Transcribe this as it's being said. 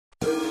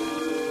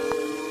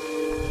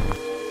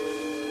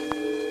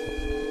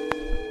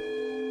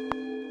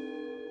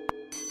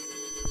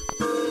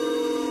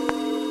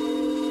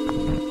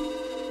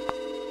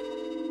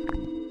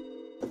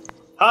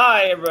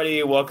Hi,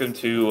 everybody. Welcome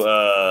to,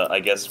 I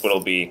guess what'll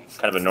be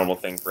kind of a normal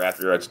thing for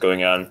After Darks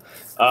going on.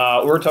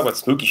 We're talking about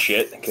spooky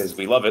shit because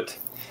we love it.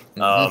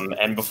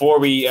 And before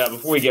we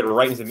get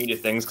right into the meat of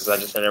things, because I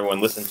just had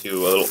everyone listen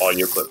to a little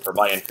audio clip for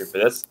my entry for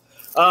this.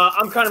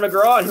 I'm Connor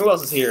McGraw, and who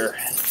else is here?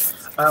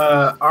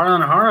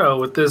 Arlen Haro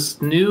with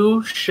this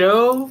new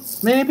show,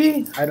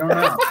 maybe? I don't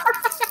know.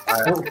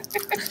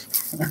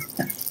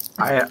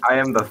 I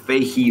am the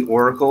Fahey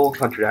Oracle,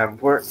 Hunter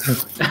Davenport.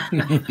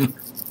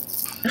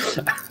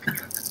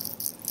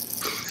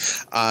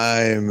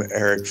 I'm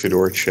Eric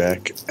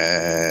Fedorczyk,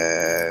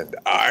 and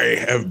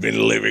I have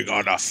been living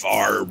on a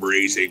farm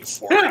raising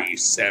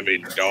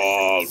 47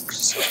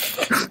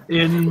 dogs.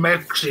 In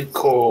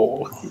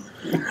Mexico.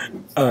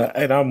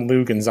 And I'm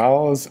Lou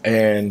Gonzalez,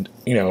 and,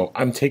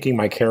 I'm taking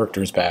my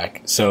characters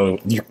back,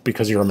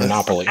 because you're a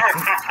monopoly.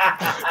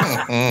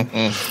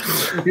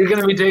 You're going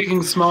to be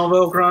taking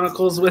Smallville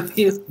Chronicles with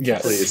you?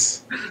 Yes.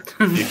 Please.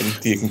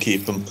 You can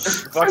keep them.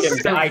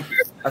 I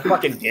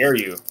fucking dare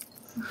you.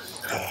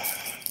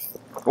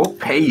 We'll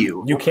pay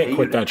you. You can't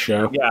quit that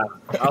show. Yeah,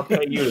 I'll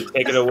pay you to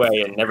take it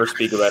away and never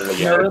speak about it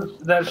again. No,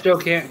 that show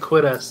can't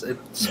quit us. It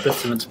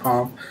spits in its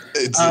palm.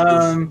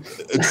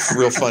 It's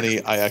real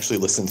funny. I actually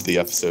listened to the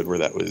episode where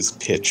that was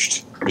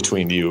pitched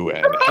between you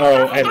and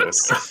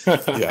Chris.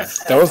 Yeah.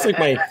 That was like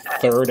my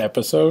third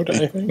episode,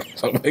 I think.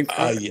 Something like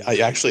that.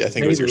 I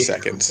think it was your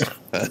second.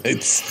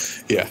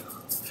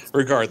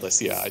 Regardless,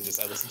 I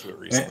listened to it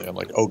recently. I'm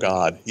like, oh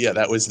god,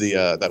 that was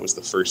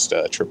the first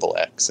Triple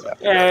X.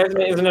 Yeah,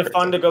 isn't it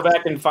fun to go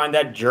back and find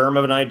that germ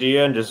of an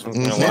idea and just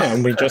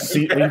and we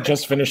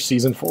just finished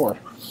season 4.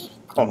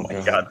 Oh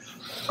my god.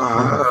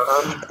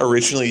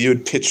 Originally, you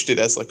had pitched it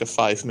as like a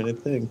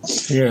 5-minute thing.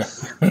 Yeah,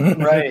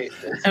 right.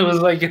 It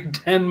was like a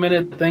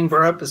 10-minute thing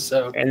per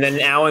episode. And then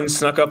Alan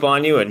snuck up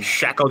on you and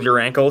shackled your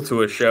ankle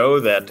to a show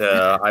that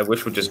I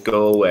wish would just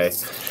go away.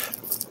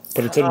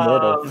 But it's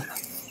immortal.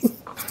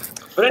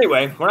 But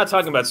anyway, we're not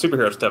talking about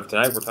superhero stuff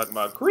tonight. We're talking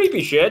about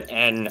creepy shit,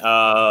 and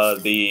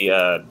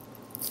the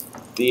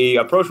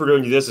approach we're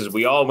doing to this is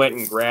we all went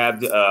and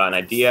grabbed an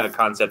idea, a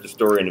concept, a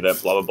story, an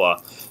event, blah, blah,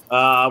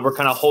 blah. We're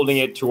kind of holding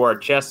it to our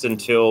chest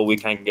until we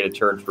kind of get a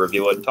turn to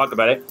reveal it and talk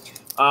about it.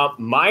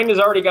 Mine has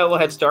already got a little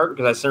head start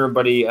because I sent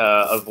everybody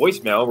a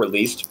voicemail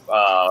released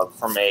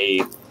from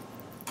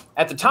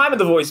at the time of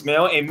the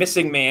voicemail, a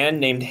missing man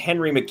named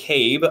Henry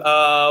McCabe.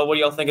 What do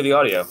y'all think of the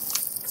audio?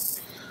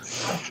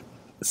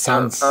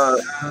 Sounds.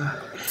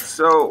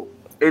 So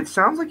it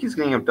sounds like he's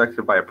getting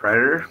abducted by a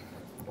predator.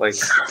 Like,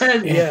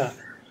 yeah.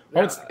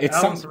 Well, it Alan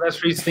sounds.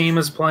 Silvestri's theme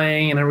is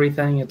playing and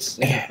everything. It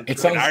When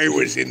sounds. I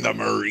was in the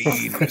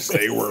Marines,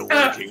 they were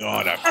working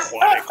on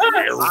aquatic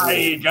werewolves.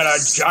 I got a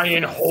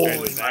giant hole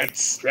And in my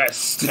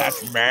chest. That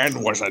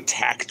man was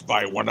attacked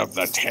by one of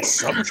the test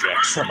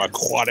subjects from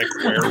Aquatic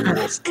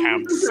Werewolf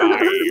Camp 5.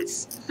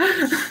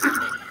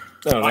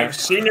 I've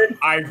seen it.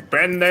 I've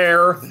been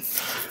there.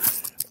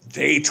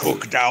 They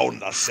took down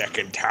the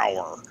second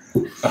tower.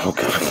 Oh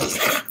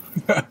god.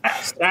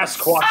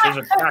 Sasquatches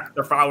attacked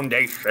the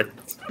foundation.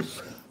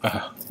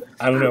 I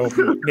don't know.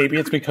 Maybe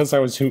it's because I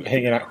was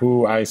hanging out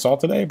who I saw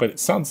today, but it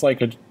sounds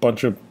like a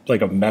bunch of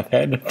like a meth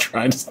head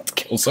trying to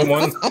kill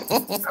someone.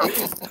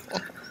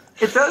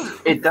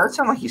 it does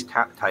sound like he's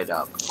tied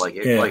up.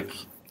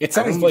 It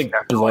sounds like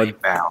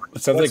blood. Bound.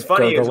 It sounds What's like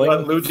funny is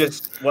gurgling.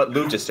 what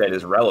Lou just said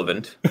is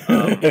relevant.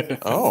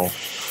 Oh.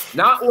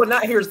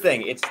 Not here's the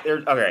thing.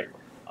 Okay.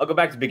 I'll go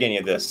back to the beginning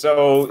of this.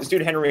 So this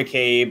dude Henry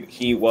McCabe,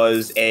 he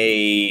was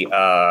an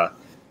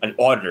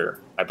auditor,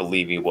 I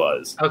believe he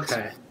was.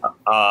 Okay.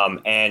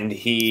 And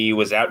he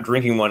was out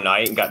drinking one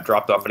night and got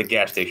dropped off at a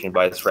gas station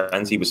by his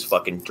friends. He was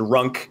fucking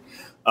drunk.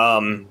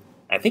 I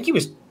think he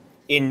was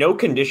in no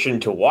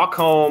condition to walk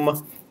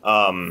home.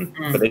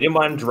 But they didn't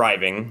want him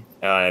driving.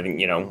 I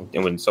think,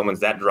 and when someone's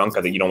that drunk,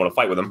 I think you don't want to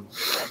fight with them.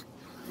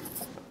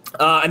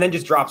 And then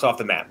just drops off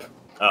the map.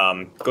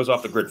 Goes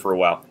off the grid for a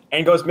while.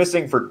 And goes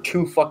missing for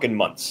 2 fucking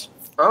months.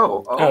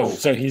 Oh,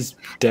 so he's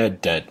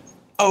dead.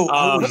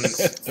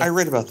 I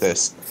read about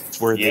this.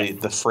 It's where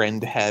the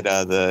friend had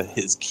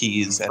his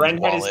keys and friend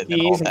wallet had his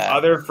and all keys, that. and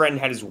other friend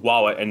had his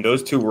wallet, and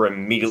those two were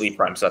immediately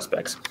prime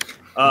suspects.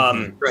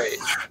 Right.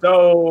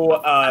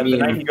 So the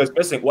night he goes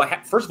missing,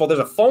 first of all, there's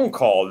a phone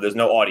call there's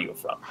no audio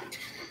from.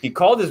 He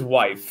called his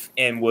wife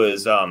and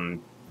was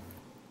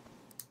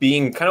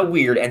being kind of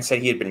weird and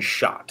said he had been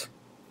shot.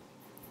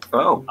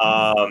 Oh.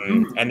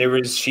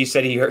 And she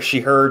said she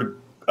heard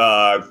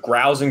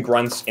growls and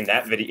grunts in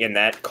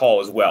that call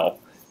as well.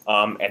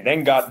 And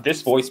then got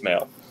this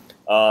voicemail.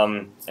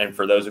 And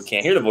for those who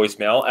can't hear the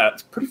voicemail,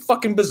 it's pretty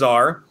fucking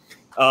bizarre.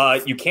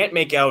 You can't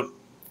make out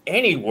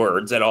any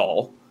words at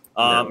all.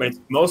 It's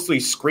mostly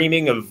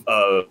screaming of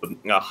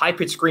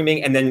high-pitched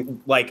screaming, and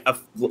then like a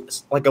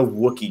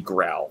Wookiee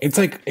growl.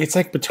 It's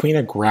like between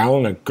a growl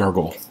and a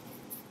gurgle.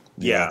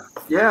 Yeah.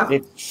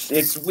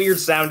 It's weird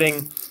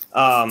sounding.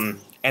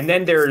 And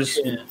then there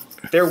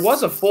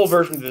was a full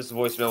version of this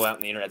voicemail out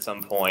on the internet at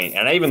some point,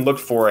 and I even looked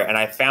for it, and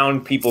I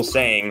found people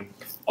saying,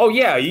 "Oh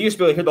yeah, you used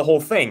to be able to hear the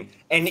whole thing,"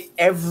 and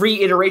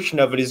every iteration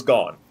of it is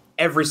gone.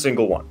 Every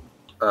single one.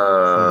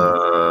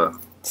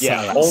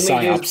 Yeah,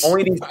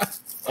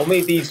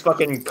 only these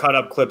fucking cut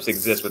up clips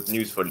exist with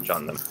news footage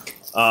on them.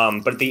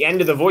 But at the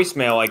end of the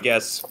voicemail, I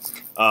guess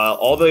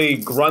all the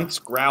grunts,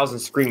 growls,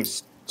 and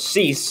screams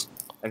cease,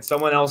 and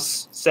someone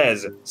else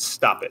says,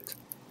 "Stop it."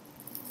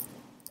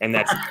 And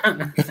that's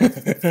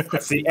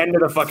the end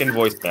of the fucking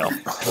voicemail.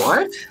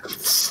 What?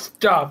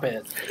 Stop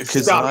it.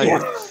 Because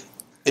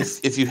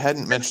if you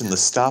hadn't mentioned the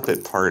 "stop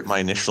it" part, my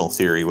initial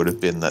theory would have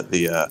been that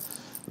the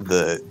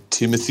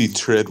Timothy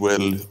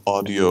Treadwell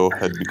audio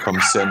had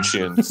become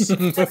sentient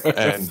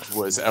and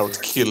was out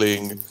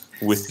killing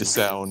with the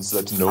sounds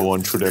that no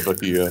one should ever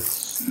hear.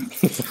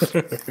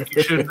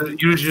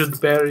 You should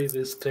bury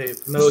this tape.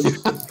 No, you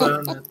should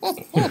burn it.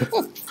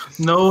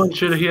 No one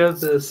should hear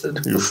this.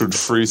 You should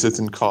freeze it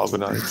in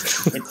carbonite.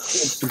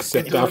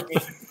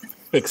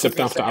 Except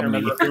after I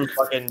remember who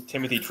fucking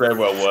Timothy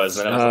Treadwell was,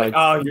 and I was like,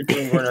 "Oh, you're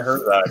doing Werner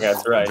Herzog."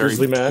 That's right. Very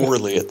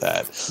poorly at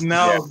that.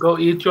 No, go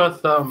eat your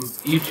thumb.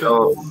 Eat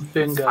your own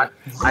finger.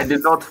 I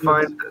did not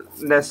find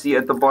Nessie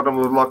at the bottom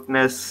of Loch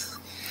Ness.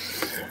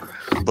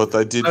 But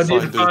I did find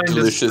a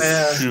delicious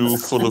shoe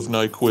full of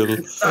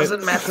NyQuil.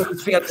 Doesn't matter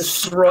if we are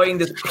destroying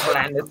this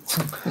planet.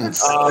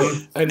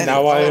 And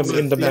now I am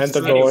in the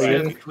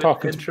Mandalorian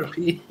talking.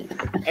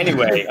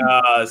 Anyway,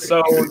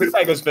 so this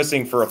guy goes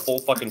missing for a full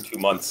fucking 2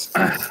 months,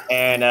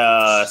 and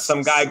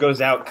some guy goes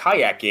out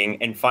kayaking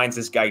and finds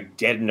this guy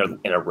dead in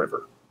a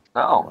river.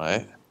 Oh,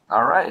 Right.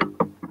 all right.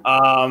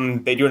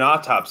 They do an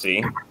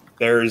autopsy.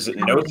 There's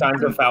no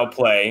signs of foul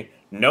play,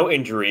 no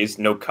injuries,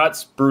 no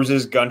cuts,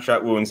 bruises,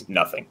 gunshot wounds,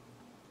 nothing.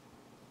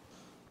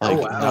 Like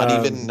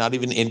wow. not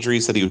even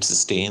injuries that he would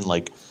sustain,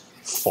 like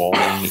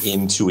falling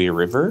into a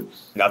river.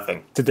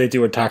 Nothing. Did they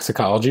do a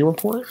toxicology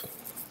report?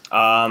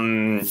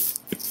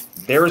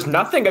 There was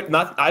nothing.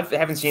 I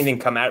haven't seen anything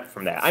come out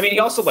from that. I mean, he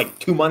also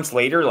 2 months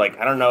later. I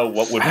don't know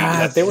what would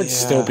be. There would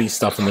still be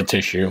stuff in the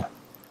tissue.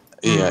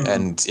 Yeah,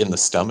 and in the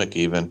stomach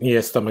even. Yeah,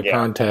 stomach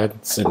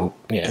contents and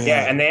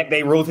Yeah, and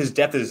they ruled his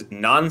death as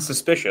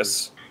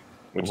non-suspicious.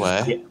 Which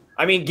What? is,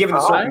 I mean, given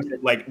the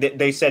circumstances,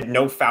 they said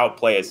no foul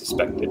play is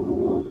suspected.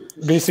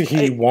 Basically,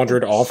 he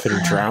wandered off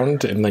and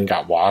drowned, and then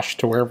got washed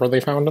to wherever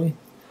they found him.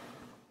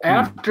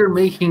 After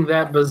making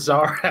that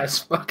bizarre ass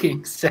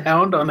fucking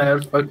sound on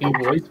that fucking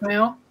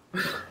voicemail,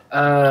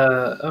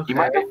 okay. You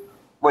might.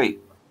 Wait.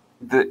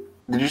 Did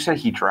you say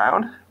he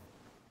drowned?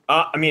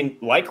 I mean,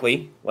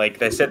 likely.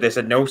 They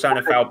said no sign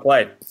of foul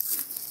play.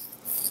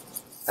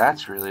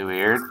 That's really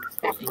weird.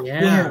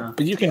 Yeah.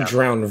 But you can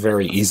drown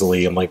very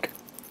easily in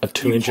a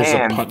 2 inches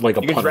can. of puddle.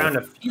 You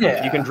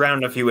can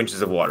drown a few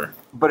inches of water.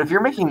 But if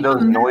you're making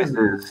those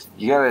noises,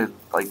 you gotta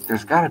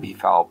there's gotta be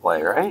foul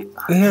play, right?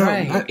 No,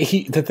 Right.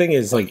 the thing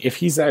is, if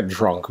he's that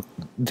drunk,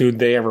 dude,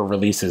 they ever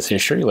release his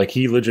history?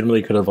 He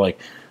legitimately could have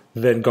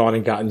then gone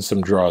and gotten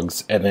some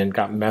drugs and then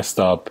got messed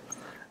up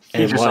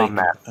He's and just on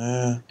that.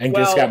 and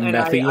just got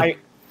methy.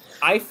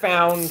 I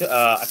found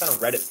a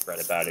Reddit thread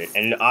about it,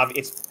 and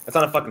it's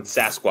on a fucking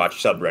Sasquatch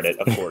subreddit,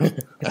 of course.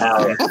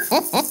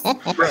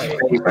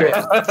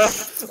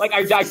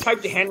 I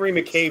typed Henry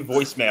McKay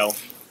voicemail,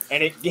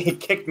 and it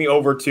kicked me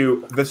over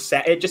to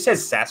it just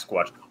says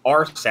Sasquatch,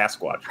 our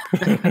Sasquatch.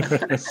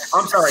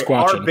 I'm sorry,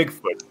 our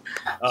Bigfoot.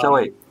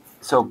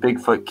 So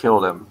Bigfoot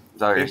killed him. Is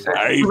that what you're saying?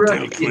 I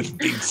dealt with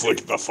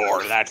Bigfoot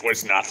before. That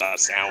was not the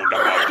sound of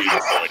a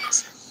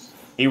Bigfoot.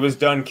 He was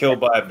done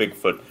killed by a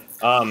Bigfoot.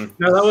 No,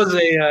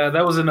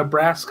 that was a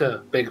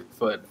Nebraska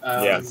Bigfoot.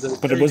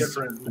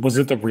 But was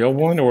it the real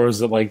one, or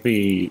was it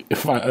the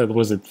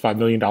 $5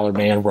 million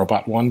man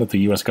robot one that the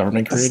U.S.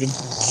 government created?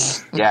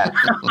 Yeah.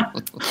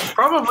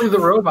 Probably the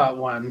robot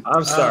one.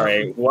 I'm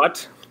sorry,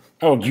 what?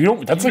 Oh,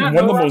 that's one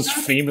of the most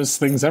famous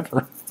things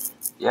ever.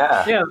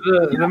 Yeah. Yeah,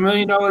 the $1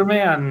 million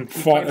man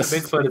Fought the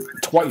Bigfoot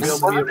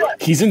twice.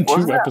 He's in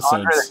 2 episodes.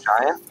 Andre the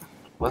Giant?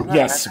 Wasn't that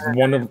Yes,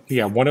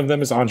 Andre? one of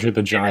them is Andre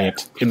the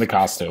Giant in the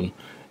costume.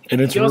 And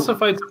He also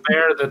fights a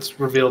bear that's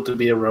revealed to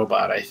be a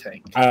robot, I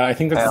think. I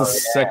think that's the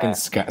second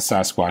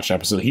Sasquatch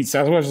episode.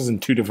 Sasquatch is in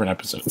 2 different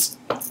episodes.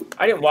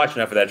 I didn't watch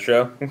enough of that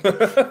show.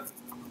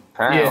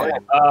 Apparently.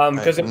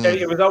 Because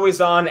it was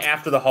always on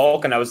after the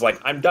Hulk, and I was like,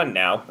 I'm done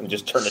now, and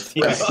just turned the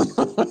TV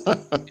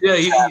off.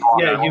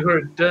 You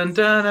heard dun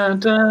dun dun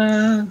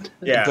dun.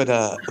 Yeah. But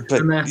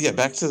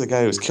back to the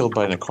guy who was killed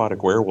by an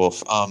aquatic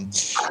werewolf. I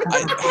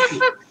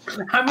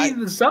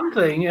mean,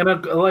 something in a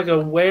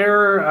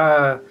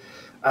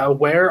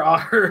were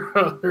otter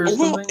or something.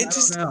 Well,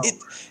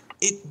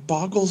 it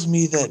boggles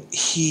me that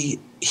he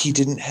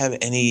didn't have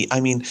any. I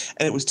mean,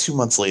 and it was 2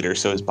 months later,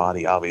 so his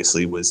body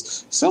obviously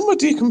was somewhat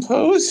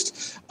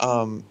decomposed.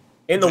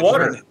 In the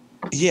water.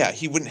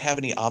 He wouldn't have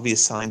any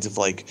obvious signs of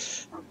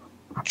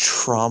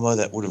trauma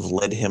that would have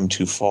led him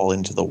to fall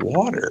into the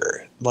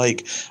water. I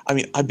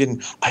mean, I've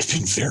been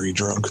very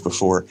drunk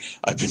before.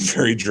 I've been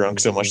very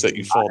drunk so much that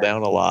you fall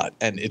down a lot,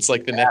 and it's the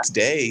next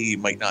day you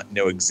might not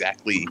know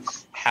exactly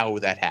how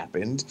that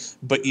happened,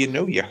 but you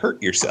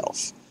hurt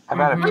yourself.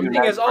 The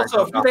thing is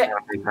also,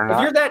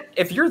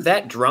 if you're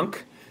that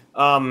drunk,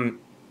 how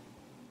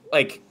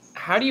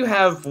do you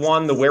have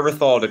the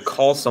wherewithal to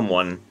call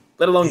someone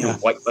let alone your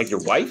wife, like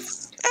your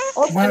wife.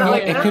 Well,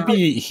 it could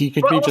be he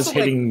could be just also,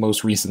 hitting the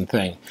most recent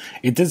thing.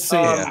 It did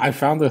say I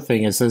found the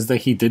thing. It says that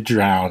he did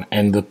drown,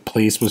 and the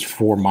place was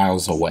 4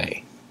 miles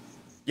away.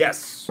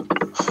 Yes,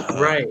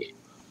 Right.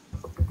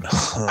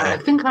 I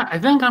think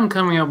I'm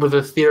coming up with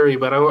a theory,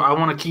 but I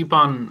want to keep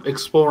on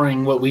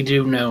exploring what we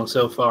do know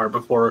so far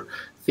before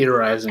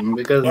theorizing.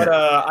 Because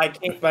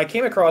I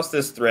came across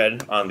this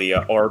thread on the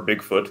R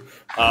Bigfoot,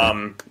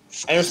 and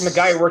it was from a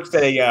guy who works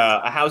at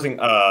a housing.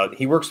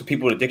 He works with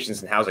people with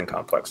addictions in housing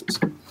complexes,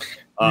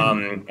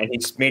 and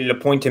he's made it a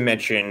point to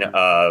mention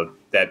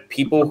that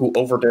people who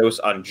overdose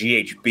on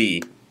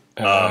GHB.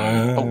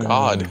 Oh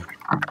God.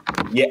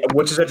 Yeah,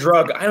 which is a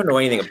drug I don't know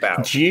anything about.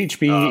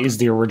 GHB is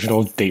the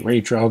original date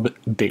rape drug,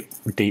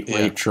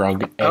 rape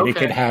drug, and it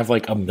could have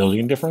like a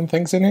million different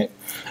things in it.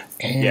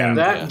 And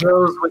that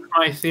goes with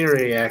my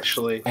theory,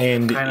 actually.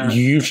 And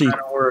you usually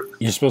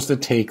you're supposed to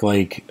take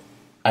like,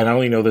 I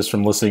only know this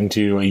from listening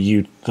to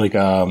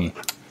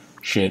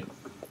shit.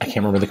 I can't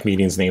remember the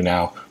comedian's name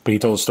now, but he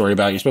told a story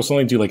about you're supposed to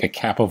only do like a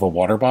cap of a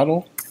water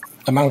bottle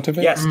amount of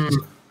it. Yes.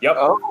 Yep.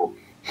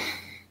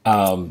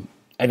 Oh.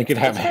 And it could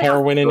have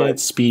heroin in it,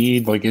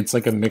 speed, like it's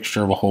like a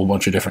mixture of a whole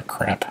bunch of different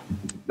crap.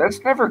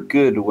 That's never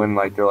good when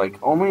like they're like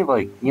only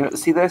like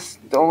see this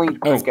the only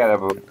drink out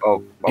of a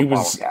bottle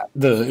cap.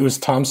 It was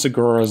Tom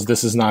Segura's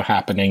 "This Is Not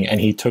Happening,"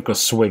 and he took a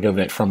swig of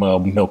it from a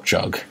milk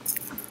jug.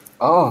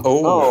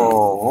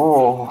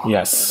 Oh.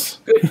 Yes.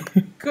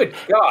 Good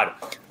God.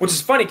 Which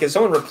is funny because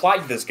someone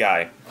replied to this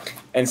guy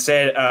and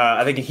said,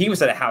 I think he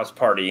was at a house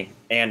party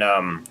and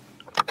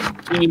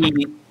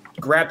he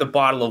grabbed a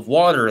bottle of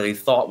water that he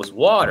thought was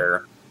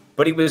water,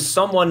 but it was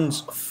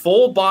someone's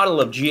full bottle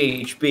of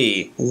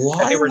GHB.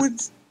 Why would?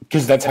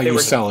 Because that's how you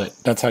sell it.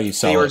 That's how you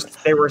sell it.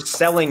 They were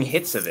selling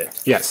hits of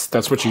it. Yes,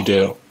 that's what you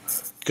do.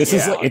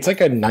 It's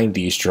like a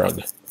 90s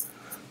drug.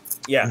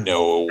 Yeah.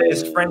 No.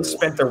 His friend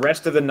spent the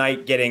rest of the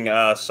night getting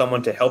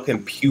someone to help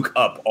him puke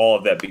up all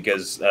of that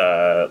because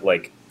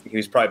he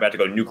was probably about to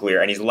go nuclear,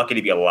 and he's lucky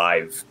to be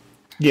alive.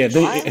 Yeah,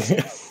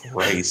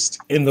 Christ.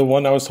 In the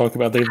one I was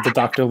talking about, the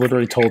doctor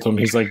literally told him,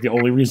 he's like, the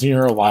only reason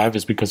you're alive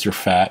is because you're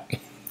fat.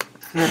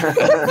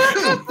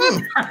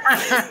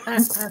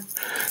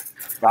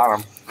 Got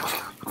him.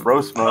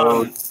 Roast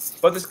mode.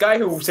 But this guy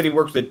who said he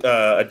works with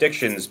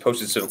addictions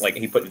posted some,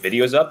 he put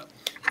videos up.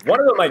 One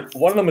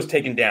of them was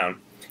taken down,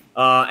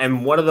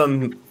 and one of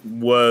them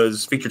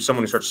was featured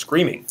someone who starts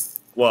screaming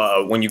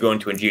when you go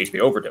into a GHB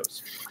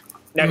overdose.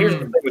 Now, here's the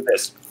thing with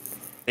this.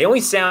 They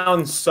only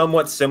sound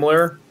somewhat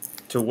similar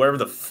to whatever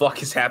the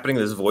fuck is happening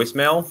to this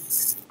voicemail.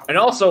 And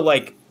also,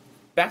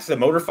 back to the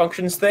motor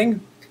functions thing,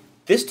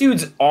 this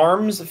dude's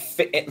arms,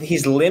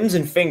 his limbs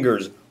and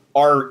fingers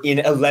are in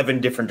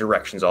 11 different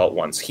directions all at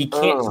once. He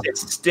can't sit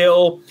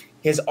still.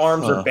 His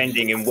arms are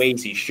bending in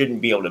ways he shouldn't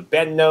be able to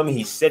bend them.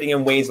 He's sitting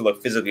in ways that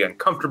look physically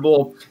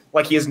uncomfortable.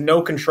 Like he has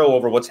no control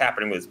over what's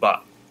happening with his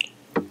body.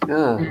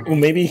 Well,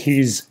 maybe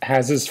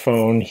has his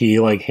phone. He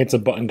hits a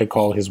button to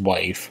call his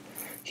wife.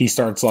 He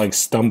starts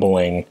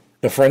stumbling.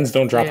 The friends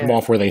don't drop him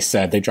off where they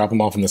said. They drop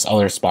him off in this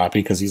other spot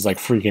because he's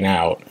freaking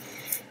out.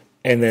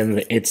 And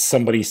then it's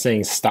somebody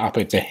saying stop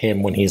it to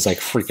him when he's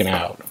freaking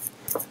out.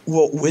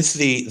 Well, that's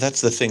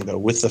the thing though,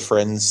 with the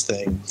friends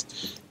thing.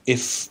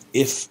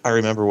 If I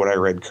remember what I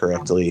read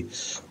correctly,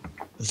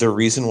 the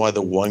reason why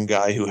the one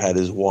guy who had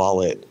his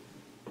wallet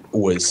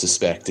was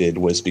suspected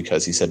was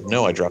because he said,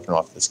 no, I dropped him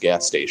off at this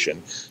gas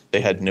station. They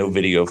had no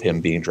video of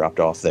him being dropped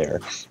off there.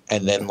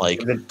 And then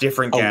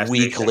a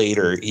week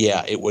later,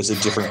 it was a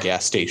different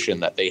gas station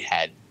that they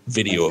had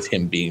video of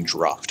him being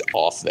dropped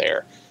off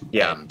there.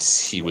 Yeah. And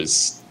he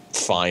was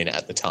fine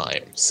at the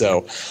time.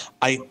 So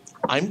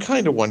I'm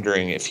kind of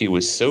wondering if he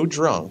was so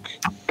drunk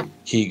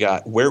he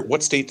got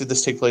what state did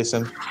this take place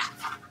in?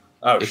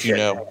 Oh, if you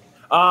know.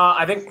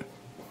 I think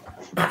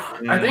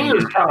it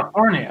was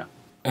California.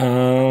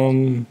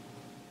 I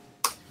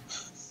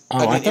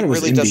thought it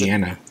was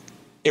Indiana.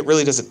 It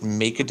really doesn't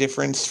make a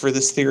difference for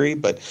this theory,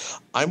 but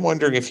I'm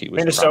wondering if he was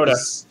Minnesota.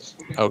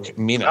 Okay,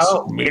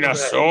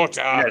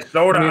 Minnesota.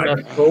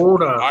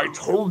 I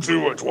told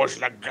you it was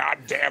the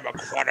goddamn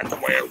aquatic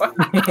whale.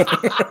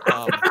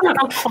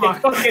 It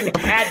fucking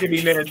had to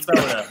be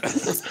Minnesota.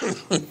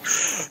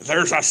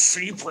 There's a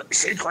secret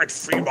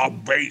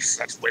FEMA base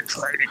that's been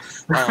training.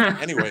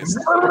 Anyways,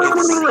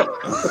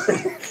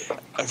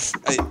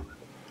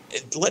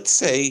 let's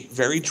say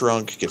very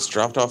drunk, gets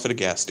dropped off at a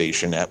gas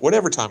station at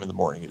whatever time in the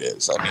morning it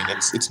is. I mean,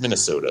 it's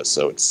Minnesota,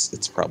 so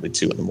it's probably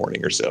 2 a.m.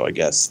 or so. I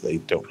guess they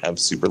don't have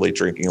super late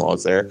drinking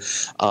laws there.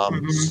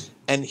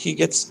 And he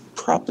gets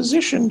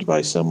propositioned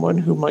by someone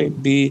who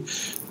might be,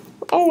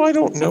 I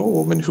don't know, a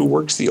woman who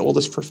works the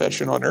oldest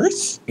profession on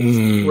earth.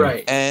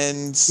 Right.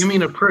 And you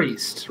mean a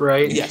priest,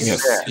 right?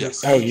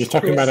 Yes. Oh, you're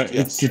talking about a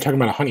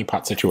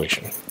honeypot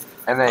situation.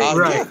 And they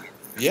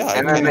Yeah,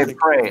 and then they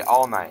pray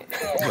all night.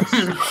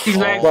 Exactly.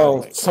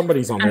 Well,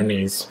 somebody's on their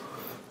knees.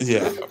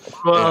 Yeah.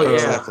 Well, yeah.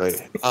 Exactly.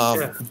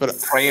 But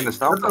Praying to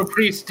stop That's what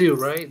priests do,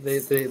 right?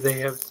 They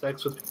have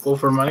sex with people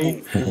for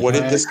money. what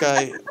did this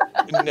guy?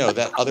 No,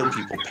 that other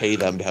people pay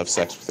them to have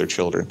sex with their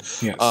children.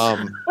 Yes. Oh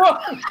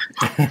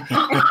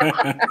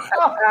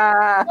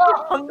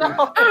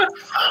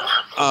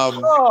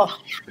no!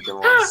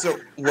 So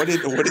what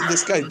did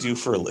this guy do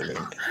for a living?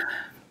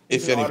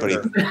 If anybody,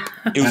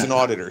 it was an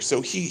auditor.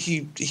 So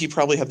he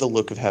probably had the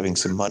look of having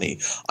some money.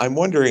 I'm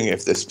wondering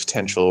if this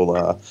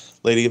potential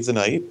lady of the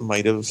night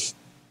might have,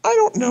 I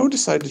don't know,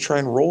 decided to try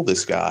and roll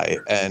this guy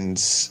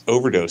and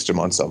overdosed him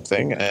on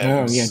something.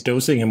 And,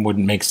 dosing him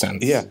wouldn't make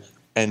sense. Yeah,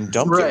 and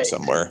dumped him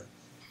somewhere.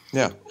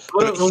 Yeah,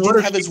 but he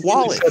didn't have his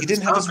wallet. He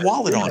didn't have his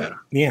wallet on him.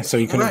 Yeah, so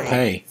he couldn't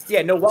pay.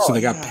 Yeah, no wallet. So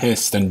they got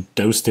pissed and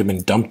dosed him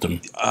and dumped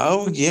him.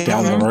 Oh yeah,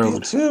 down the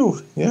road too.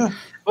 Yeah.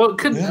 Well,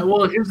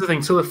 well, here's the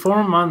thing. So the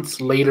 4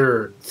 months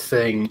later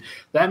thing,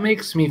 that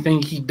makes me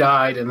think he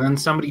died, and then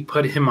somebody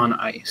put him on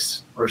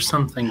ice or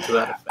something to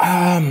that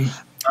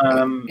effect.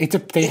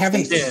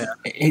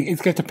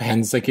 It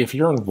depends. Like if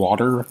you're in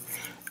water,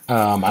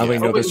 I only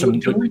know this from.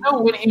 Do we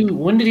know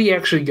when did he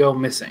actually go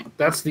missing?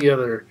 That's the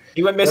other.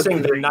 He went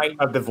missing the night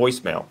of the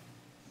voicemail.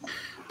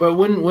 But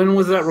when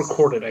was that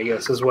recorded, I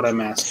guess, is what I'm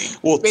asking.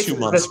 Well, 2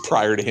 months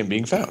prior to him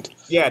being found.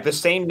 Yeah, the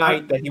same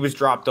night that he was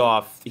dropped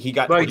off, he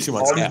got 2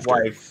 months after.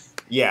 Wife.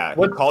 Yeah,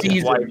 what called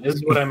his wife.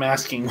 Is what I'm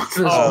asking.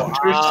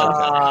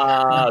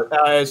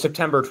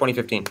 September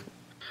 2015.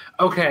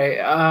 Okay.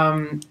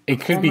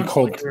 It could be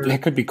cold.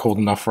 It could be cold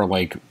enough for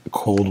like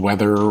cold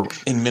weather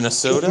in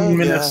Minnesota.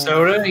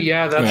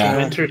 Yeah, that's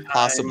winter time.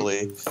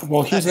 Possibly.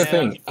 Well, here's the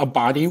thing: a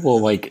body will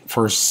like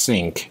first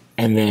sink.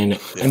 And then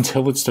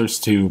until it starts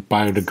to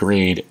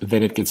biodegrade,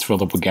 then it gets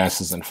filled up with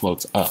gases and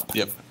floats up.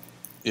 Yep.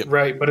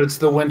 Right, but it's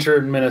the winter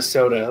in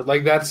Minnesota.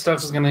 Like that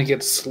stuff is going to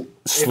get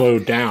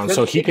slowed down.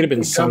 So he could have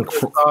been sunk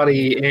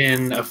body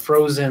in a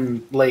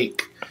frozen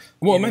lake.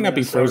 Well, it might not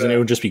be frozen. It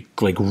would just be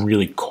like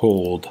really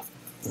cold.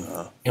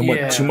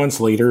 And 2 months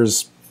later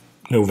is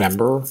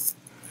November.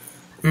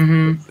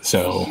 Mm-hmm.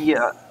 So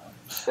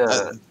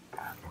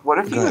what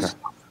if he was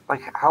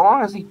like? How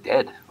long is he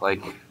dead?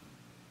 Like.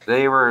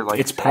 They were like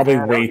it's probably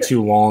way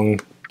too long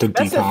to decomp.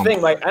 That's the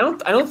thing. Like I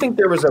don't think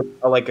there was a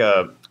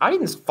I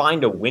didn't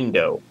find a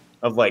window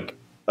of like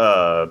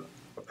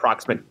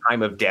approximate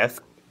time of death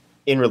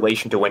in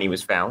relation to when he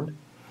was found.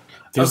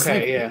 There's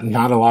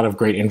not a lot of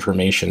great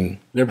information.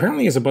 There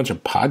apparently is a bunch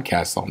of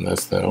podcasts on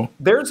this though.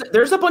 There's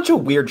a bunch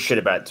of weird shit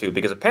about it too,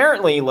 because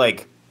apparently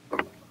like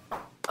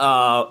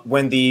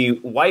when the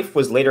wife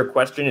was later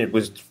questioned, it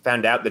was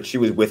found out that she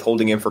was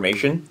withholding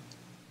information.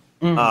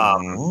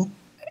 Mm-hmm.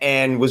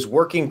 And was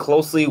working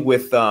closely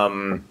with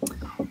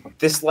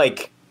this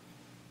like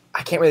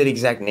I can't remember the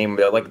exact name,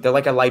 but they're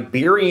like a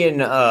Liberian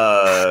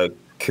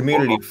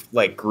community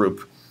like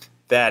group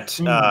that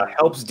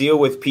helps deal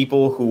with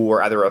people who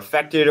were either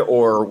affected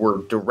or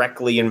were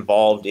directly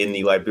involved in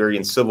the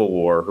Liberian Civil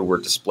War who were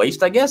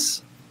displaced, I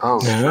guess. Oh,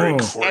 and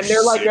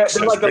they're like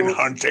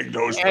hunting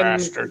those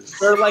bastards.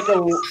 They're like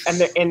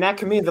in that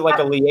community, they're like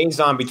a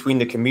liaison between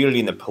the community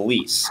and the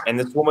police. And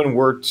this woman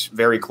worked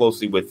very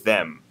closely with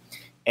them.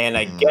 And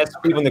I guess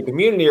people in the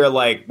community are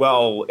like,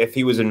 well, if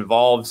he was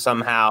involved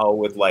somehow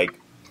with like,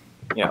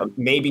 you know,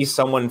 maybe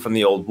someone from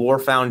the old war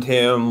found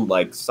him,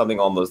 like something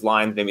along those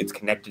lines. Maybe it's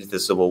connected to the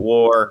Civil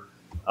War.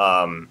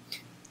 But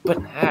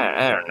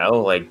I don't know.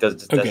 Like,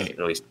 doesn't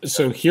really.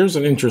 So here's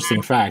an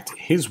interesting fact: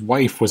 his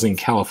wife was in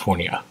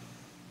California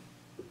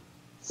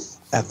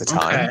at the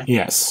time. Okay.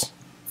 Yes.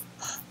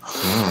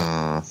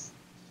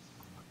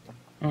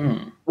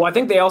 Well, I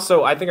think I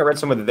read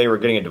somewhere that they were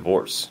getting a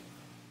divorce.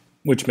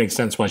 Which makes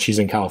sense why she's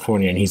in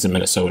California and he's in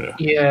Minnesota.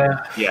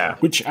 Yeah.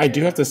 Which I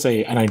do have to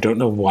say, and I don't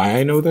know why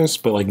I know this,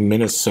 but like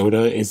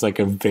Minnesota is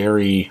like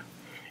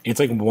it's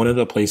like one of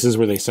the places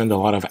where they send a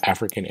lot of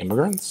African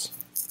immigrants.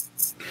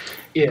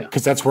 Yeah.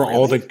 Because that's where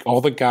all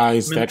the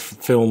guys that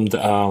filmed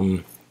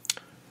I'm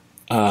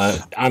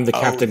the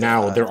Captain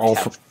Now, they're all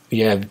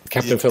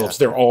Captain Phillips.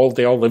 They all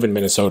live in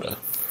Minnesota.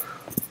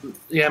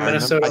 Yeah,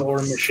 Minnesota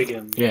or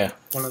Michigan. Yeah.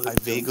 I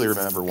vaguely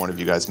remember one of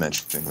you guys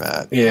mentioning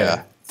that.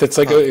 Yeah. That's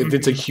like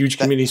it's a huge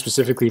community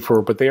specifically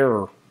but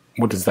they're,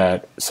 what is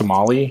that,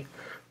 Somali?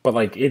 But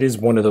like it is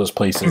one of those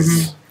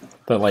places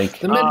that like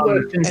the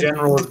Midwest in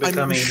general is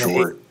becoming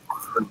for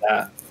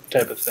that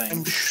type of thing.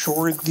 I'm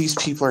sure these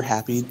people are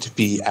happy to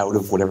be out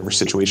of whatever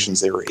situations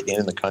they were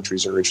in the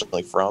countries they're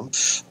originally from,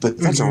 but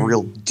that's a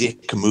real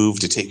dick move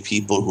to take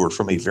people who are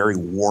from a very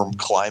warm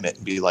climate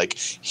and be like,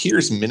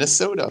 here's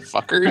Minnesota,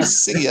 fuckers,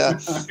 see ya.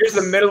 Here's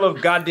the middle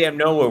of goddamn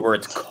nowhere where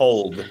it's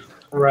cold.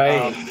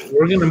 Right,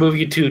 we're gonna move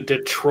you to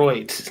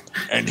Detroit.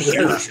 And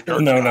here's no.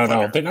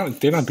 They're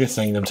not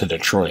sending them to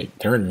Detroit.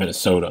 They're in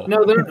Minnesota.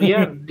 No,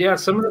 they're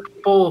Some of the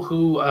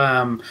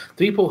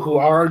people who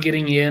are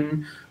getting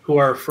in, who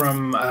are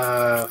from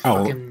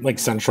like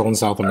Central and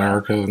South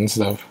America and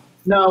stuff.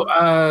 No,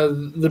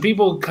 the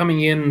people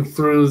coming in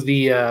through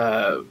the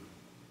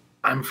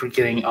I'm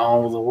forgetting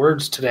all the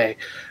words today.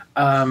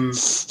 I'm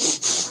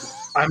just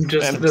and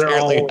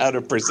apparently how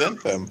to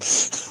present them.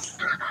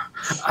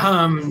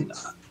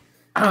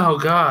 Oh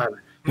God.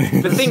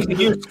 The things that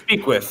you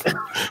speak with.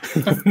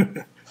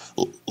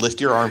 Lift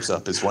your arms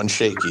up as one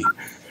shaky.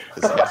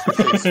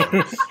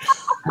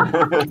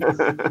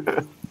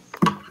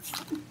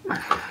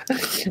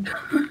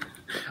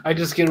 I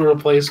just get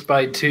replaced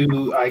by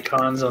 2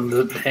 icons on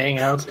the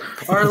Hangouts.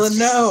 Arlen,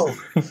 no.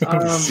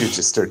 You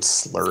just start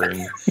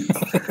slurring.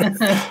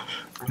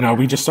 No,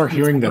 we just start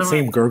hearing that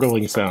same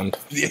gurgling sound.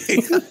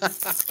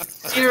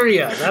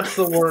 Syria. That's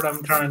the word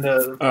I'm trying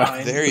to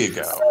find. There you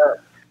go.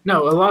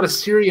 No, a lot of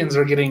Syrians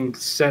are getting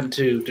sent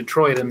to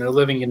Detroit, and they're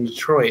living in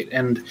Detroit,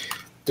 and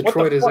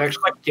Detroit is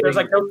actually getting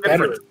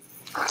better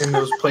in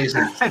those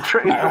places.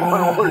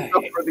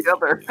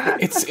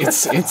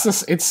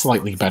 It's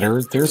slightly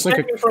better. There's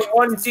like from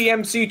one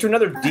DMZ to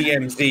another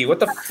DMZ. What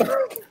the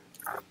fuck?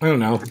 I don't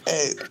know.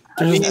 Hey,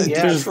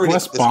 there's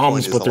less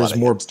bombs, but there's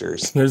more.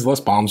 Hipsters. There's less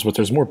bombs, but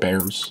there's more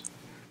bears.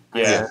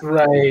 Yeah.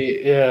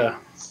 Right. Yeah.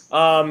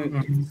 So,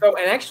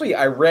 and actually,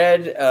 I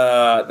read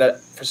that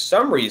for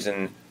some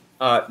reason,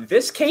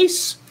 this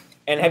case.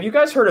 And have you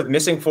guys heard of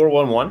Missing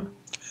 411?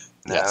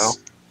 Yes.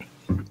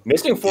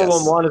 Missing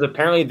 411 is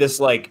apparently this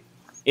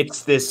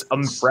it's this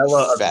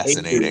umbrella of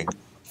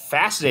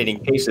fascinating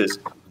cases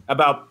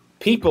about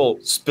people,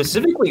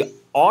 specifically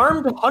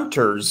armed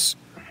hunters,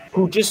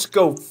 who just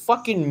go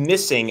fucking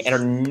missing and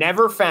are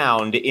never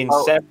found in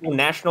several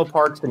national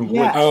parks and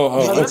woods.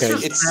 Okay.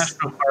 It's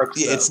national parks.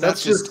 Yeah, it's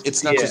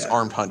not just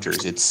armed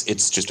hunters.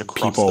 It's just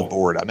across the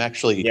board. I'm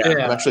actually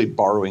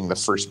borrowing the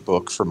first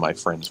book from my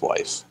friend's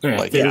wife.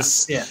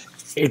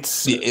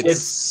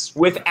 It's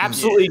with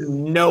absolutely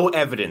no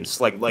evidence.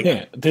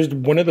 There's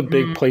one of the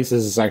big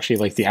places is actually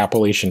like the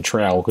Appalachian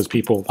Trail, because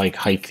people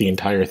hike the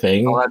entire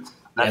thing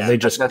and they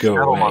just go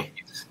away.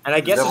 And I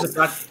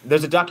guess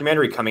there's a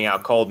documentary coming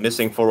out called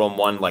Missing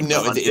 411.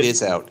 No, it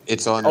is out.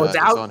 It's on. It's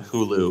on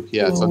Hulu.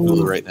 Yeah, it's on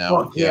Hulu right now.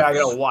 Oh, yeah, I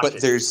gotta watch it.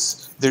 But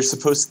there's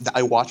supposed.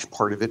 I watched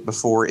part of it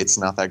before. It's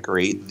not that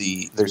great.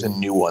 There's a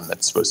new one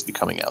that's supposed to be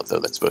coming out though.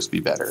 That's supposed to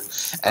be better.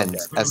 And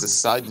as a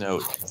side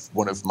note,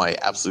 one of my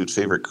absolute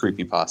favorite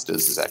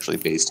creepypastas is actually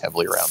based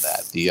heavily around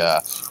that. The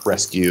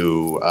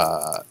rescue.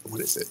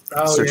 What is it?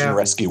 Search and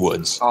Rescue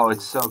Woods. Oh,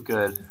 it's so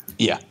good.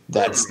 Yeah,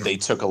 they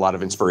took a lot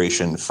of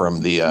inspiration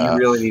from the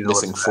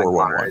Missing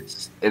 411.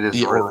 It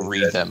is or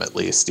read good. Them at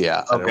least.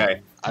 Yeah.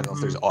 Okay. I don't know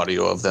if there's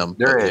audio of them.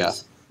 There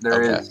is.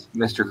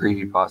 Mr.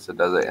 Creepypasta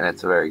does it, and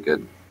it's very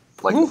good.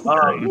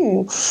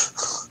 No,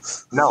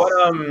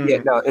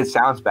 it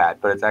sounds bad,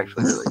 but it's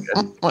actually really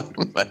good.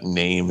 That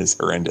name is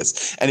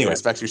horrendous.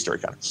 Anyways, back to your story,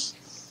 Connor.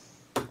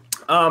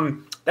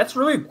 That's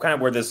really kind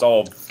of where this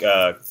all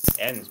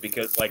ends,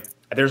 because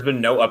there's been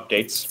no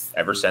updates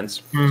ever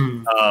since.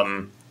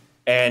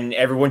 And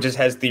everyone just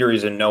has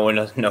theories, and no one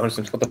knows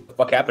what the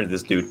fuck happened to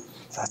this dude.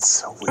 That's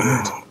so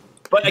weird.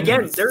 But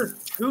again,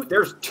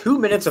 there's 2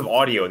 minutes of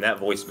audio in that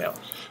voicemail.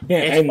 Yeah,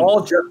 it's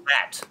all just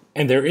that.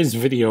 And there is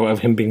video of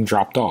him being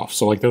dropped off.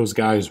 So those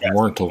guys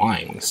weren't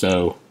lying.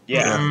 So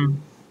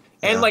and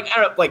and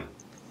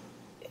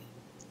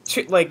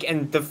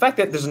the fact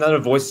that there's another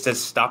voice that says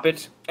stop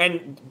it,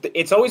 and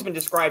it's always been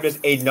described as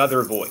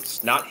another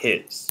voice, not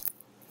his.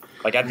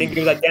 I think he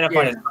was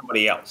identified as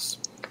somebody else.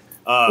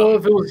 Well,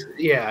 if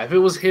it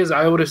was his,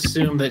 I would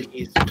assume that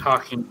he's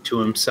talking to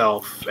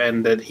himself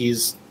and that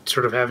he's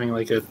sort of having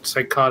a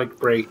psychotic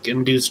break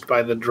induced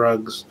by the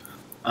drugs.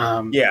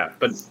 Yeah,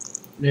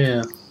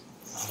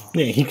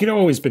 he could have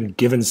always been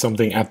given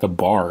something at the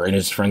bar, and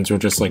his friends were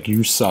just like,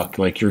 "You suck,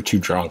 you're too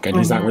drunk," and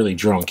he's not really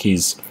drunk;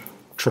 he's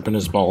tripping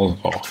his balls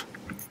off.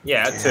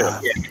 Yeah, too.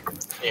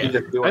 Yeah.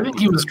 I think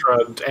he was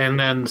drugged, and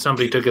then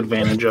somebody took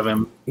advantage of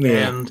him,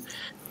 and.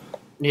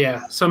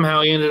 Yeah,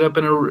 somehow he ended up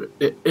in a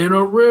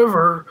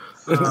river.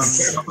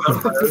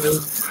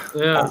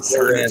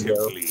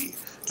 Alternatively,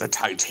 the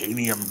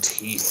titanium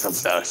teeth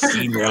of the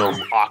female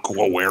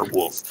aqua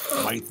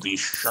werewolf might be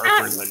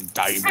sharper than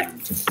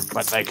diamond,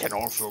 but they can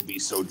also be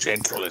so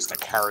gentle as to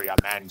carry a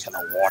man to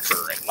the water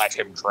and let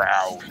him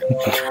drown.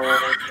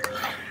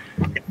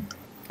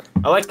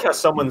 I like how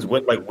someone's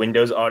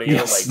Windows audio.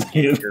 Yes.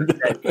 I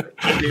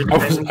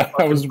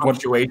was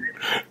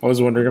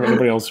wondering if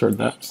anybody else heard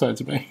that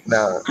besides me.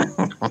 No,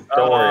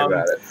 don't worry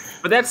about it.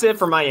 But that's it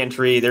for my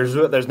entry. There's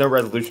no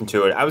resolution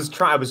to it. I was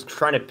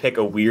trying to pick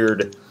a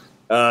weird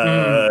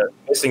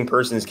missing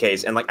persons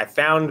case, and I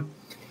found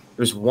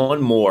there's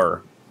one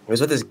more. It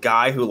was with this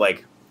guy who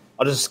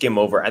I'll just skim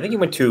over. I think he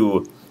went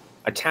to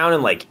a town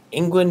in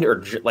England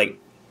or I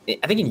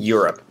think in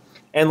Europe.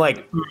 And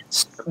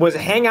was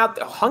hung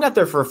out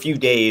there for a few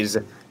days,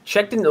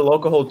 checked into the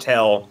local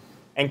hotel,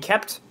 and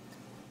kept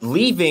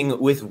leaving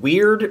with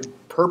weird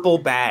purple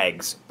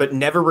bags, but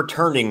never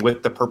returning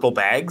with the purple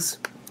bags.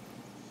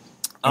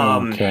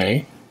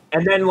 Okay.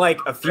 And then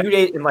a few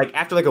days, and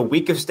after a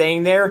week of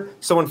staying there,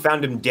 someone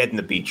found him dead in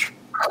the beach.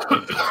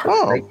 Maybe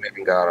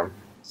got him.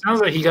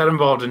 Sounds like he got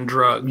involved in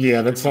drugs.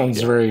 Yeah, that sounds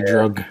very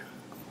drug.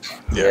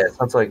 Yeah,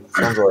 sounds like.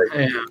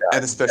 And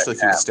especially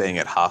if you're staying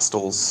at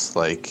hostels,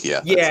 and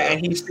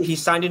he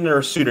signed in under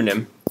a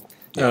pseudonym.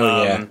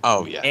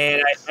 Oh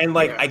yeah. And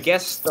I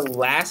guess the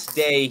last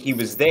day he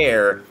was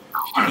there,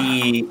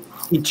 he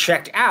he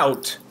checked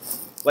out.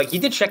 Like, he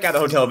did check out the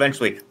hotel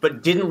eventually,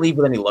 but didn't leave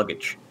with any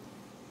luggage.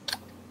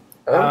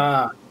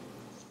 Yeah.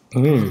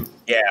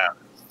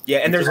 Yeah,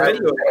 and there's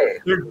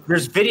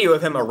video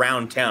of him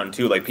around town,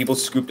 too. Like, people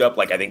scooped up,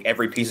 like, I think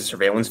every piece of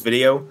surveillance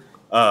video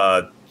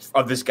of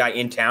this guy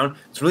in town.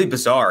 It's really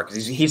bizarre,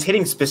 because he's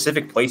hitting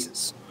specific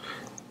places.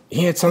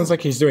 Yeah, it sounds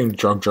like he's doing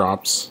drug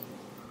drops.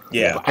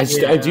 Yeah. I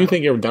do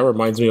think that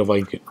reminds me of,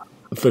 like,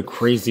 the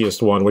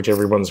craziest one, which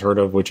everyone's heard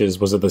of,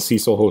 was it the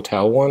Cecil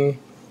Hotel one?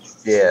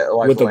 Yeah,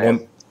 like with the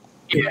one.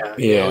 Yeah.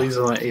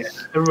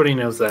 Everybody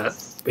knows that.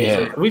 Basically.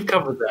 Yeah. We've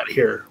covered that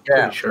here.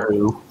 Yeah, sure.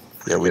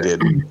 Yeah, we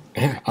did.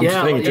 Yeah, I'm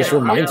just saying, it just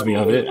reminds me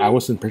of it. I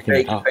wasn't picking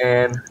it up.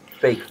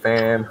 Fake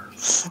fan.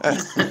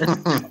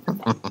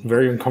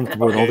 Very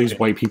uncomfortable with all these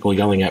white people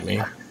yelling at me.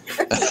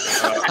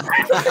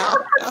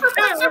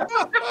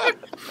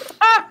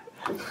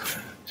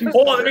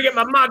 Hold on, let me get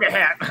my MAGA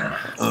hat.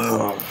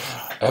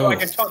 So I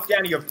can talk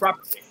down to your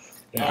property.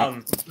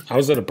 I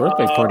was at a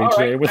birthday party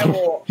today with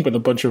a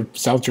bunch of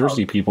South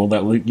Jersey people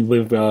that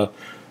live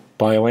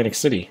by Atlantic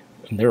City,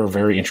 and they were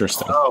very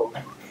interesting. Oh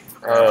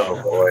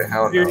boy,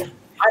 how no.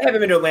 I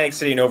haven't been to Atlantic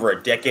City in over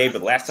a decade,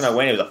 but last time I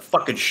went, it was a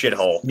fucking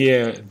shithole.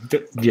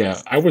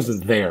 Yeah, I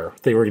wasn't there.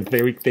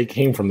 They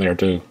came from there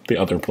to the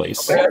other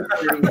place.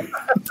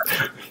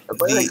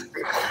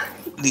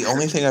 The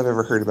only thing I've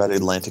ever heard about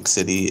Atlantic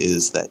City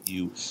is that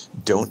you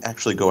don't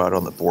actually go out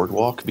on the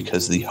boardwalk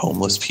because the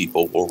homeless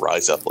people will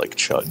rise up like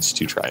chuds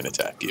to try and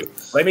attack you.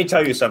 Let me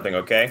tell you something,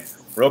 okay?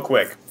 Real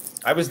quick.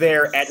 I was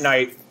there at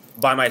night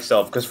by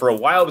myself because for a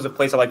while it was a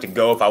place I like to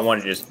go if I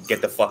wanted to just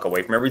get the fuck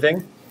away from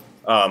everything.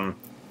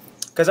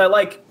 Because I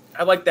like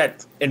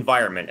that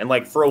environment, and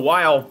like for a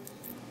while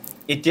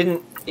it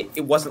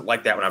wasn't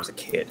like that when I was a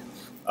kid.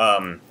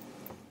 And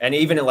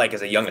even like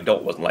as a young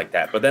adult, it wasn't like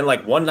that. But then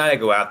like one night I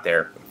go out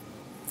there,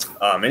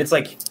 and it's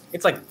like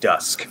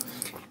dusk,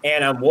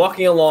 and I'm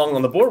walking along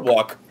on the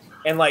boardwalk,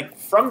 and like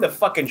from the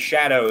fucking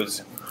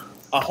shadows,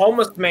 a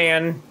homeless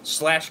man /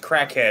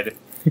 crackhead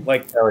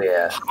like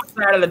pops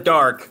out of the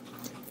dark,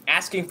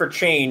 asking for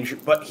change,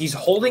 but he's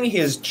holding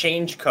his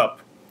change cup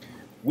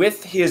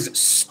with his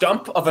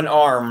stump of an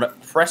arm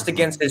pressed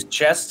against his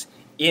chest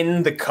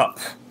in the cup.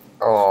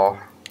 Oh,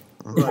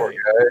 poor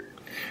guy.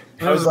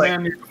 I was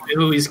like,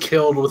 who he's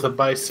killed with a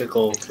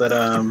bicycle. But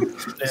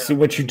See,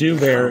 what you do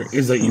there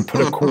is that you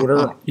put a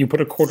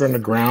quarter on the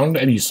ground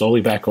and you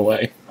slowly back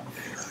away.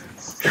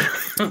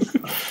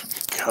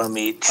 Come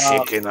eat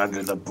chicken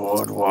under the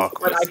boardwalk.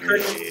 But I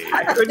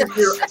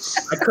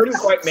couldn't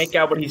quite make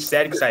out what he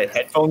said because I had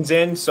headphones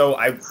in, so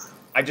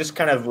I just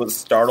kind of was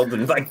startled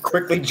and like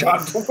quickly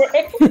jogged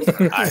away.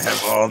 I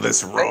have all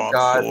this raw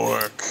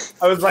pork.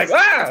 I was like,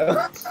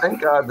 ah! Thank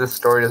God this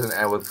story doesn't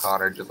end with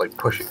Connor just like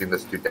pushing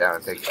this dude down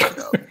and taking him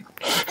out.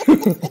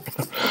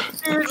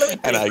 Dude,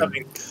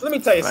 let me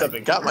tell you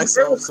something. Got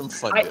myself some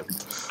fun.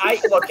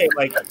 Like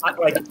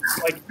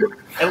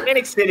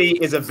Atlantic City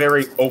is a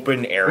very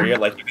open area.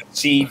 Like you can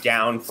see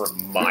down for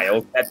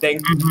miles. That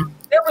thing.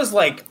 There was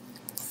like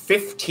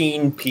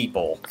 15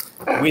 people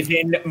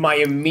within my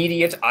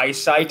immediate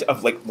eyesight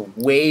of like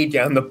way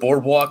down the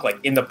boardwalk, like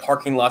in the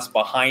parking lots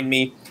behind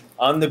me,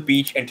 on the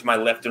beach, and to my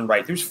left and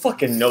right. There's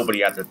fucking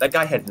nobody out there. That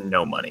guy had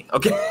no money.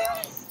 Okay.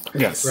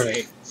 Yes.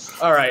 Right.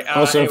 All right.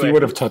 Also, anyway, if you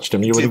would have touched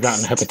him, you would have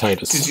gotten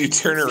hepatitis. Did you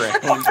turn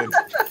around and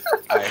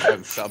I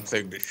have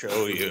something to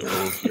show you.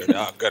 You're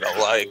not going to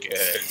like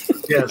it.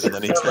 Yes. And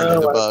then he turned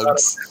into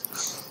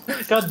bugs.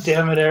 God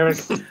damn it, Eric.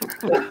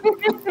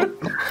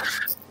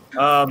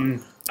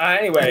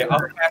 Anyway, I'll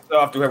pass it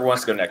off to whoever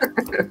wants to go next.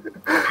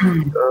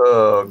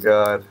 Oh,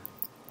 God.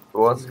 Who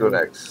wants to go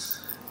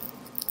next?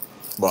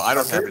 Well, I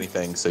don't have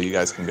anything, so you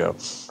guys can go.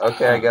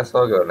 Okay, I guess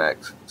I'll go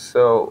next.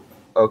 So,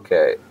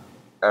 okay.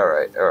 All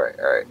right.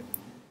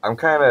 I'm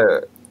kind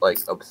of, like,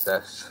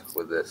 obsessed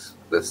with this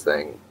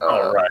thing.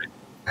 All right.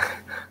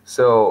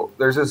 So,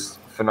 there's this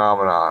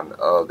phenomenon.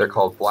 They're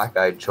called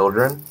black-eyed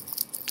children.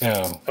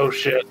 Oh,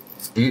 shit.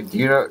 Do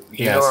you know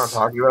what I'm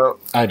talking about?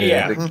 I do.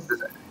 Yeah.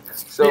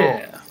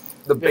 So,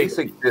 the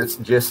basic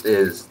gist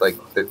is, like,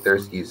 that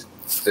there's these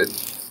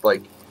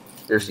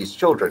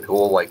children who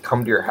will, like,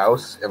 come to your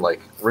house and,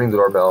 like, ring the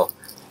doorbell,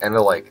 and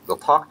they'll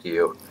talk to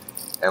you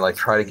and, like,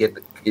 try to get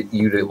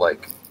you to,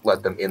 like,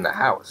 let them in the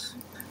house.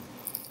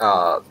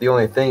 The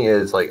only thing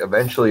is, like,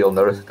 eventually you'll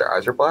notice that their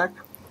eyes are black.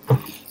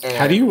 And,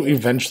 how do you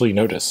eventually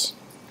notice?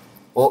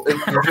 Well,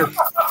 you're just,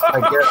 I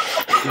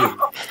guess, dude,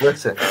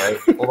 listen, all right?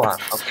 Hold on.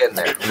 I'm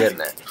getting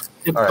there.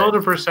 It's all called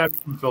right. a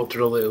perception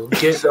filter, Lou.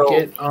 Get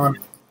on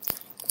it.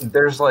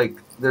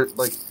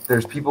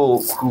 There's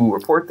people who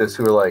report this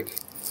who are like,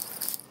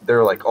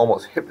 they're like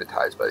almost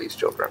hypnotized by these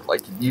children.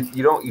 Like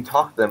you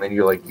talk to them and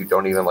you're like, you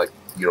don't even like,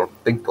 you don't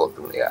think to look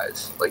them in the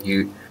eyes. Like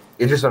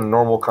it's just a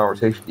normal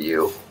conversation to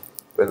you.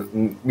 But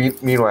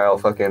meanwhile,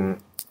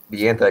 fucking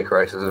the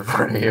Antichrist is in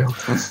front of you.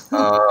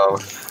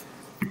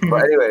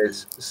 But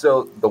anyways,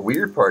 so the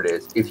weird part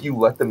is if you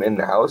let them in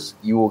the house,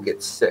 you will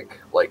get sick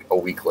like a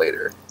week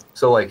later.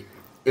 So like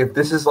if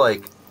this is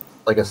like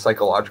a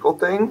psychological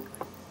thing,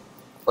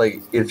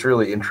 like it's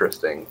really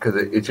interesting because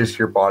it's just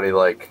your body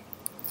like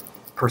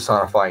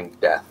personifying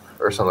death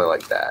or something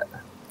like that.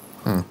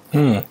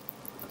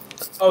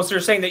 Oh, so you're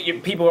saying that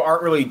people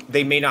aren't really,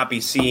 they may not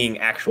be seeing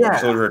actual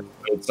children.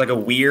 It's like a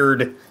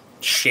weird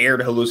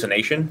shared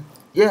hallucination.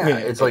 Yeah,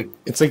 it's like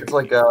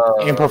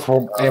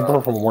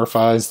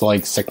anthropomorphized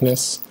like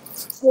sickness.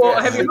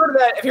 Well, have you heard of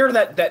that? Have you heard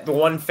of that the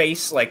one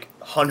face, like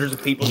hundreds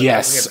of people?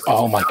 Yes.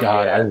 Oh my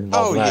god, I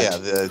love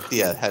that.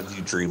 Yeah. Have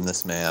you dreamed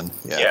this man?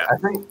 Yeah. I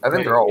think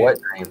they're all wet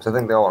dreams. I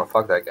think they all want to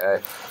fuck that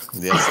guy.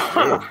 Yes,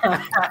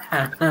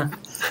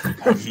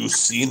 have you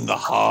seen the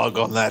hog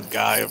on that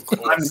guy? Of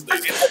course.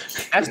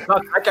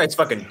 That guy's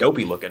fucking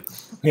dopey looking.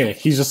 Yeah,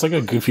 he's just like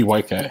a goofy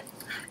white guy.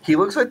 He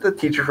looks like the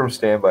teacher from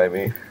Stand By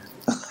Me.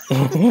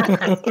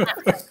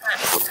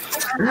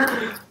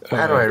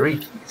 How do I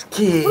reach these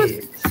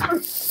kids?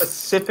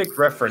 Specific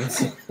reference.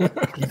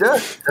 He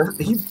does.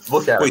 He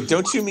look at Wait,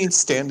 don't you mean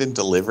Stand and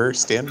Deliver?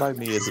 Stand By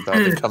Me is about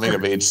the coming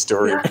of age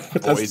story of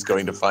boys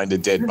going to find a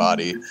dead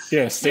body.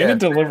 Yeah, Stand and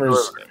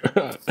Delivers.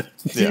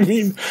 Do you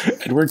mean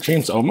Edward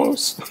James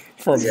Olmos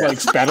from like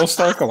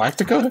Battlestar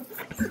Galactica?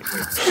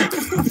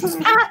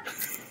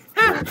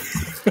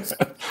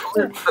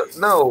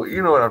 No,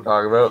 you know what I'm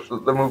talking about.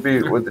 The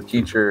movie with the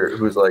teacher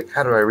who's like,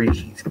 how do I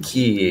reach these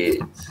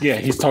kids? Yeah,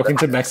 he's talking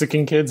to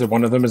Mexican kids, and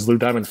one of them is Lou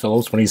Diamond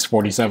Phillips when he's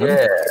 47.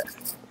 Yeah.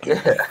 It's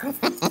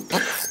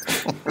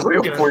like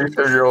a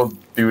 47-year-old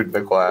dude in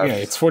the class. Yeah,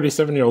 it's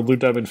 47-year-old Lou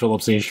Diamond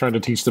Phillips, and he's trying to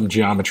teach them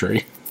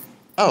geometry.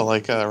 Oh,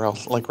 like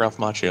Ralph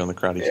Macchio in the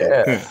Karate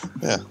Yeah.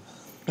 Kid.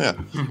 Yeah.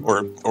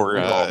 Or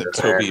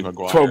Tobey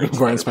Maguire. Tobey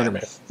Maguire in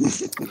Spider-Man.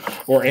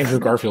 Or Andrew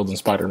Garfield in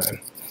Spider-Man.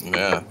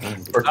 Yeah.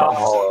 Or Tom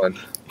Holland.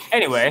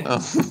 Anyway.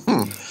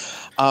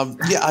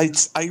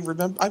 I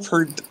remember I've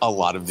heard a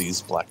lot of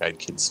these black-eyed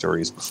kid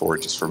stories before,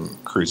 just from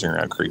cruising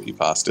around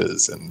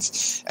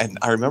creepypastas, and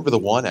I remember the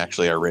one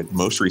actually I read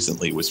most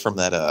recently was from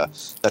that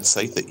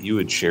site that you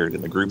had shared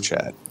in the group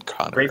chat,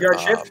 Connor. Graveyard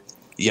Shift?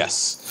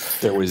 Yes,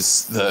 there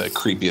was the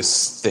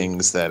creepiest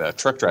things that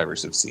truck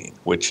drivers have seen,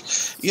 which...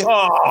 Yeah,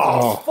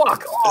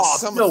 fuck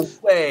off, no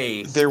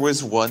way. There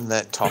was one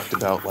that talked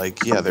about,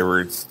 there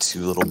were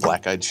two little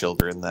black-eyed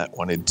children that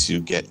wanted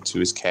to get into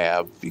his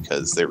cab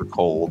because they were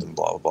cold and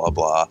blah, blah,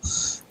 blah.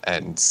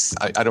 And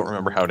I don't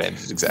remember how it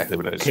ended exactly,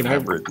 but I just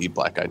remember the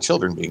black-eyed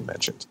children being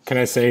mentioned. Can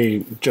I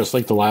say, just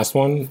like the last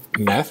one,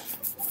 meth?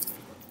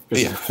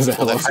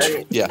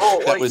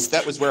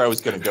 That was where I was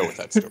going to go with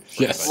that story.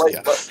 Yes.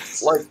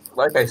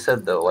 Like I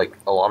said, though, like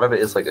a lot of it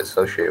is like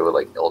associated with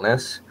like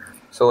illness.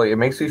 So like it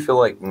makes me feel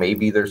like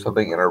maybe there's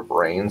something in our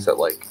brains that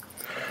like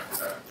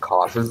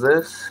causes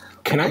this.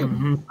 Can I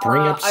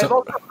bring up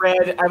some...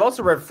 I've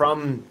also read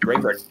from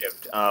Graveyard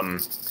Shift. A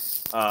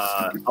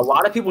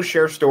lot of people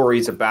share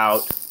stories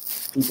about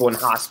people in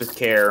hospice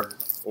care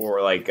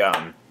or like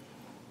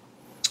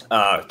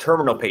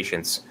terminal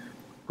patients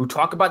who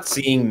talk about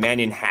seeing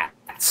men in hats.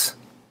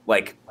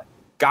 Like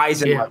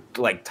guys in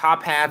like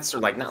top hats, or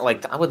like not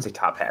like, I wouldn't say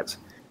top hats.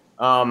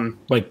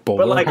 Like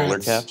bowler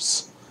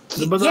caps.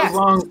 But those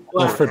long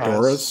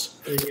fedoras.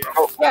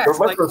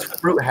 Like those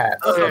fruit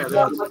hats.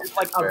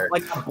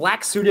 Like a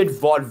black suited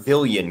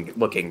vaudevillian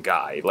looking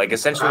guy. Like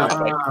essentially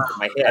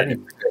my head.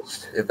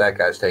 If that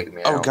guy's taking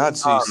me out. Oh god,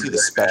 so you see the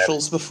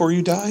specials before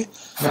you die?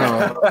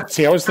 No.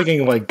 See, I was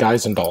thinking like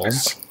Guys and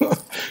Dolls.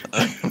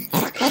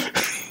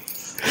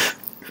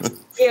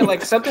 Yeah,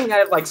 like something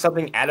out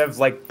of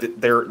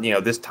their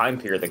this time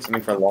period, like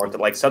something from a long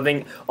time, like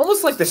something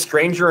almost like The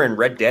Stranger in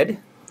Red Dead.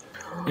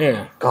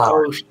 Yeah.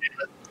 Oh, shit.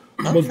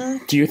 Well,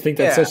 do you think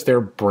that's just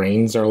their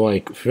brains are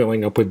like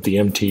filling up with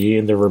DMT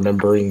and they're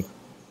remembering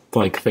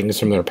like things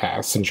from their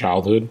past and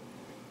childhood?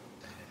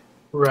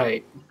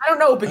 Right. I don't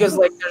know, because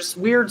like there's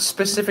weird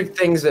specific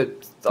things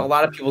that a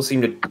lot of people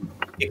seem to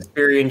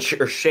experience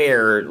or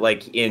share,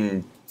 like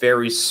in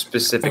very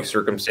specific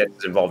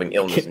circumstances involving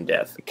illness and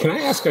death. Can I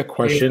ask a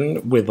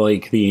question with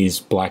like these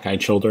black-eyed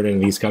children and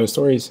these kind of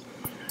stories?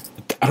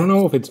 I don't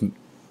know if it's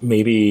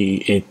maybe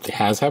it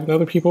has happened to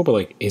other people, but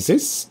like, is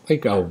this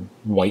like a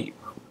white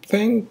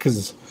thing?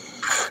 Because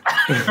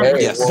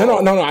yes. No.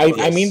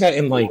 I mean that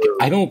in like,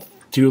 I don't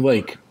do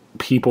like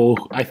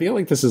people. I feel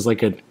like this is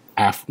like an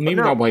maybe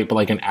not white, but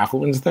like an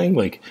affluence thing.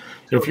 Like,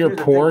 if you're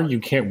poor,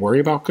 you can't worry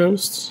about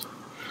ghosts.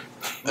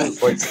 I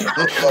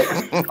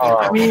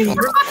mean,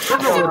 that's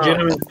a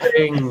legitimate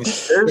thing.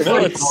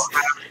 There's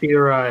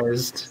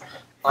theorized.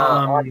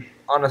 On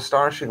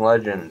Astonishing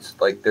Legends,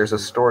 like there's a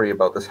story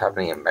about this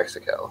happening in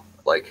Mexico.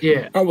 Like,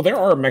 oh well, there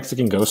are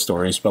Mexican ghost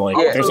stories, but like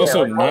there's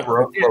also not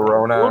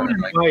Llorona. Woman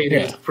in White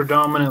is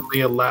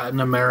predominantly a Latin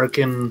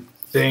American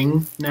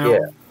thing now.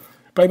 Yeah.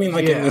 But I mean,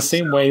 like in the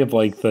same way of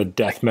like the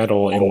death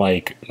metal in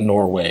like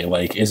Norway,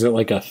 like is it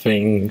like a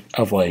thing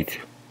of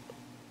like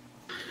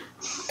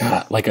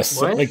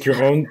like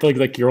your own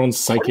like your own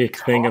psychic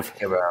thing of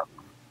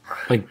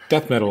like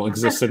death metal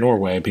exists in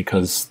Norway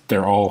because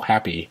they're all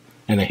happy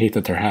and they hate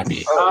that they're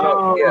happy.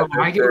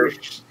 I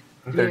get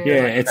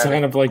it's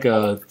kind of like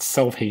a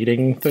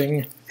self-hating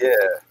thing. Yeah.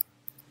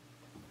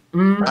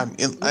 Let's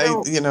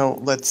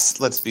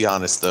be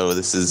honest though.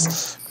 This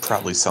is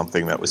probably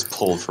something that was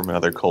pulled from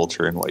another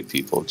culture, and white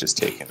people have just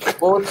taken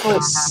it. Well,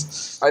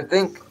 it's like I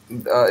think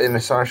in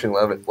Astonishing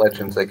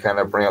Legends they kind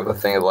of bring up the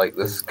thing of like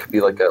this could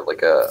be like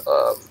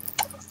the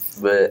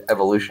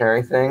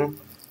evolutionary thing,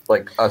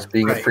 like us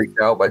being freaked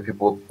out by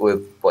people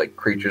with like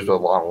creatures with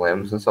long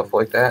limbs and stuff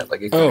like that.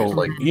 Like it could something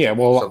like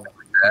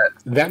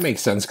that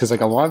makes sense because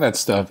like a lot of that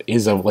stuff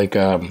is of like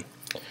the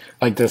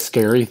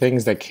scary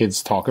things that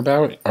kids talk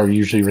about are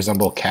usually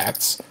resemble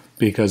cats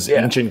because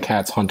ancient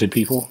cats hunted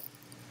people.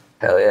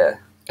 Hell yeah.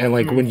 And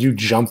like when you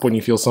jump when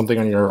you feel something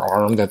on your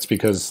arm, that's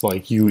because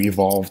like you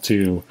evolved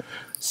to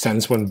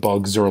sense when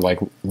bugs or like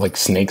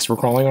snakes were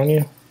crawling on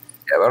you.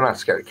 Yeah, but I'm not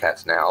scared of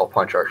cats now. I'll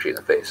punch Archie in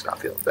the face and not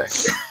feel a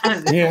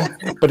thing. Yeah,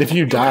 but if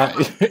you die,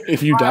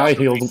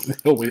 he'll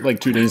wait like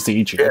 2 days to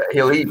eat you. Yeah,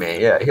 he'll eat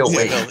me. Yeah, he'll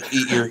wait.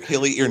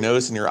 He'll eat your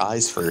nose and your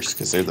eyes first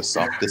because they're the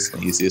softest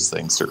and easiest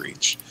things to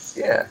reach.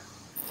 Yeah.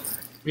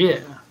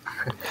 Yeah.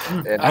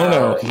 And, I don't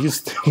know.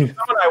 Someone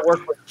I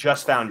worked with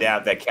just found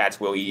out that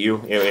cats will eat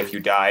you if you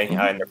die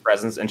in their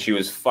presence, and she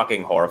was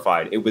fucking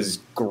horrified. It was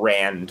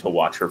grand to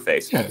watch her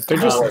face. Yeah, they're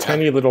just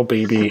tiny little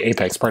baby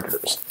apex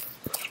predators.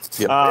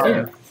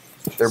 Yep.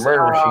 They're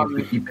murder machines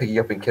we keep picking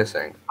up and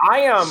kissing.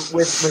 I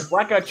with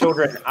Blackout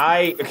Children,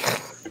 I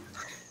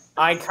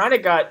kind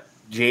of got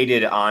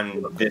jaded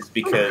on this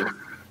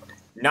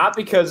not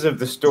because of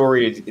the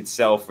story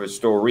itself or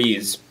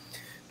stories,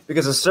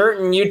 because a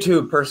certain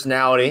YouTube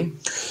personality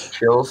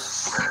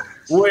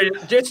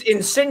would just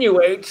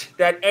insinuate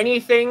that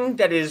anything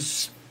that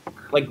is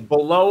like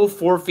below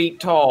 4 feet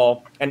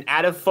tall and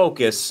out of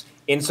focus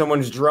in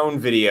someone's drone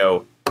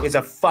video is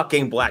a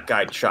fucking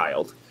black-eyed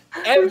child.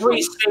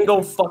 Every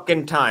single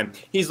fucking time.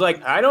 He's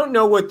like, I don't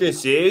know what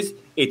this is.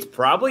 It's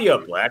probably a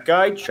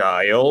black-eyed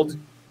child.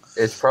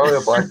 It's probably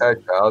a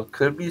black-eyed child.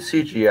 Could be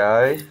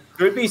CGI.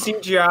 Could be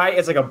CGI.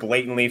 It's like a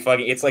blatantly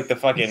fucking. It's like the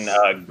fucking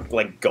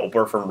like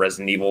Gulper from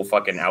Resident Evil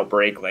fucking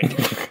Outbreak. Like,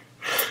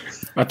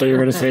 I thought you were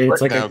gonna say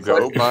it's like now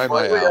go buy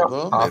my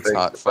album. It's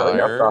Hot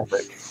Fire.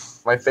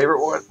 My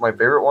favorite ones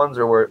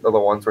are the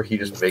ones where he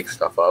just makes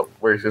stuff up.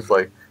 Where he's just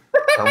like,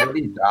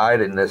 somebody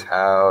died in this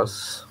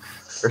house.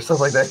 Or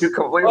something like that.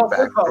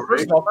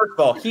 First of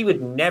all, he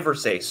would never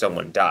say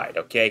someone died,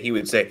 okay? He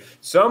would say,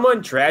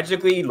 someone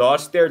tragically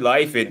lost their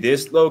life in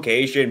this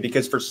location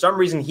because for some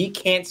reason he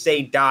can't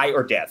say die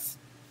or death.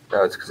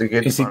 No, it's because he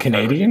gets. Is he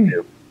Canadian?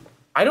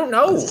 I don't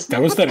know.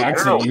 That was that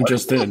accent you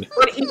just did.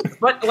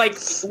 But like,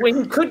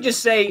 when he could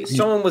just say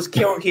someone was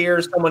killed here,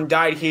 someone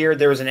died here,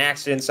 there was an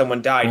accident,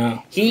 someone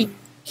died, he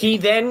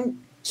then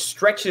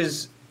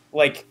stretches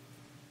like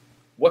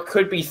what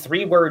could be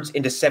 3 words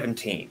into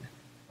 17.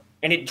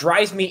 And it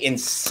drives me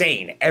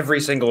insane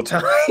every single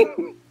time.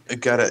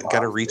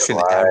 Gotta reach an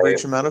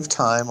average amount of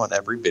time on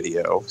every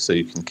video so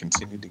you can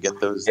continue to get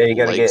those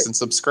likes and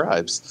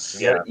subscribes.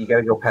 You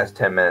gotta go past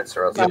 10 minutes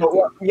or else.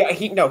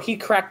 He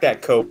cracked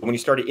that code when he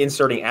started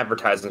inserting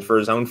advertisements for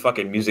his own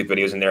fucking music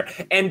videos in there,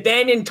 and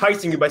then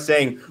enticing you by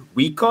saying,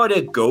 "We caught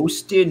a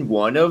ghost in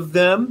one of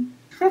them."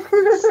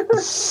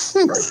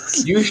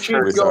 You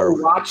should go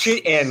watch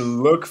it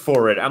and look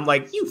for it. I'm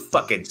like, you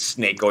fucking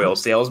snake oil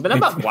salesman. I'm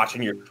not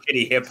watching your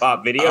shitty hip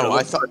hop video.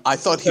 Oh, I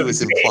thought he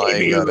was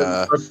implying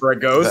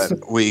that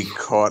we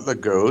caught the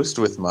ghost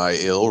with my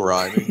ill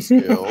rhyming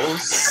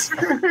skills.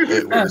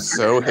 It was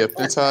so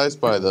hypnotized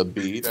by the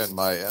beat and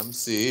my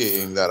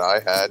MCing that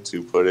I had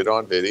to put it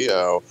on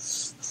video.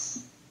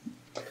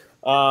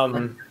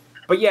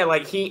 But yeah,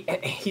 like he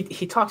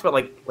talks about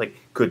like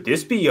could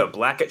this be a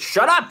black?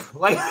 Shut up!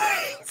 Like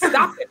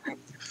stop it!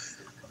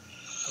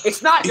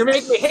 It's not. You're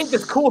making me hate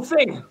this cool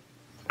thing.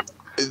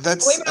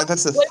 That's blame it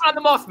on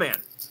the Mothman.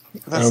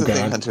 That's the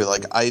thing, Hunter.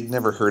 Like, I'd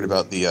never heard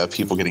about the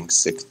people getting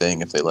sick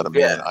thing if they let them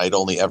in. I'd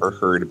only ever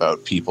heard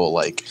about people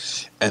like,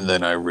 and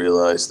then I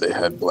realized they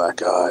had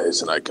black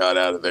eyes, and I got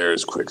out of there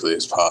as quickly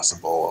as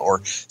possible,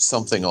 or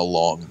something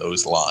along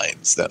those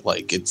lines. That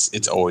like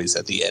it's always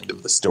at the end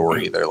of the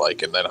story. They're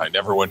like, and then I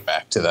never went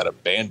back to that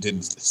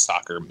abandoned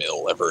soccer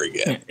mill ever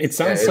again. It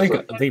sounds like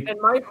and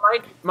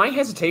my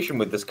hesitation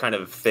with this kind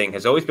of thing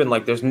has always been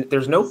like,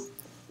 there's no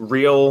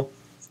real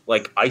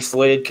like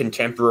isolated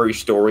contemporary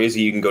stories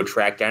that you can go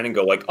track down and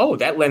go like, oh,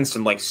 that lends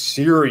some like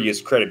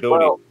serious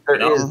credibility. Well,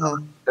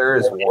 there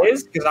is one. It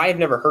is because I have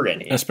never heard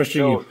any.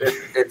 Especially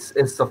it's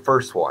the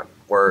first one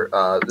where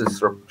this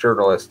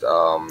journalist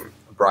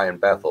Brian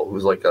Bethel,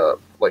 who's like a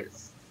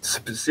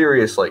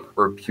serious like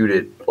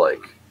reputed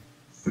like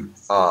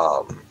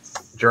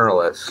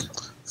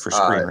journalist for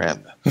Screen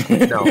Rant.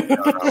 No.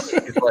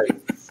 He's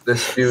like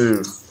this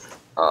dude.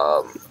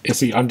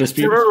 Is he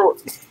undisputed?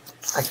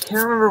 I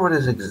can't remember what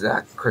his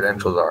exact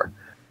credentials are,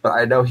 but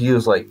I know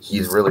he's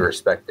really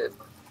respected.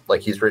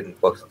 Like, he's written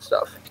books and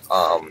stuff.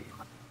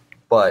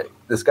 But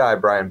this guy,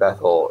 Brian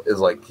Bethel, is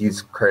like,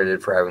 he's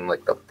credited for having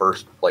like the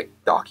first like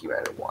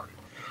documented one.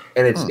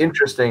 And it's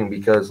interesting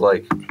because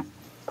like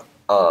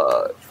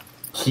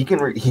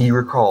he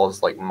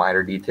recalls like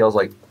minor details.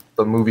 Like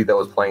the movie that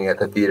was playing at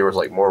the theater was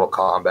like Mortal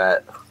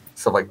Kombat.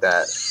 stuff like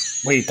that.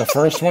 Wait, the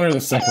first one or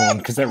the second one?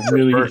 Because that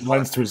really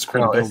lends to his No,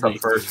 credibility. it's the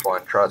first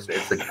one. Trust me,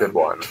 it's a good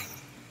one.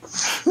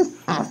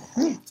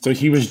 So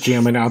he was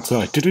jamming out to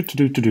like do.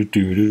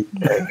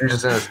 Yeah, you're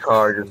just in his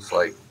car, just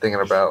like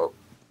thinking about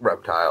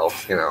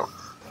reptiles, you know.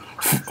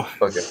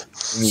 Fucking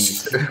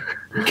meat.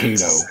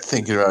 Kato.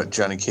 Thinking about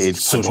Johnny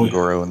Cage punching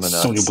Goro in the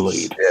nuts. Sonya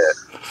Blade. Yeah.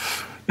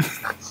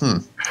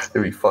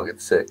 It'd be fucking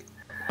sick.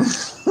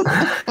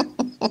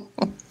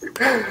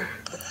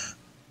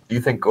 Do you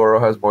think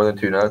Goro has more than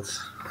 2 nuts?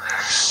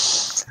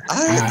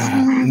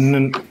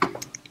 I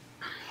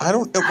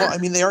don't know. Well, I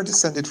mean, they are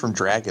descended from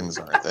dragons,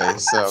 aren't they?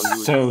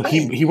 So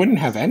he wouldn't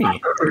have any.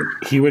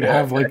 He would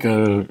have like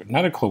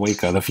not a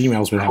cloaca. The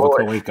females would have a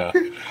cloaca.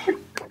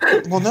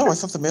 Well, no, I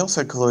thought the males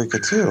had cloaca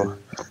too.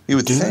 You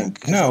would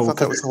think. No, I thought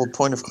that was the whole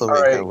point of cloaca.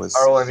 All right, was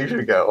Arlen, you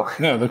should go.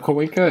 No, the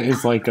cloaca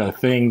is like a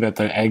thing that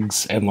the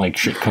eggs and like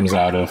shit comes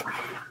out of,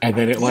 and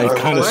then it like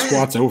kind of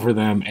squats over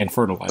them and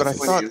fertilizes.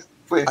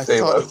 But I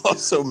thought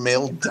also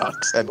male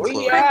ducks had cloaca.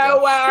 Yeah,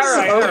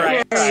 well, all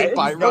right. Okay,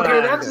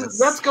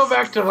 let's go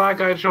back to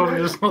black-eyed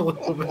children just a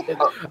little bit.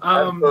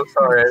 I'm so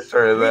sorry I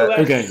started that.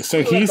 Okay,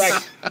 so he's.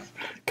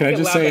 Can I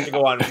just say? To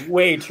go on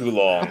way too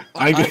long.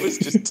 I was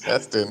just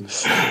testing.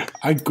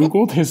 I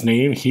googled his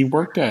name. He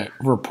worked at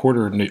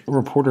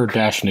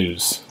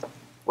Reporter-News.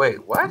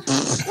 Wait, what?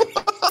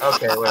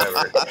 Okay,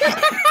 whatever.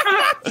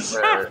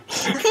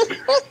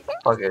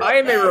 Okay. I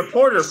am a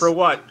reporter for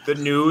what? The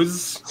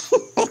news?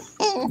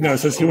 No, it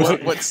says he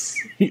was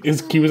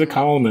he was a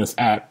columnist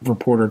at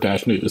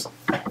Reporter-News.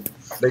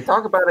 They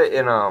talk about it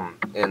in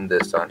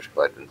this Dungeon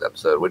Legends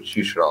episode, which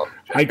you should all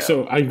check out.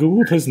 So I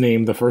googled his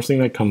name. The first thing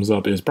that comes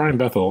up is Brian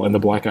Bethel and the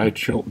Black-Eyed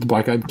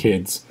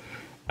Kids,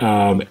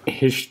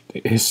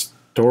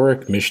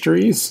 historic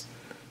mysteries,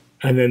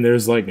 and then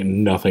there's like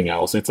nothing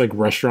else. It's like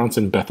restaurants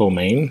in Bethel,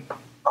 Maine.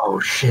 Oh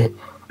shit!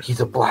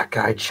 He's a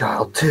black-eyed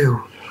child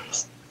too.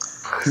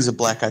 He's a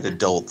black-eyed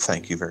adult.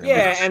 Thank you very much.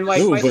 Yeah, and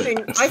like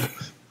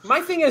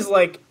my thing is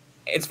like,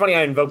 it's funny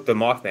I invoked the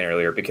Mothman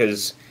earlier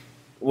because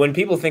when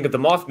people think of the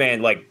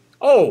Mothman, like,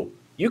 oh,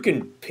 you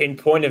can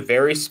pinpoint a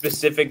very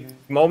specific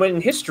moment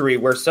in history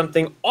where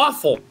something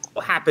awful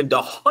happened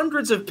to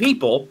hundreds of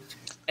people,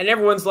 and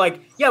everyone's like,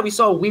 yeah, we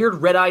saw a weird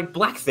red-eyed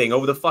black thing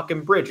over the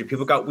fucking bridge, and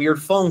people got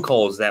weird phone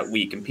calls that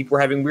week, and people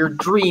were having weird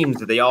dreams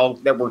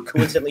that were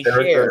coincidentally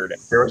shared.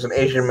 There was an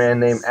Asian man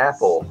named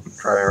Apple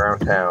driving around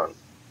town.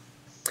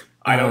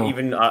 I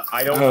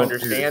don't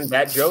understand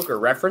that joke or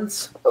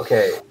reference.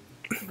 Okay,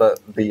 the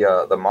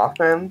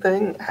Mothman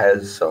thing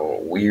has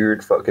some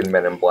weird fucking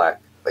Men in Black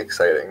like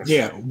sightings.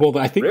 Yeah, well,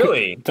 I think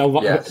really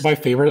my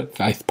favorite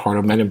part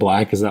of Men in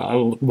Black is that a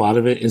lot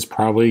of it is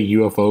probably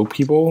UFO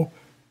people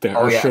that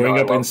are showing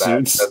up in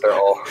suits,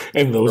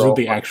 and those are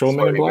the actual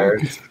Men in Black.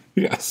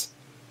 Yes,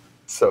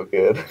 so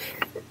good.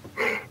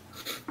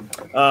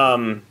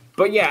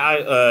 But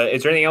yeah,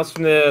 is there anything else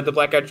from the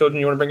Black-Eyed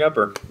Children you want to bring up,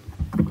 or?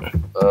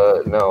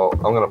 No,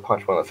 I'm gonna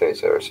punch one in the face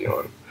if I ever see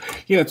one.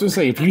 Yeah, that's what I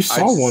say. If you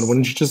saw one,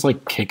 wouldn't you just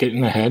like kick it in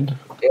the head?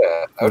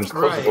 Yeah, I would just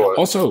close the door.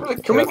 Also,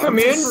 can we come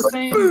in?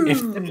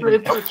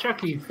 It's a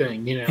Chucky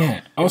thing, you know.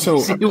 Yeah. Also,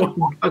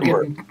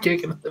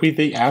 with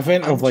the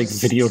advent of like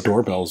video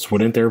doorbells,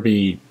 wouldn't there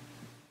be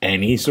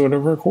any sort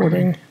of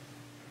recording?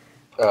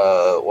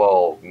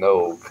 Well,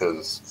 no,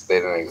 because they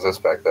didn't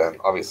exist back then.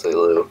 Obviously,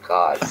 Lou.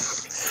 God.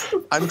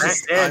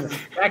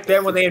 Back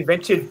then when they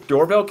invented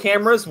doorbell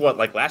cameras, what,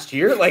 like last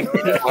year? Like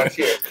last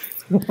year.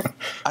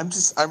 I'm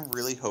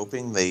really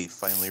hoping they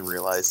finally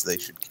realize they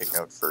should kick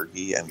out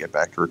Fergie and get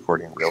back to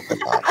recording real hip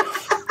hop.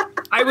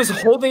 I was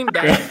holding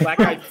back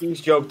Black-Eyed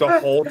Peas joke the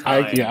whole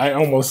time. I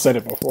almost said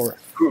it before.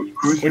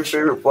 Who's your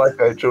favorite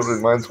Black-Eyed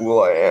Children? Mine's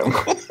will.i.am.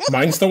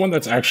 Mine's the one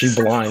that's actually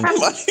blind.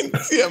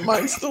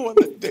 Mine's the one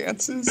that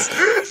dances.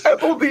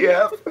 Apple the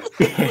app.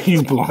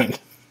 He's blind.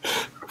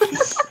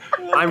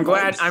 I'm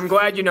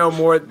glad you know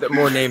more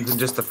names than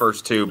just the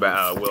first two,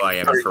 but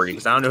will.i.am and Fergie,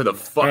 because I don't know who the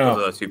fuck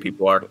those two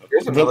people are.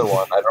 There's another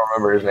one. I don't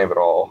remember his name at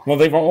all. Well,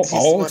 they've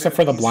all except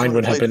for the blind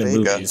one have been in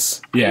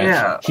movies.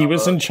 Yeah. He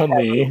was in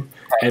Chun-Li,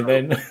 and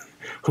then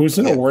who's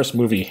in a worse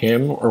movie,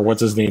 him or what's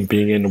his name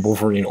being in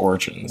Wolverine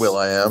Origins?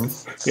 will.i.am.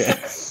 Yeah.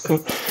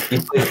 He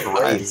plays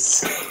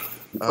Wraith.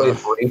 He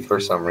plays Wraith for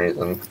some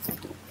reason.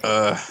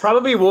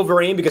 Probably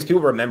Wolverine because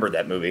people remember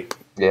that movie.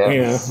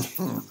 Yeah.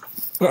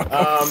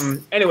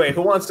 Anyway,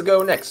 who wants to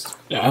go next?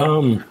 Yeah,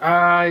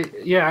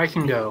 I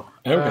can go.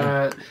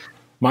 Okay.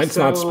 Mine's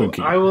not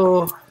spooky. I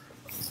will.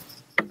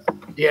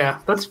 Yeah,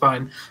 that's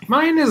fine.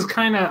 Mine is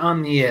kind of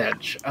on the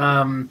edge.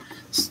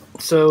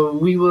 So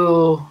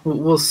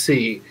we'll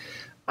see.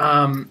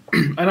 And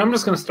I'm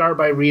just going to start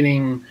by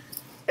reading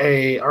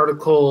a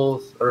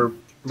article or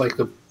like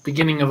the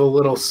beginning of a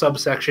little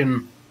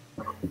subsection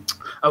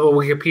of a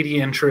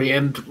Wikipedia entry,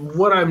 and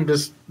what I'm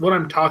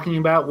talking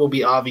about will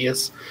be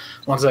obvious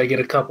once I get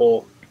a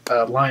couple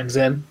lines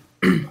in.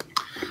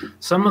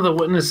 Some of the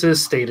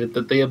witnesses stated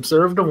that they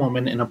observed a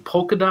woman in a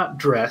polka dot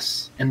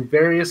dress in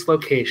various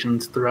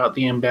locations throughout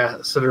the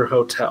Ambassador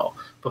Hotel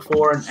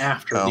before and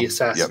after the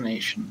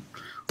assassination.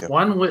 Yep.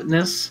 One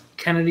witness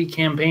Kennedy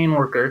campaign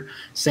worker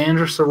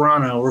Sandra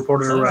Serrano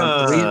reported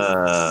around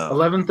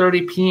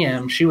 11:30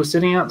 p.m. she was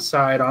sitting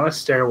outside on a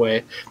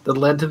stairway that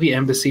led to the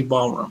embassy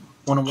ballroom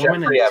when a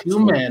woman and two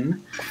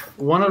men,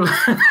 one of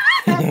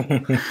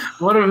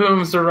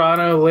whom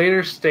Serrano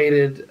later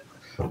stated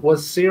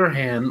was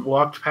Sirhan,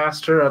 walked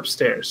past her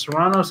upstairs.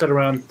 Serrano said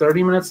around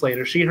 30 minutes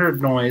later she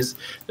heard noise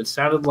that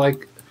sounded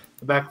like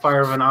the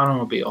backfire of an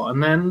automobile,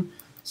 and then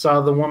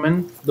saw the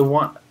woman,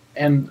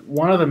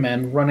 one of the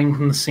men running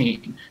from the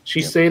scene.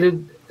 She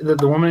stated that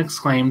the woman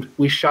exclaimed,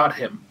 "We shot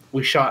him!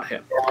 We shot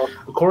him!"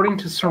 According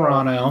to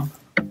Serrano,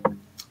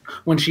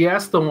 when she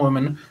asked the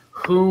woman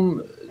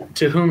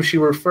to whom she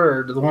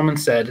referred, the woman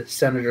said,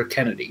 "Senator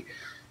Kennedy."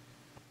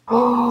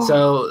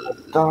 So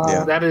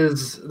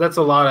that's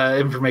a lot of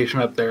information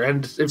up there.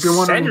 And if you're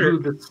wondering who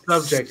the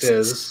subject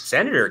is,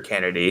 Senator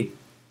Kennedy.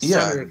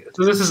 Yeah.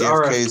 So this is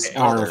JFK's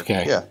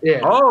RFK.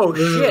 Yeah. Oh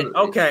shit.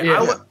 Okay.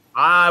 Yeah.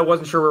 I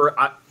wasn't sure.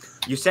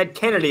 You said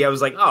Kennedy. I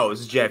was like, oh, this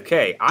is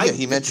JFK.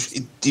 He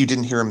mentioned. You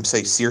didn't hear him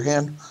say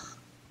Sirhan?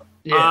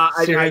 Yeah.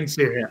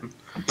 Sirhan.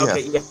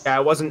 Okay. Yeah. I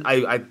wasn't.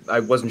 I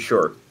wasn't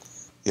sure.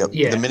 Yep.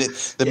 Yeah.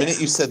 The minute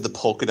you said the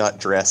polka dot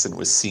dress and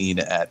was seen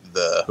at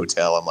the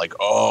hotel, I'm like,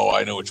 oh,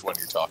 I know which one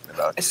you're talking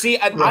about. See,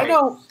 I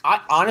know.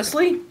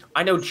 Honestly,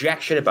 I know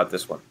jack shit about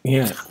this one.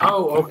 Yeah.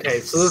 Oh, okay.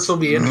 So this will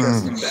be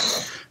interesting then.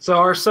 So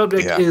our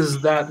subject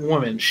is that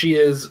woman. She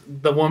is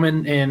the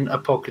woman in a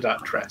polka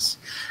dot dress,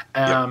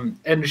 and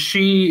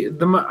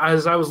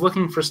as I was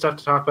looking for stuff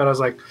to talk about, I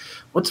was like,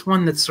 what's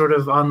one that's sort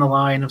of on the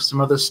line of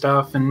some other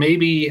stuff and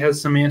maybe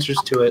has some answers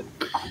to it.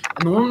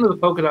 And the woman with the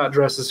polka dot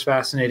dress is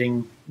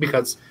fascinating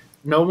because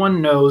no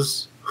one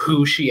knows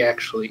who she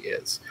actually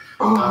is.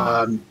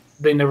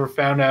 They never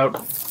found out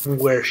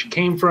where she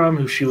came from,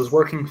 who she was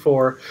working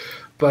for,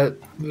 but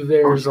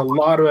there's a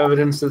lot of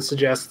evidence that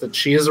suggests that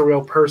she is a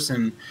real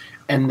person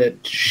and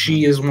that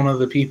she is one of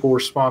the people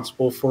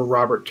responsible for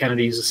Robert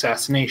Kennedy's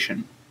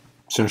assassination.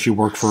 So she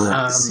worked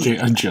for J.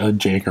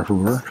 Edgar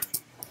Hoover?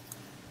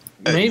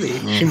 Maybe.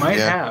 She might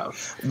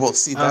have. Well,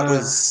 see, that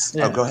was...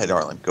 Oh, go ahead,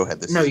 Arlen. Go ahead.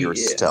 This is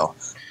yours to tell.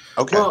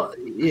 Okay. Well,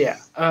 yeah.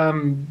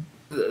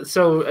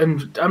 So,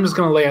 and I'm just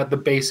going to lay out the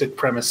basic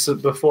premise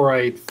before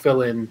I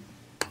fill in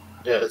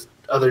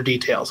other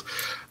details.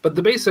 But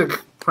the basic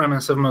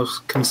premise of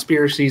most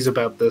conspiracies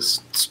about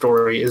this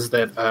story is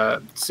that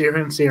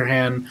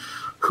Sirhan,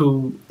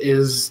 who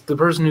is the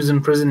person who's in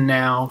prison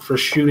now for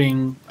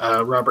shooting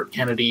Robert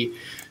Kennedy,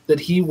 that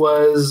he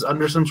was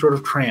under some sort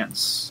of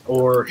trance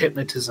or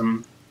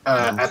hypnotism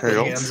at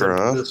the hands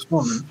of this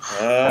woman.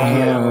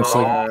 It's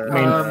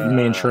like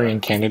Manchurian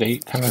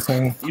Candidate kind of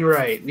thing. You're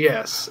right,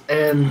 yes.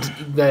 And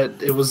that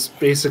it was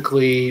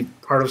basically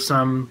part of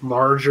some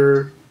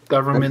larger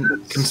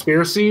government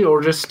conspiracy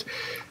or just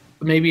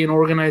maybe an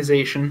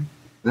organization.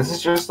 This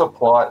is just the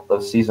plot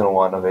of season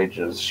 1 of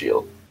Agents of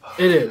S.H.I.E.L.D.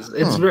 It is.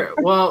 It's very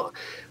well.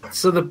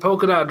 So the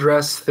polka dot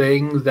dress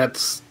thing,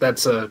 that's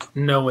a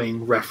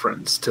knowing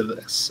reference to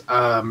this.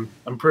 I'm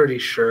pretty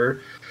sure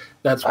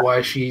that's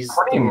why she's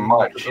pretty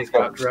much. She's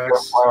got a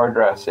flower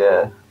dress,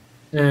 yeah.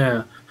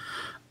 Yeah.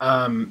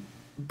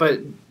 But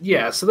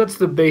yeah, so that's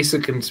the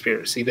basic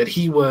conspiracy that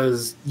he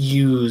was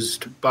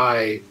used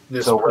by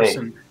this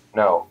person. Wait,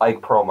 no,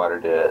 Ike Perlmutter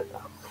did it.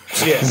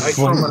 Yeah, Ike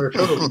Perlmutter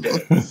totally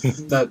did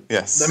it.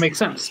 That makes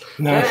sense.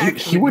 No, that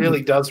he would,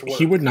 really does work.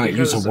 He would not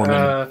use a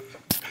woman.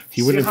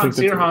 He wouldn't think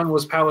that Sirhan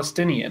was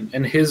Palestinian,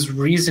 and his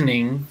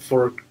reasoning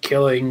for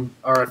killing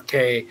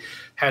RFK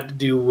had to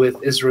do with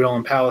Israel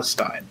and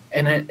Palestine.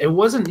 And it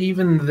wasn't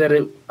even that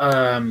it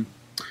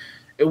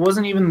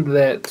wasn't even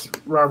that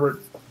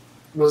Robert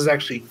was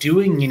actually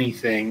doing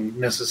anything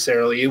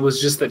necessarily. It was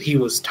just that he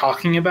was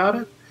talking about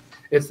it.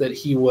 It's that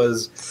he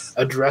was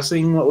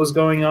addressing what was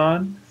going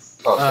on.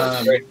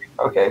 Oh, so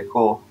okay,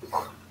 cool.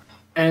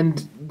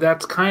 And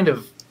that's kind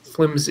of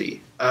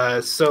flimsy.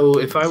 So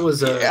if I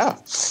was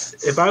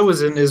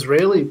an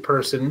Israeli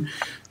person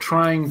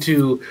trying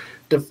to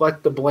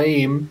deflect the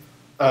blame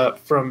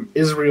from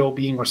Israel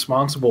being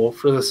responsible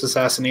for this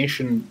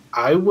assassination,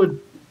 I would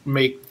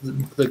make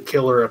the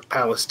killer a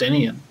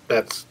Palestinian.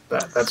 That's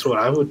what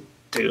I would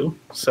do.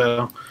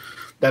 So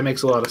that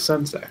makes a lot of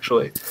sense,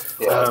 actually.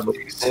 Yeah, that's what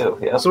you do.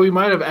 Yeah. So we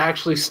might have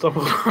actually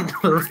stumbled onto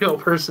the real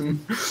person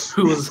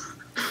who was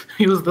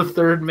the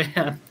third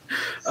man,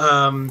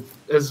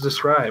 as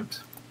described.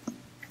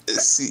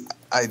 See,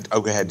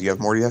 go ahead. Do you have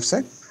more you have to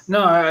say?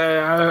 No,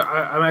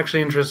 I'm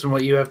actually interested in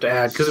what you have to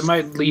add because it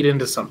might lead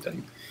into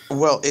something.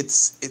 Well,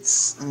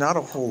 it's not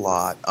a whole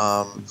lot.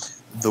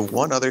 The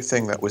one other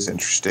thing that was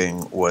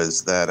interesting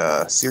was that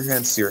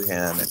Sirhan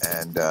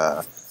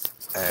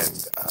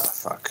and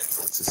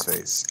what's his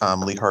face?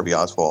 Lee Harvey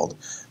Oswald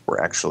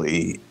were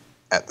actually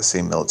at the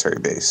same military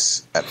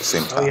base at the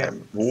same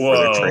time for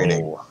their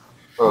training.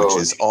 Which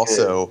is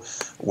also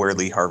where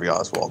Lee Harvey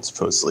Oswald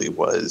supposedly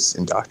was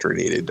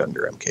indoctrinated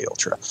under MK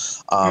Ultra.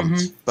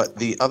 But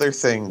the other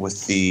thing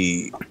with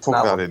the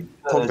polka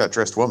dot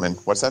dressed woman,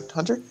 what's that,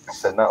 Hunter? I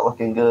said not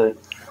looking good.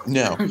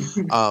 No, with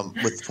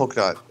the polka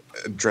dot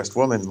dressed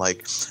woman,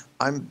 like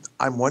I'm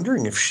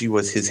wondering if she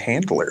was his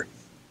handler.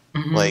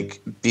 Mhm. Like,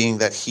 being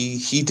that he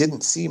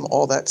didn't seem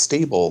all that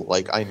stable.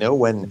 Like, I know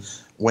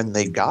when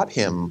they got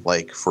him,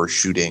 like, for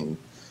shooting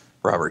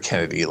Robert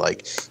Kennedy,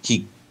 like,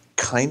 he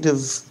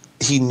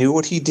knew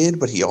what he did,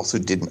 but he also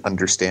didn't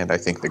understand, I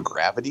think, the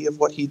gravity of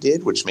what he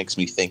did, which makes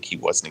me think he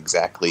wasn't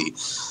exactly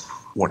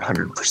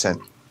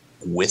 100%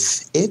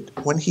 with it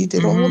when he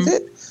did all of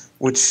it,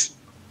 which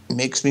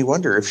makes me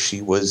wonder if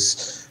she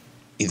was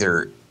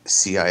either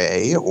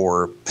CIA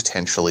or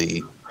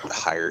potentially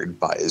hired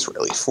by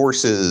Israeli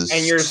forces.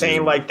 And you're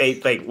saying like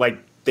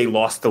they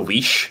lost the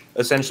leash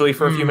essentially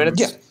for a few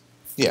minutes?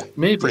 Yeah,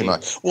 Maybe. pretty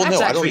much. Well, That's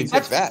no, I don't actually- even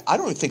think that. I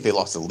don't even think they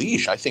lost the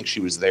leash. I think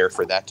she was there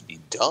for that to be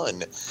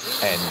done,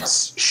 and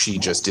she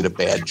just did a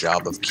bad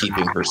job of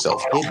keeping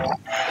herself hidden.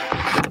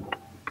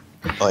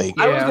 Like,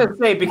 I was gonna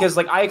say, because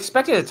like I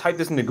expected to type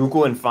this into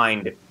Google and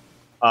find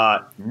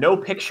no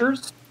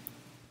pictures.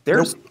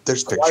 There's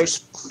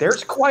pictures.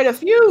 There's quite a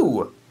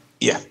few.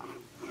 Yeah.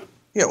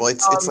 Yeah, well,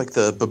 it's like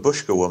the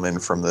babushka woman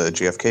from the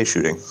JFK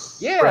shooting.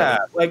 Yeah,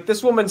 like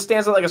this woman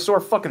stands out like a sore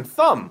fucking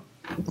thumb.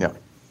 Yeah.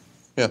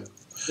 Yeah.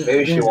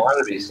 Maybe she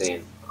wanted to be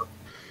seen.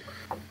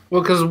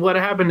 Well, because what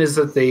happened is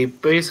that they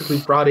basically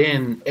brought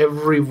in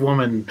every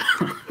woman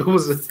who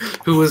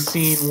was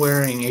seen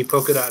wearing a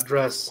polka dot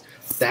dress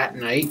that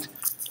night,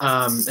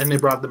 and they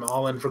brought them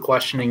all in for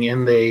questioning,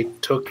 and they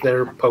took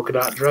their polka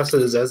dot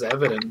dresses as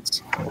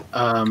evidence.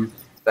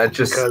 That's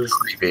just Because-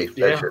 creepy.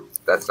 yeah.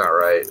 That's not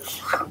right.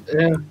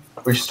 Yeah,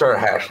 We should start a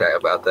hashtag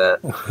about that.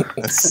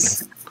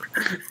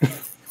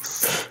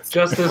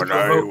 justice When for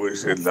I hope.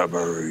 was in the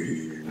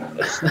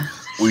Marines,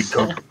 We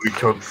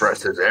took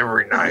dresses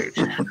every night.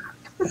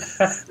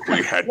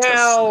 we had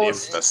Now- to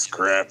sniff the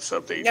scraps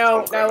of these. Now,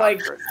 polka like,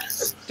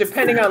 dots.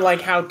 depending on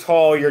like how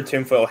tall your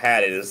tinfoil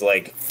hat is,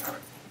 like,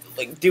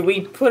 do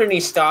we put any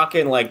stock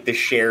in like the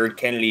shared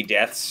Kennedy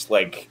deaths?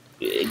 Like,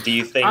 do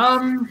you think?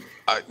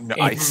 No,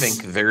 I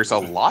think there's a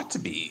lot to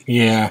be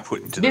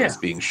put into Yeah. those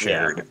being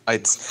shared.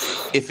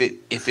 It's if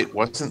it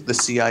wasn't the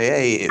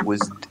CIA, it was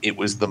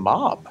the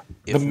mob.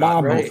 If The not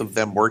mob, both right. of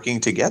them working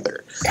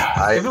together.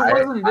 If it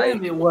wasn't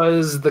them, it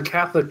was the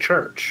Catholic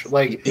Church.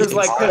 Like,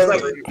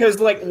 Because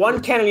like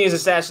one Kennedy's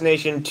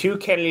assassination, two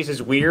Kennedys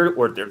is weird,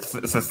 or the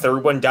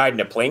third one died in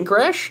a plane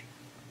crash.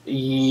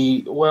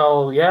 and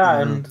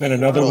And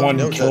another Well, one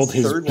no, killed the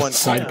his third one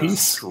side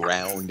piece.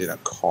 drowned in a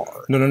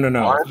car. No.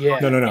 Yeah.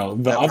 No.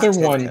 The That was other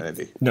Ted one,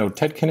 Kennedy. no,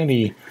 Ted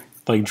Kennedy,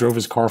 like drove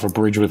his car off a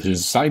bridge with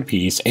his side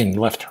piece and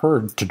left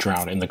her to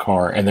drown in the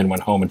car, and then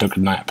went home and took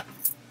a nap.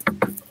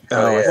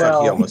 Oh, I yeah.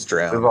 thought he Well, almost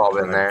drowned. We've all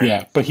been there.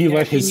 Yeah, but he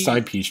let his he-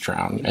 side piece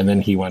drown, and then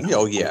he went.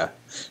 Oh yeah,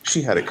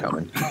 she had it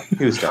coming.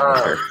 He was done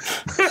with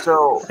her.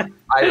 So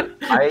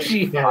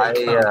She had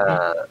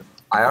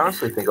I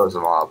honestly think it was a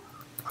mob.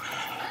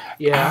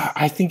 Yeah,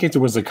 I think it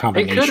was a it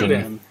combination. could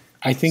have been.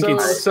 I think So,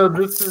 it's so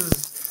this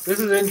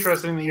is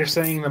interesting that you're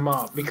saying the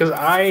mob, because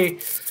I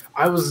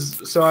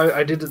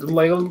did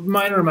like a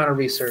minor amount of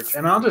research,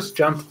 and I'll just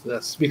jump to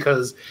this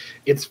because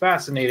it's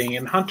fascinating.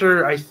 And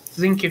Hunter, I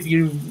think if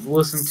you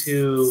listen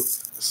to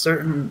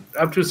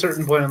up to a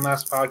certain point in the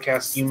last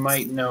podcast, you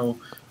might know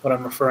what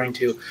I'm referring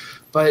to.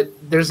 But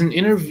there's an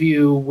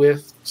interview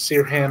with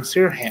Sirhan.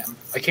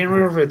 I can't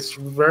remember if it's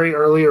very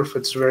early or if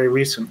it's very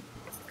recent,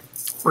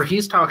 where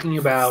he's talking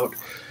about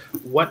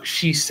what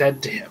she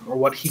said to him or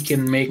what he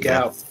can make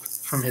out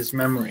from his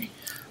memory.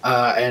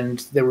 And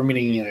they were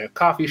meeting in a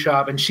coffee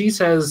shop, and she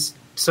says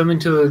something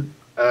to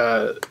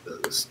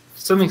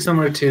something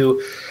similar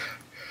to,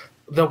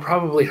 "They'll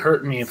probably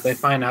hurt me if they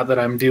find out that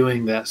I'm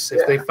doing this,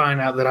 if they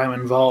find out that I'm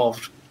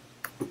involved."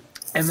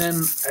 And then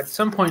at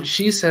some point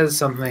she says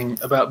something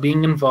about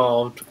being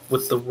involved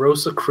with the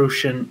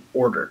Rosicrucian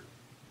Order.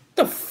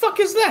 The fuck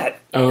is that?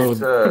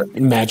 It's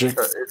magic.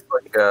 It's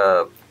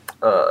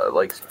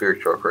like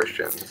spiritual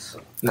Christians.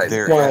 type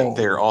They're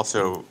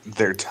Well-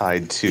 they're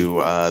tied to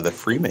the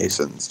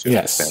Freemasons. To an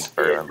Yes. extent, if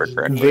I remember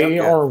correctly. They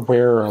are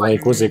where,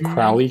 like, was it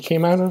Crowley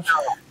came out of?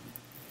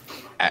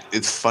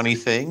 It's a funny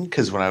thing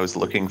because when I was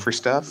looking for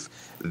stuff,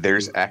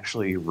 there's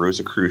actually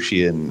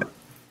Rosicrucian,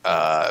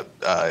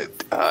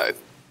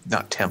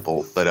 not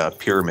temple, but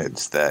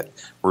pyramids that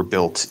were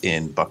built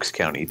in Bucks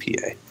County,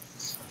 PA.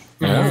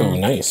 Oh,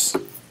 nice.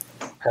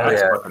 Hell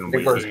That's yeah. fucking I think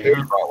weird. those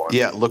kids brought one.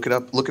 Yeah, look it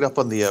up. Look it up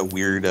on the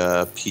Weird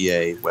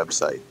PA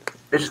website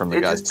It's- from the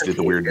it's guys just who did the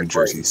tricky. Weird New It's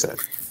Jersey set.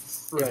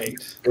 Right.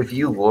 If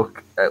you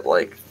look at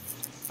like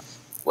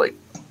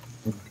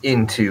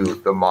into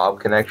the mob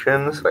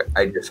connections, like,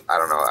 I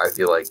don't know. I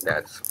feel like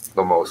that's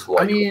the most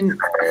likely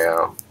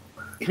scenario.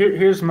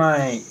 Here's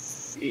my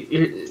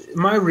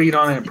read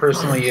on it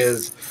personally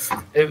is,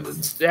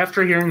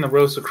 after hearing the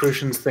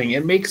Rosicrucians thing,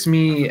 it makes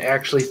me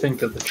actually think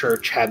that the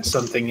church had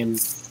some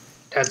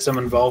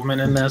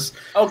involvement in this.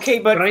 Okay,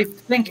 But I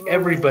think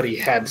everybody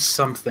had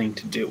something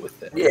to do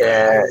with it.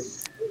 Yeah.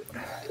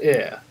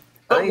 Yeah.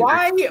 But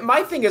why?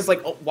 My thing is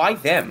like, why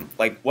them?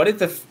 Like, what did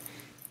the?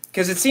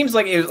 Because it seems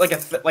like it was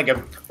like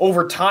a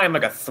over time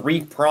like a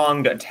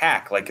 3-pronged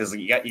attack. Like, because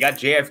you got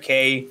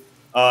JFK,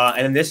 and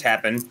then this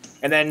happened,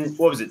 and then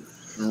what was it?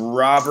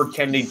 Robert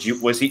Kennedy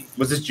was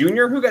this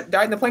Junior who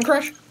died in the plane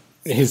crash?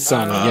 His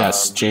son,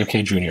 yes,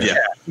 JFK Jr.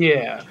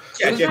 Yeah.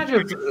 It's not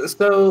just,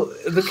 so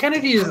the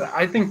Kennedys,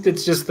 I think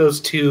it's just those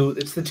two.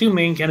 It's the two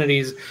main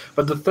Kennedys,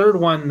 but the third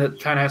one that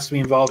kind of has to be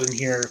involved in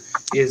here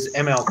is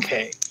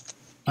MLK.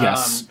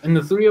 Yes. And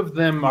the three of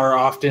them are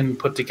often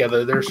put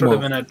together. They're sort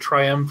of in a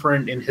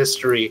triumvirate in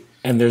history.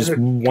 And there's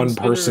one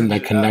person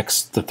that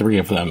connects the three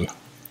of them.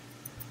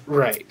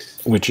 Right.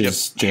 Which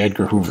is J.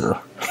 Edgar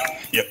Hoover.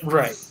 Yep.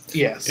 Right.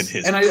 Yes. In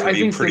his I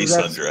think pretty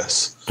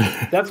sundress.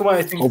 That's why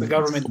I think the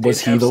government was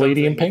he the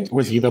lady in pink?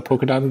 Was he the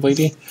polka dotted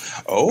lady?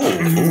 Oh,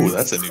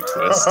 that's a new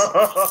twist.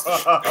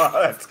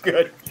 That's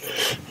good.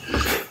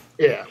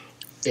 Yeah.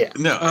 Yeah.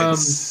 No,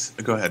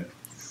 go ahead.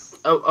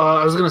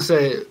 I was going to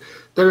say,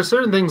 there are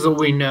certain things that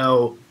we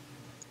know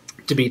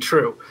to be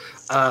true.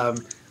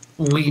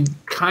 We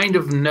kind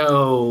of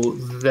know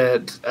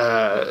that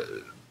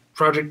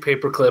Project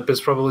Paperclip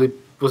was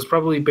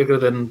probably bigger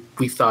than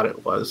we thought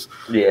it was.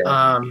 Yeah.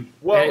 I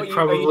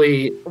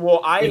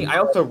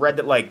also read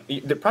that like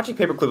the Project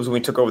Paperclip was when we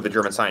took over the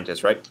German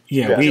scientists, right?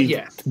 Yeah.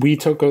 We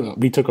took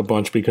a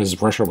bunch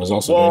because Russia was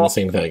also doing the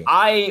same thing.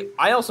 I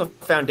also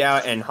found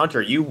out, and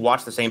Hunter, you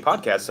watched the same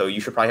podcast, so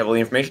you should probably have all the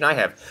information I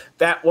have.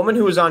 That woman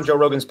who was on Joe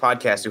Rogan's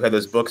podcast who had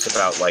those books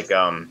about what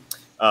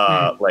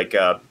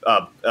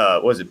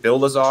was it, Bill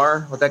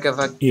Lazar? What that guy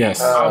like? Yes.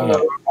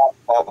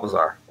 Bob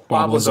Lazar.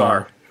 Bob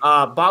Lazar.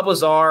 Bob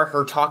Lazar,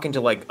 her talking to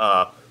like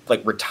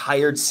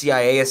retired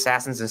CIA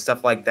assassins and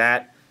stuff like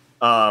that.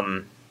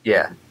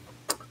 Yeah.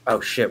 Oh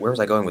shit, where was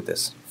I going with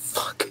this?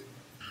 Fuck.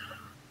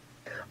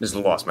 I just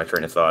lost my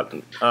train of thought.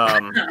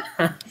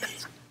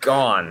 It's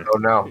gone. Oh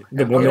no.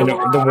 The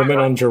woman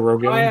on Joe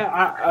Rogan.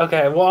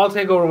 Okay, well I'll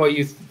take over while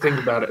you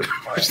think about it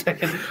for a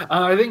second.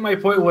 I think my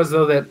point was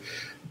though that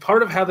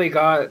part of how they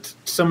got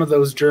some of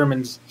those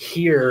Germans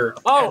here.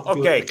 Oh,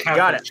 okay,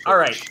 got it. All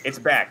right, it's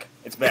back.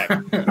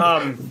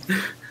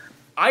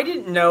 I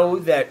didn't know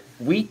that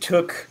we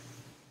didn't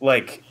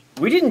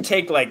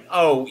take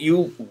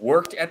you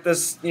worked at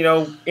this, in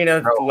a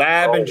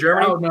lab in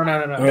Germany. Oh,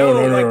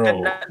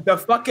 no. The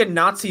fucking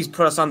Nazis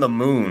put us on the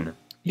moon.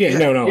 Yeah,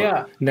 no.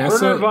 Yeah,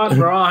 NASA Werner von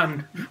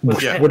Braun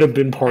would have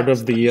been part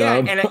of the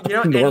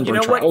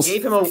Nuremberg trials.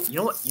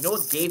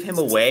 What gave him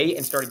away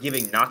and started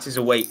giving Nazis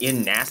away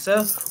in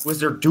NASA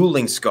was their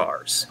dueling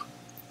scars.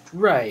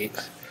 Right.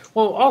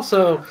 Well,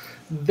 also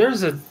there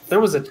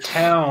was a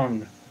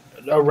town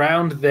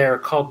around there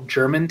called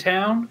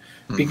Germantown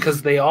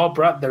because they all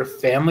brought their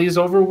families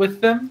over with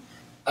them.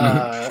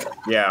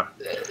 Yeah.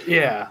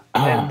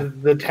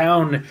 And the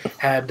town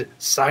had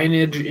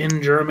signage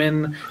in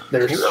German.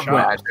 Their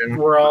shops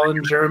were all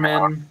in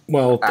German.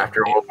 Well,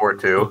 after World War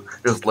II,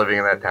 just living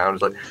in that town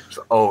is like,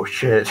 oh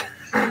shit,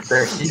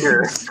 they're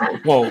here.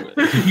 Well,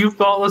 you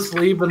fall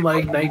asleep in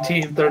like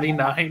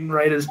 1939,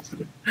 right as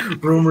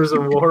rumors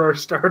of war are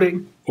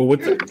starting. Well,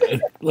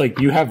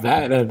 you have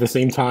that and at the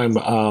same time.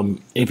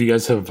 If you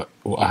guys have,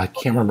 I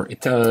can't remember.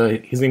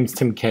 His name's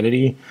Tim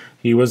Kennedy.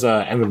 He was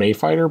a MMA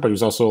fighter, but he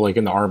was also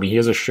in the army. He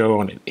has a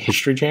show on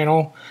History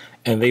Channel,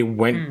 and they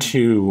went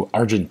to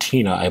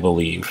Argentina, I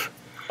believe.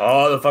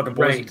 Oh, the fucking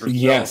boys! Right.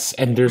 Yes,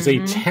 and there's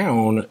a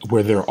town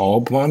where they're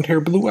all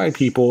blonde-haired, blue-eyed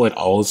people, and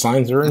all the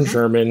signs are in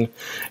German,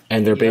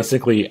 and they're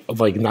basically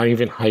not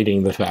even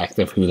hiding the fact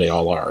of who they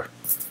all are.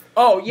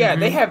 Oh yeah,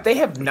 they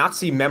have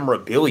Nazi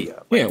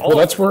memorabilia. Yeah, well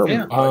that's where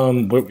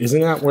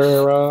isn't that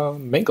where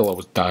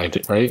Mengele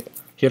died? Right,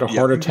 he had a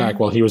heart attack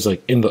while he was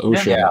in the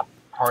ocean. Yeah.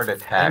 Heart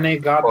attack, and they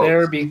got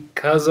there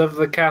because of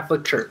the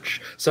Catholic Church.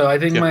 So I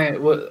think my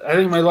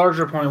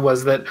larger point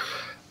was that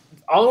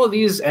all of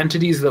these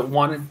entities that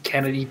wanted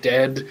Kennedy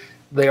dead,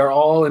 they are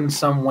all in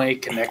some way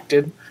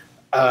connected.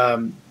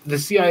 The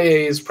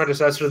CIA's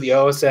predecessor, the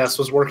OSS,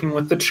 was working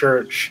with the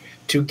church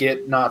to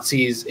get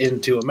Nazis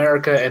into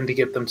America and to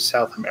get them to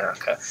South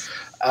America.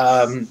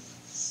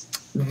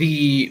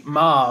 The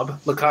mob,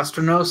 La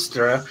Cosa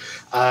Nostra,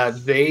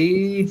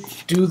 they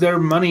do their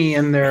money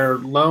and their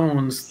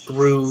loans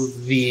through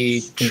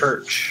the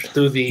church,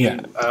 through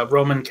the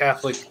Roman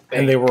Catholic Bank.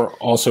 And they were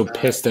also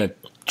pissed at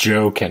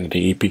Joe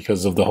Kennedy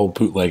because of the whole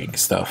bootlegging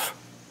stuff.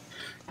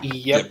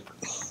 Yep.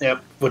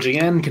 Which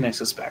again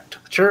connects us back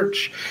to the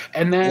church.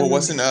 And then,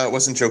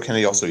 wasn't Joe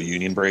Kennedy also a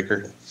union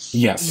breaker?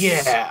 Yes.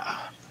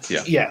 Yeah.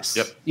 Yes.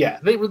 Yep. Yeah.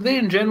 They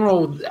in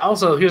general.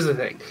 Also, here's the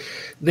thing: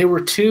 they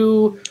were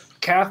two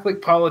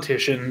Catholic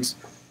politicians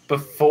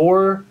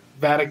before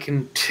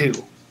Vatican II.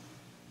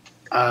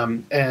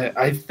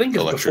 I think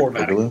it's before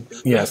Vatican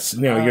II. Yes.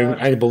 No,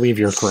 I believe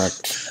you're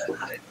correct.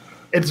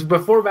 It's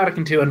before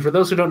Vatican II, and for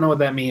those who don't know what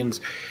that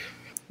means,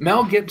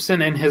 Mel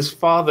Gibson and his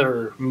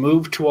father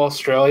moved to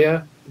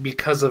Australia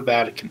because of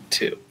Vatican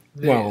II.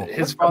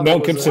 Mel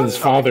Gibson's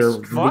father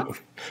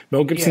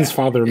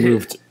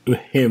moved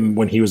him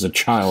when he was a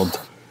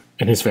child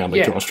and his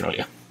family to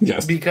Australia.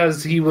 Yes,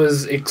 because he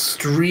was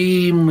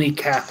extremely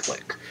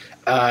Catholic,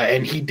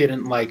 and he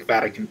didn't like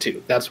Vatican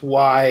II. That's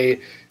why.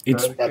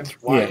 It's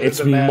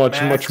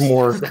much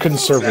more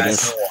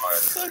conservative.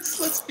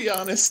 Let's be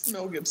honest,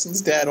 Mel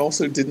Gibson's dad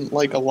also didn't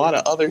like a lot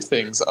of other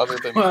things other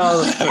than.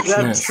 Well,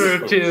 that's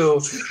true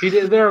too.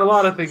 There are a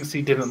lot of things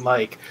he didn't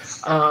like,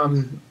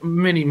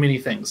 many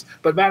things.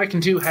 But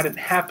Vatican II hadn't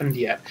happened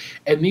yet,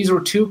 and these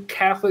were two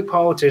Catholic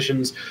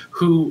politicians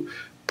who,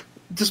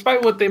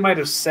 despite what they might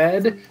have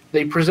said,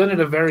 they presented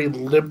a very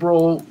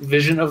liberal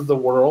vision of the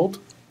world.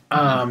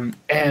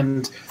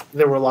 And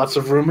there were lots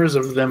of rumors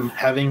of them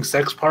having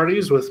sex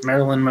parties with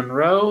Marilyn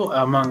Monroe,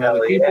 among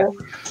other people.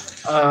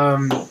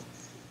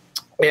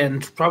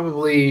 And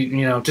probably,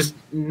 just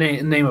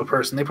name a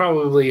person. They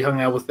probably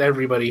hung out with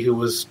everybody who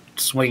was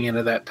swinging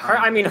at that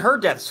time. Her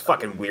death's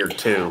fucking weird,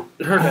 too.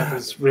 Her death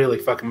is really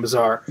fucking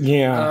bizarre.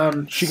 Yeah,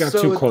 she got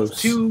too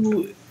close.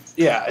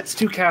 It's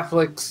two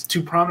Catholics,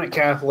 two prominent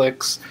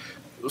Catholics.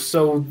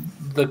 So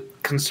the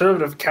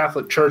conservative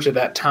Catholic Church at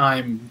that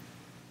time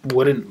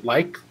wouldn't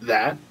like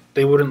that.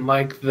 They wouldn't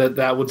like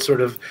that would sort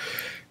of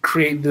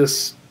create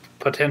this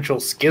potential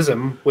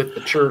schism with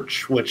the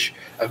church, which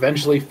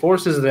eventually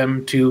forces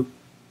them to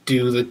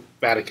do the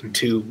Vatican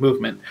II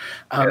movement.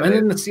 And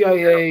then the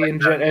CIA and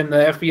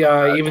the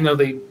FBI, even though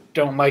they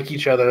don't like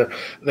each other,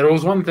 there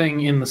was one thing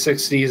in the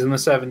 60s and the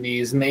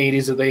 70s and the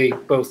 80s that they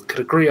both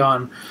could agree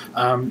on,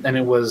 and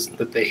it was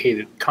that they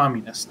hated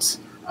communists.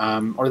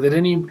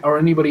 Or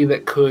anybody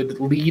that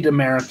could lead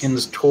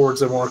Americans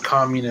towards a more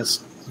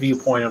communist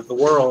viewpoint of the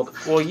world.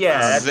 Well,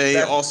 yeah.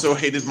 They also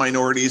hated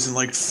minorities and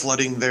liked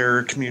flooding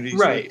their communities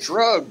with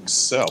drugs.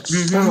 So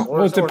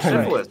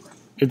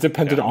it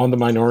depended on the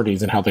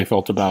minorities and how they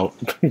felt about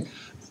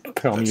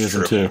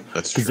communism too.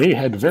 That's true. Because they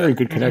had very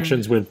good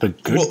connections with the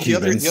good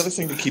Cubans. The other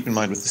thing to keep in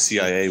mind with the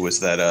CIA was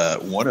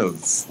that one of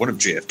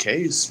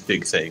JFK's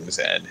big things,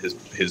 and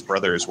his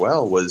brother as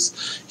well,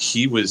 was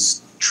he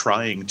was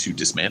trying to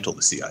dismantle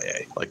the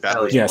CIA. Like that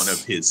was one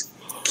of his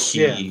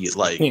key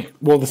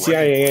Well, the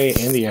CIA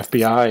and the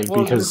FBI,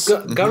 because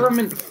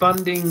government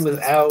funding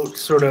without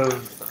sort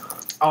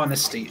of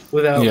honesty,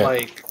 without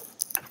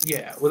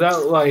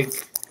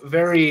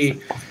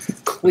very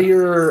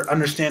clear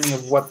understanding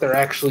of what they're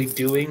actually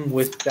doing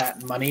with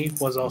that money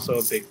was also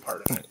a big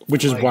part of it.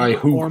 Which is why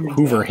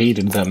Hoover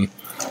hated them.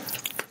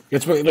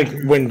 It's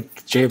like when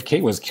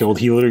JFK was killed,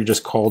 he literally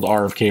just called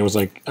RFK and was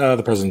like,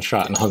 the president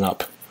shot, and hung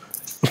up.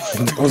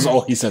 That was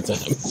all he said to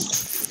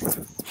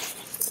him.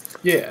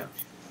 Yeah.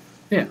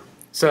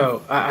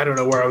 So I don't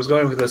know where I was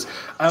going with this.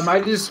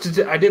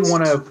 I did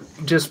want to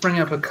just bring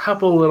up a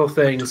couple little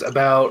things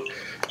about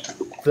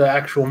the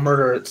actual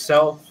murder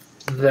itself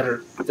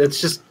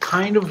that's just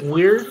kind of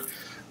weird.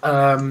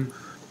 And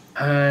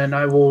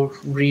I will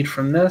read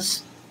from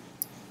this.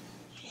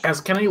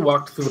 As Kennedy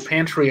walked through the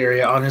pantry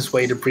area on his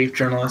way to brief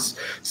journalists,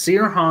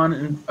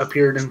 Sirhan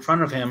appeared in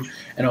front of him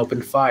and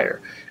opened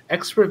fire.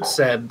 Experts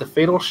said the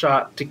fatal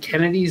shot to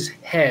Kennedy's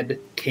head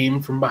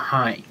came from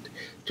behind,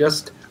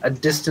 just a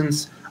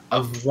distance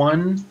of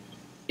 1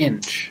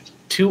 inch.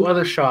 2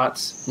 other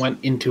shots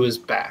went into his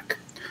back.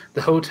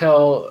 The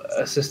hotel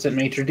assistant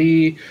maitre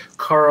d',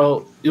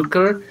 Carl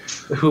Uecker,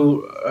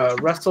 who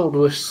wrestled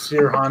with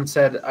Sirhan,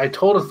 said, "I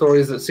told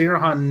authorities that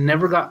Sirhan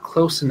never got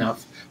close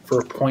enough for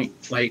a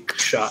point-blank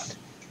shot.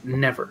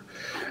 Never."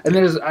 And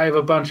I have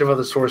a bunch of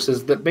other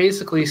sources that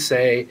basically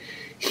say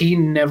he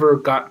never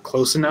got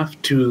close enough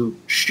to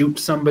shoot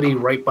somebody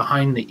right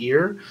behind the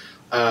ear.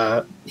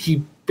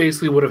 He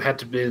basically would have had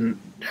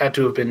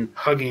to have been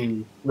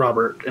hugging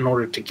Robert in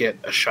order to get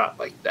a shot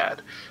like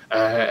that,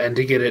 and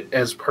to get it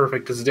as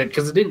perfect as it did,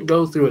 because it didn't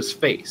go through his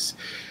face.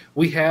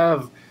 We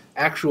have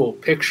actual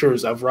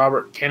pictures of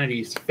Robert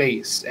Kennedy's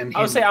face, and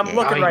I would say I'm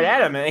looking right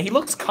at him, and he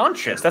looks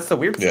conscious. That's the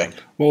weird thing.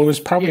 Well, it was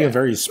probably a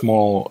very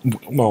small.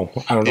 Well,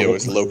 I don't know. It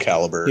was low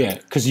caliber. Yeah,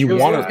 because you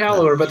want low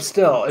caliber, but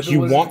still,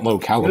 want low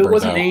caliber. If it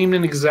wasn't aimed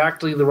in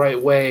exactly the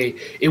right way,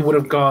 it would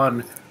have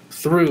gone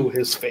through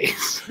his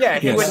face. Yeah,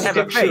 he wouldn't have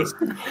a face.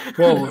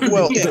 Well,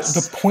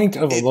 the point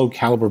of a low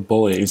caliber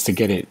bullet is to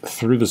get it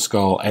through the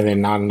skull and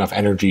then not enough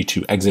energy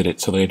to exit it,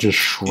 so that it just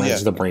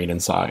shreds the brain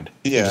inside.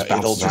 Yeah,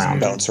 it'll just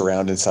bounce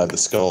around inside the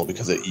skull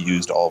because it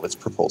used all of its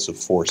propulsive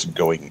force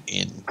going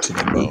into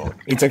the bone.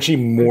 It's actually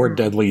more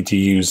deadly to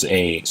use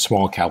a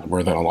small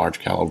caliber than a large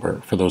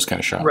caliber for those kind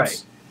of shots.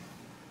 Right.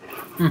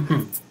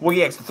 Mm-hmm. Well,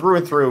 yeah, through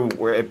and through,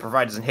 where it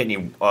doesn't hit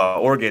any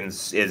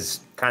organs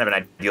is kind of an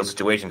ideal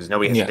situation because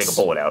nobody has to take a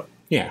bullet out.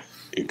 Yeah.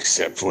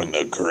 Except when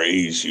the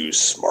Greys use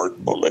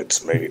smart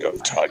bullets made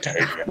of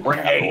titanium.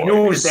 When they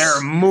use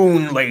their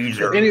moon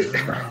laser.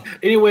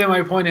 Anyway,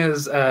 my point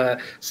is,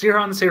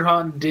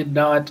 Sirhan did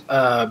not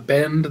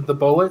bend the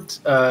bullet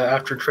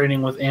after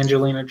training with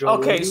Angelina Jolie.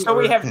 Okay, so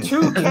we have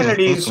 2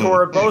 Kennedys who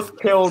are both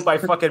killed by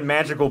fucking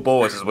magical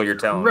bullets, is what you're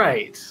telling me.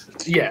 Right.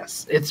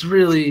 Yes. It's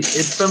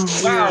some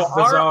weird,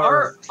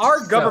 bizarre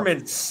Our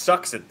government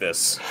sucks at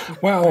this.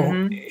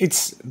 Well,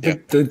 it's the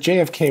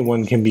JFK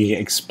one can be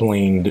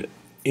explained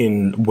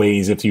in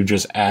ways if you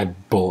just add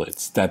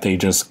bullets that they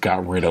just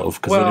got rid of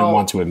because they didn't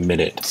want to admit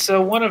it.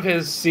 So one of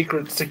his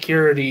secret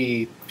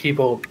security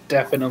people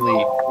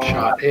definitely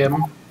shot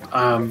him.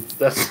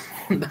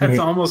 That's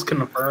almost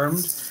confirmed.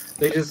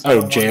 They just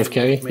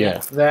JFK? Yeah.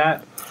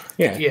 That.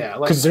 Yeah,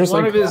 like 'Cause there's,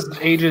 one like- of his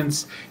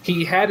agents,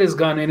 he had his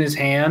gun in his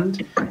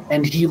hand,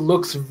 and he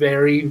looks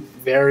very,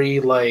 very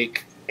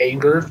like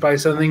angered by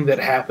something that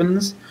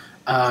happens.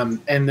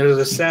 And there's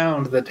a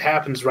sound that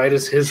happens right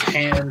as his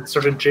hand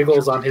sort of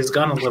jiggles on his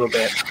gun a little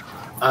bit.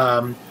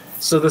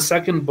 So the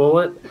second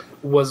bullet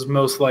was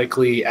most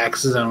likely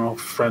accidental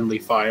friendly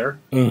fire.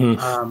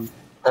 Mm-hmm.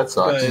 That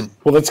sucks. But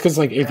Well, that's because,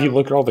 like, if you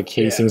look at all the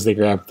casings they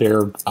grabbed,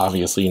 they're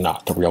obviously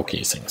not the real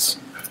casings.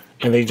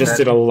 And they just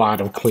did a lot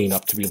of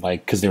cleanup to be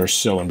like, because they were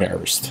so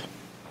embarrassed.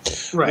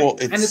 right, Well,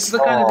 and it's the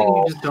kind of thing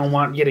you just don't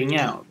want getting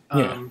out.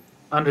 Yeah.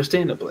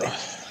 Understandably.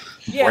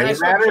 Yeah, and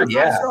Brain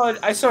matter?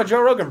 I saw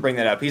Joe Rogan bring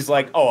that up. He's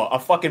like, "Oh, a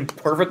fucking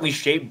perfectly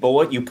shaped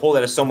bullet you pulled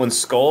out of someone's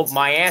skull?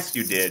 My ass,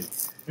 you did."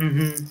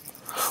 Mm-hmm.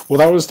 Well,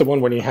 that was the one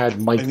when he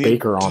had Mike I mean,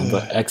 Baker on,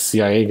 the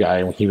ex-CIA guy,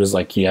 and he was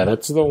like, yeah,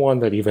 that's the one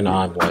that even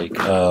on, like,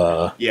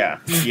 Yeah.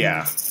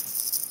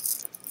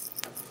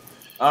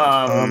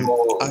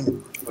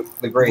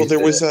 The great. Well, there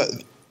was a.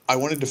 I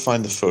wanted to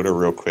find the photo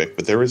real quick,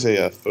 but there was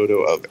a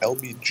photo of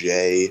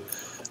LBJ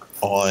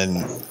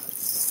on.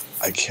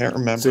 I can't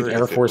remember. is it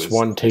Air if it Force was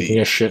One taking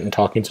the- a shit and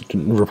talking to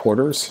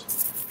reporters?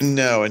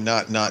 No, and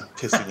not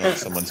pissing on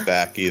someone's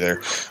back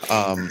either,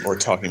 or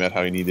talking about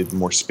how he needed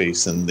more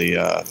space in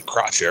the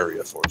crotch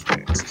area for his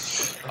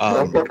pants.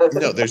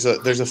 No, there's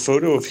a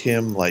photo of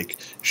him like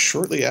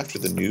shortly after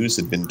the news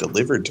had been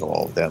delivered to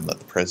all of them that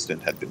the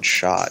president had been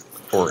shot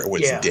or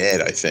was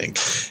dead, I think,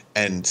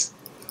 and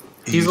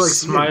He's you like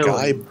see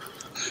smiling.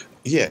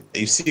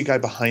 you see a guy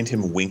behind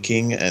him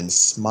winking and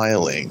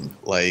smiling,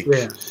 like,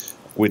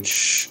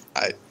 which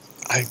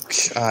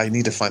I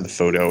need to find the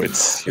photo.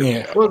 It's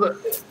Yeah. Well,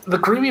 the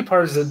creepy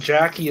part is that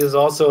Jackie is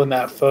also in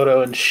that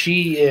photo, and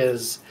she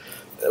is.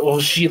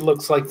 Well, she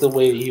looks like the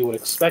way you would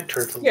expect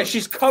her to look. Yeah,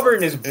 she's covered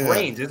in his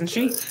brains, isn't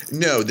she?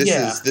 No, this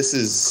Yeah.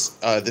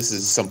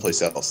 is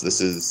someplace else. This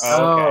is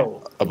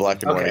Oh, a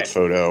black and Okay. white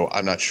photo.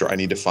 I'm not sure. I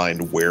need to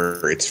find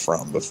where it's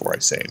from before I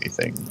say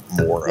anything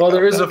more. well, about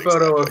there is a that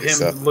photo of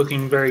exactly. him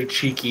looking very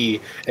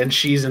cheeky, and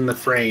she's in the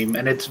frame,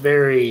 and it's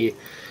very,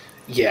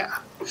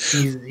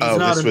 he's Oh,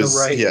 not this in was- the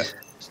right yeah.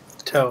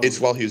 tone. It's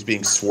while he was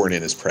being sworn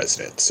in as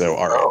president. So,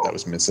 all right, that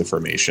was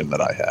misinformation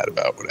that I had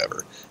about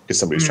whatever because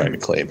somebody was trying to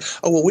claim.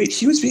 Oh well, wait,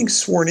 he was being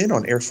sworn in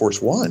on Air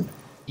Force One.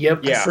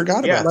 Yep. Yeah. I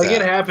forgot yeah. about Like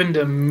that. it happened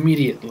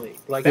immediately.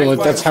 Like Well,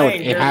 why that's I'm how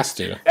saying it has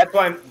to. That's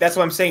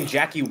why I'm saying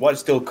Jackie was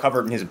still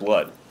covered in his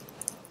blood.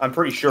 I'm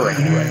pretty sure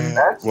anyway.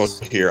 Well,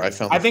 here I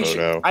found the I think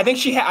photo. I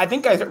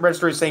think I read a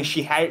story saying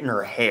she had it in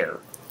her hair.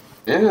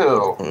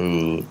 Ew.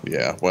 Ooh,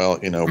 yeah. Well,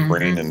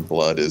 brain and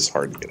blood is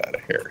hard to get out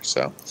of hair.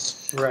 So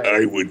right.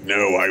 I would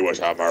know I was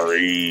a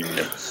Marine.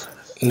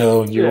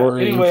 No, you're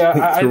Anyway,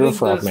 I you're a think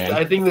frog this, man.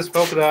 I think this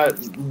polka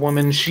dot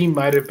woman, she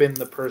might have been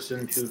the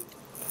person who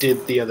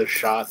did the other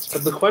shots.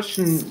 But the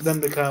question then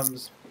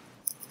becomes: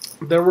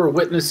 there were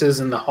witnesses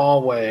in the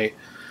hallway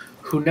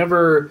who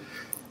never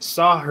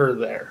saw her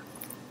there,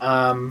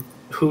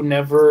 who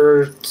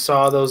never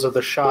saw those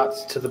other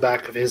shots to the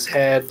back of his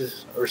head,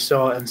 or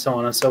so on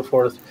and so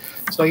forth.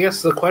 So I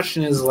guess the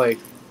question is like,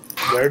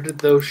 where did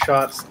those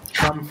shots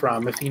come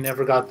from if he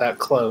never got that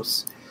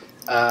close?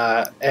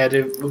 How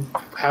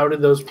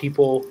did those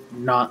people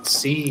not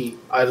see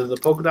either the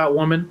polka dot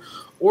woman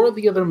or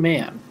the other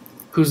man,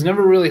 who's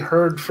never really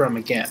heard from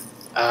again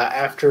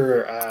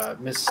after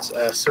Miss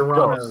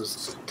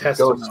Serrano's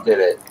testimony?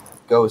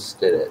 Ghost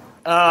did it.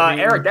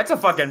 Eric, that's a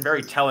fucking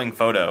very telling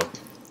photo.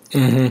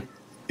 Mm-hmm.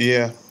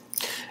 yeah.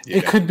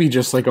 It could be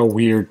just like a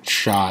weird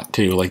shot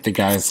too, like the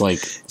guy's like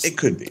It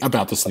could be.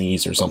 about to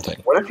sneeze or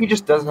something. What if he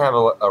just doesn't have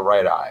a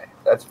right eye?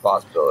 That's a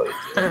possibility.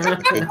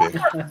 Could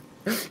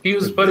be. He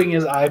was putting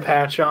his eye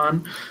patch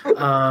on.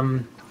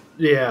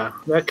 Yeah,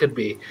 that could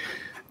be.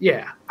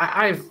 Yeah,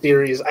 I have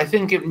theories. I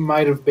think it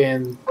might have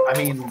been. I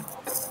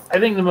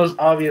think the most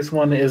obvious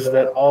one is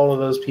that all of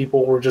those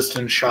people were just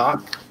in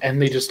shock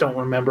and they just don't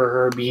remember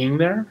her being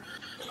there.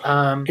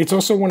 It's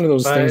also one of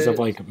those things but- of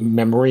like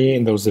memory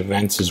in those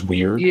events is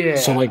weird. Yeah.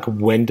 So like,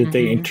 when did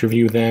they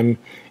interview them,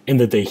 and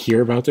did they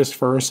hear about this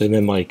first? And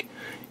then like,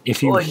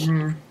 if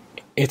you,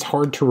 it's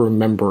hard to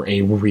remember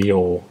a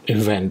real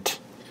event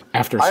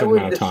after a certain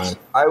amount of time.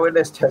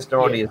 Eyewitness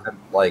testimony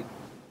isn't like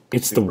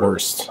It's the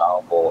worst.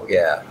 powerful.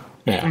 Yeah.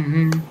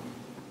 Yeah.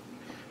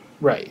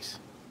 Right.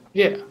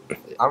 Yeah.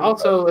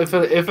 Also,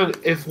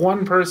 if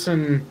one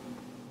person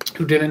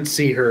who didn't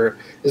see her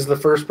is the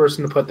first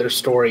person to put their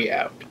story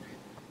out,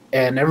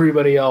 and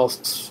everybody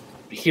else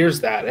hears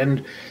that,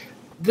 and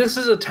this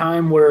is a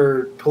time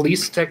where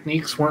police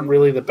techniques weren't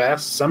really the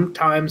best.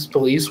 Sometimes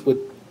police would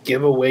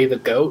give away the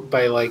goat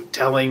by like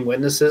telling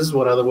witnesses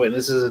what other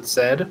witnesses had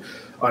said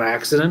on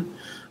accident,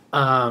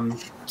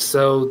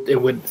 so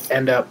it would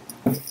end up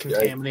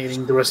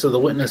contaminating the rest of the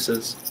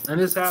witnesses, and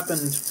this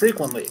happened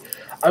frequently.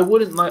 I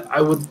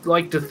would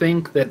like to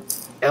think that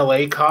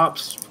LA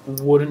cops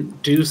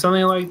wouldn't do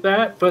something like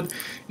that, but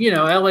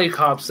LA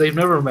cops, they've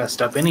never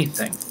messed up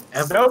anything.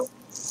 Ever. Nope.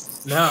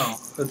 No,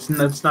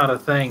 that's not a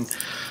thing.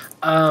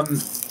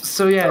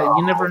 So yeah,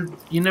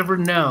 you never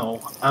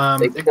know.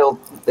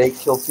 They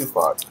killed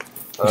Tupac.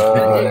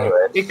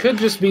 It could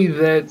just be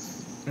that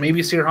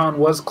maybe Sirhan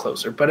was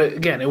closer, but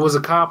again, it was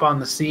a cop on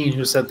the scene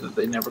who said that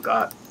they never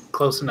got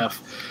close enough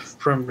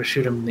for him to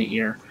shoot him in the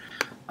ear.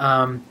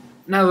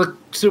 Now, the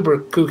super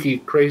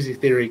kooky, crazy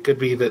theory could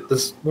be that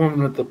this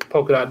woman with the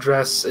polka dot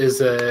dress is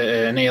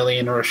an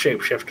alien or a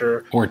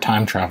shapeshifter. Or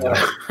time traveler.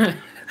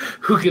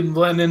 Who can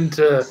blend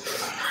into...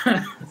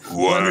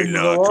 Why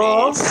not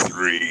all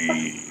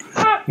three?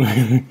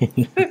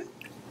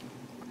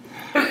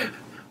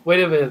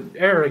 Wait a minute,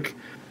 Eric.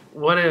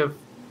 What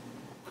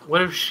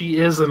if she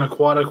is an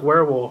aquatic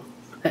werewolf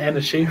and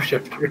a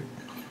shapeshifter?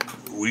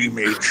 We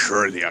made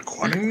sure the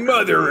aquatic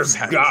Mother of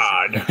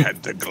God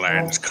had the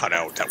glands cut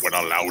out that would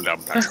allow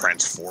them to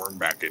transform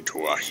back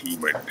into a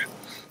human.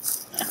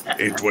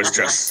 It was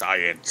just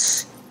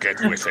science. Get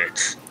with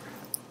it.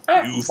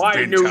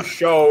 My new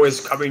show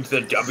is coming to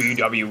the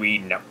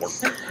WWE network.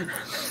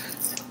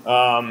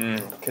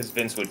 Because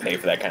Vince would pay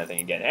for that kind of thing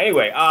again.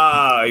 Anyway,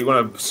 you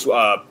want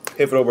to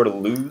pivot over to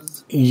Lou's?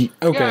 Okay.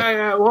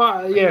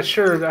 Yeah,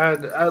 sure.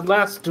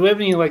 Do we have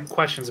any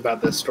questions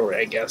about this story?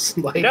 I guess.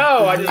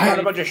 No, I just learned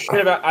a bunch of shit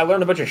about. I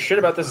learned a bunch of shit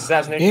about this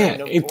assassination.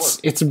 Yeah,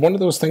 it's one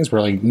of those things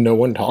where no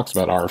one talks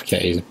about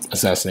RFK's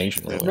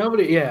assassination. Really.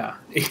 Nobody. Yeah,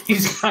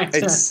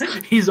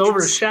 he's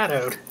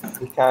overshadowed.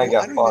 He kind of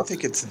got. I don't even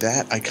think it's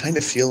that. I kind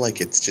of feel like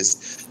it's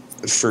just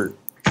for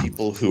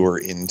people who are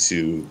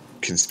into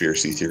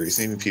conspiracy theories,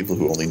 even people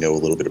who only know a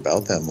little bit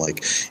about them.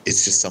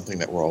 It's just something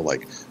that we're all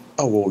like,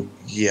 oh, well,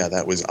 yeah,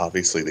 that was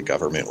obviously the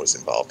government was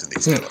involved in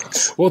these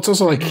killings. Well, it's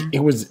also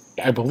it was,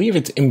 I believe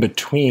it's in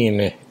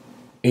between.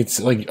 It's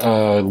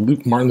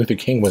Martin Luther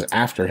King was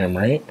after him,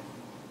 right?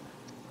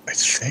 I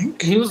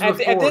think. He was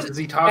before, because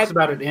he talks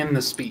about it in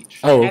the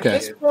speech. Oh,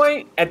 okay.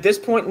 At this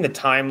point in the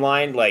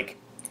timeline,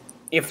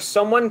 if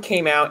someone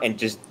came out and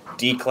just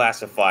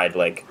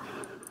declassified,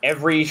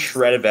 every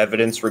shred of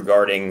evidence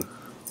regarding,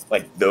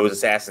 those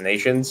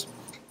assassinations,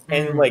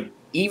 and,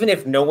 even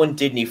if no one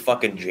did any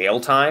fucking jail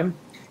time,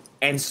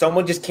 and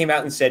someone just came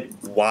out and said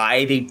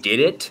why they did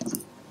it,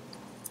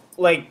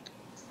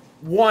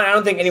 one, I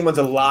don't think anyone's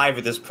alive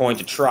at this point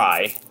to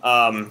try.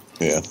 Yeah.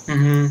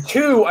 Mm-hmm.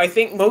 Two, I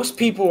think most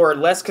people are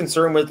less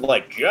concerned with,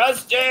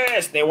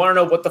 justice. They want to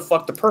know what the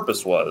fuck the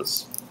purpose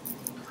was.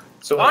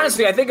 So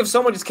honestly, I think if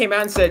someone just came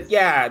out and said,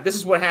 yeah, this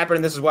is what happened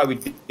and this is why we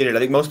did it, I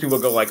think most people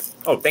would go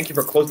oh, thank you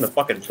for closing the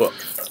fucking book.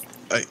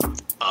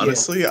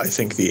 Honestly, I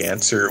think the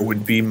answer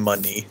would be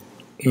money.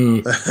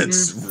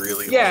 That's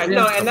really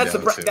and that's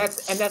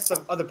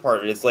the other part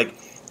of it. It's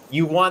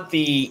you want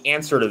the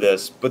answer to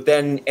this, but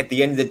then at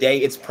the end of the day,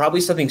 it's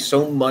probably something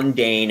so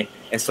mundane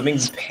and something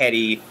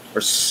petty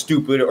or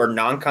stupid or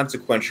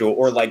non-consequential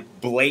or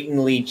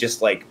blatantly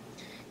just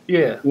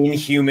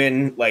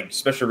inhuman,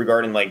 especially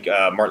regarding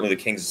Martin Luther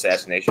King's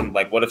assassination.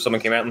 What if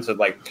someone came out and said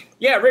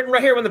yeah, written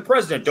right here when the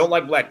president don't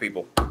like black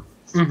people.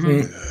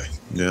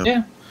 Mm-hmm.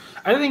 Yeah.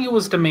 I think it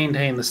was to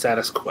maintain the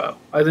status quo.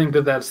 I think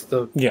that's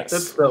the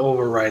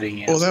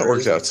overriding answer. Well, that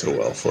worked out so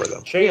well for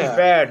them. Change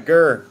bad,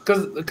 grr.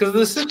 Because the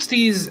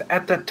 '60s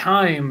at that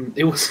time,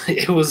 it was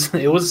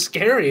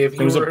scary if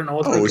you were an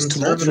ultra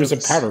conservative. It was a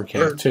powder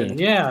keg too.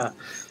 Yeah.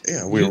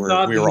 Yeah, we were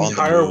on the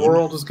entire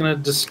world was going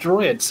to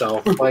destroy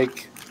itself.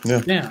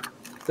 Yeah.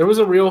 There was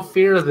a real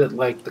fear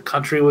that the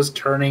country was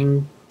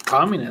turning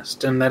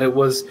communist and that it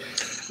was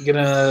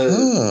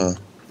gonna.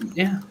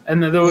 Yeah,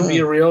 and then there would be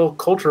a real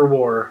culture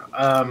war.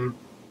 No,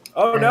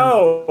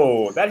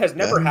 that has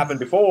never happened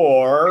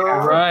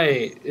before.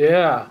 Right?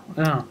 Yeah.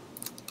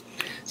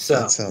 So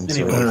that sounds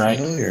anyway,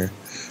 familiar.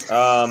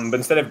 But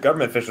instead of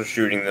government officials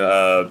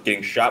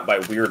getting shot by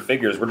weird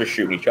figures, we're just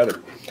shooting each other.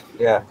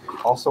 Yeah.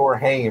 Also, we're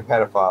hanging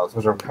pedophiles,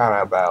 which I'm kind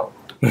of about.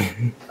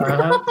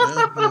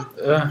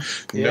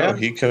 No,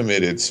 he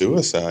committed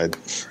suicide.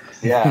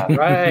 Yeah.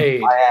 Right.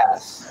 My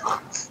ass.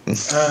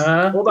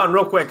 Hold on,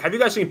 real quick. Have you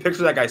guys seen pictures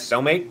of that guy's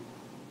cellmate?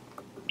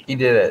 He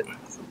did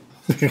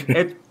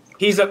it.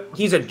 He's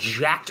a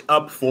jacked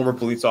up former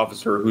police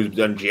officer who's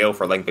done jail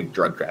for big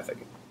drug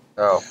trafficking.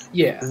 Oh.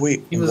 Yeah.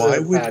 Wait, he was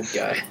a bad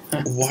guy.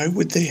 Why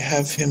would they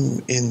have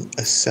him in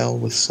a cell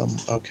with some?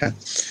 Okay.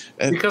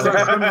 Because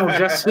our criminal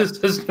justice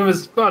system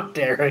is fucked,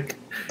 Eric.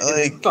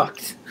 It's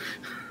fucked.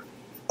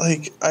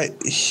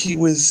 He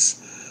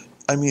was.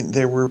 I mean,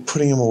 they were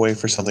putting him away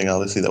for something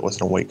obviously that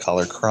wasn't a white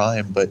collar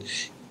crime, but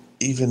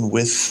even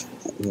with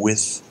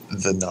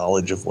the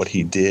knowledge of what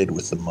he did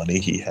with the money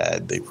he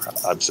had,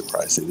 I'm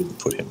surprised they didn't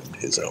put him in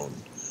his own.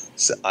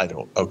 So I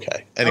don't.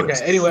 Okay.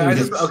 Anyways. Okay. Anyway, I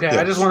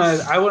just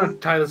want to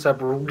tie this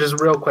up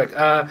just real quick.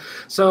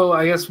 So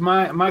I guess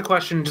my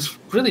question, just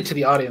really to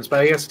the audience, but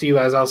I guess to you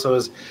guys also,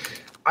 is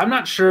I'm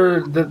not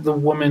sure that the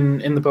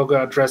woman in the polka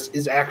dot dress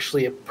is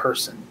actually a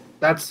person.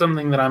 That's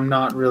something that I'm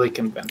not really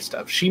convinced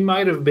of. She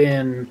might have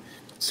been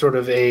sort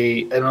of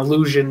an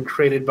illusion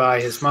created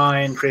by his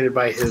mind, created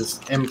by his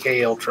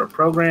MK Ultra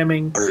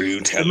programming. Are you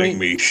telling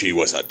me she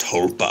was a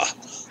tulpa?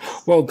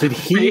 Well, did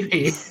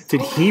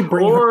he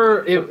bring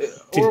or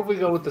if we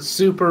go with the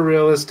super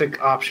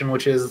realistic option,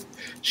 which is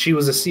she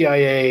was a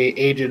CIA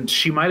agent,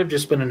 she might have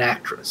just been an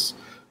actress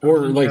Or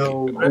like,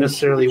 know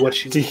necessarily what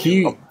she. Did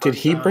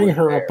he bring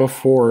her up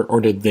before, or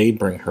did they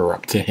bring her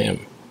up to him?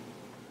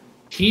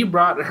 He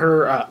brought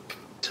her up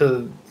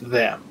to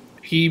them.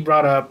 He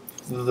brought up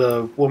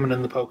the woman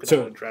in the polka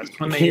dot dress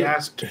when they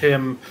asked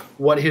him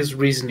what his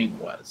reasoning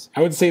was.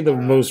 I would say the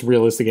most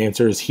realistic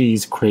answer is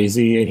he's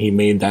crazy and he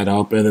made that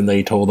up, and then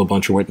they told a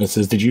bunch of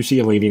witnesses, "Did you see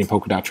a lady in a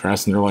polka dot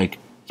dress?" And they're like,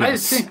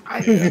 "Yes."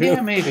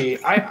 Yeah, maybe.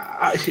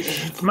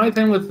 My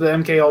thing with the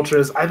MK Ultra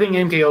is I think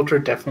MK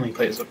Ultra definitely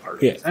plays a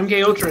part. Yeah.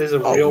 MK Ultra is a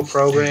real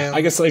program.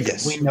 I guess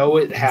we know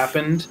it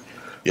happened.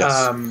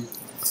 Yes.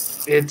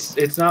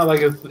 It's not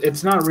like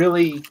it's not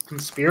really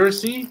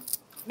conspiracy.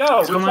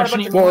 No, So we much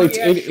tried a bunch of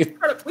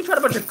anymore. we tried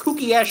a bunch of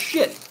kooky ass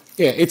shit.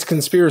 Yeah, it's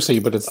conspiracy,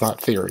 but it's not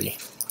theory.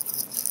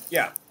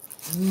 Yeah.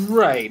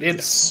 Right.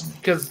 It's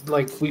because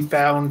like we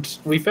found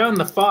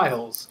the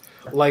files.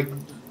 Like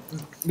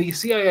the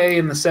CIA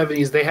in the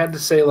 70s, they had to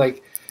say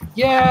like,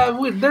 yeah,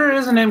 there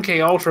is an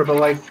MK Ultra, but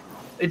like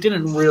it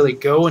didn't really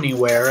go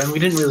anywhere, and we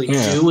didn't really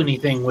do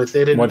anything with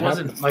it, and it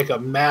wasn't like a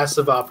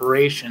massive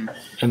operation.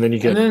 And then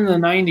then in the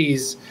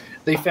 90s,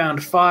 they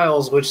found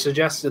files which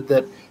suggested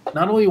that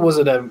not only was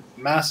it a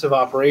massive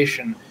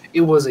operation,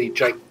 it was a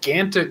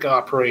gigantic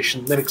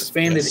operation that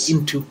expanded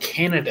into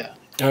Canada.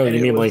 Oh,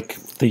 you mean like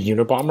the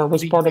Unabomber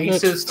was part of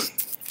it?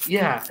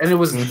 Yeah, and it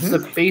was the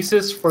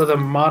basis for the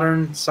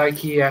modern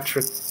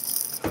psychiatric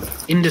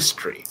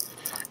industry.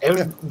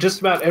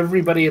 Just about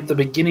everybody at the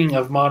beginning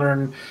of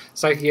modern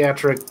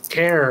psychiatric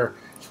care,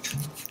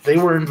 they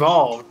were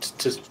involved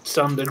to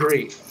some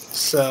degree.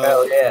 So,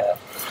 Hell yeah.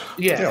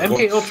 Yeah,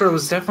 MK Ultra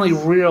was definitely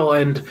real,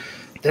 and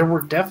there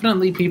were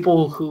definitely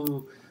people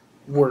who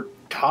were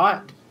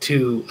taught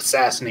to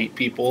assassinate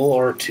people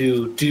or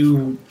to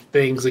do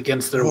things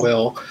against their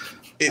will.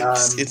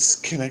 It's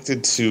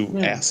connected to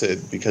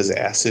acid, because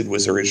acid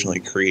was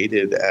originally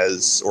created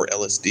as, or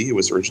LSD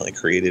was originally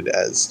created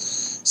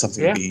as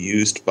something to be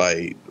used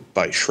by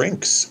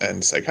shrinks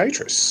and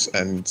psychiatrists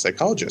and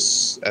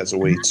psychologists as a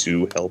way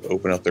to help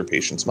open up their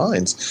patients'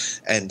 minds.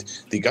 And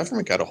the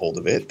government got a hold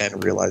of it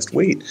and realized,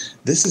 wait,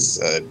 this is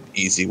an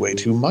easy way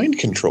to mind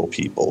control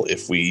people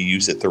if we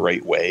use it the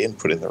right way and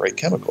put in the right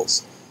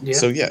chemicals. Yeah.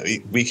 So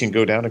we can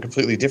go down a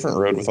completely different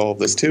road with all of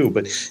this too.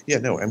 But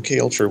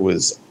MK Ultra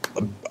was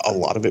a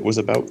lot of it was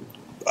about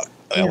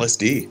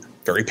LSD,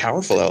 very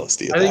powerful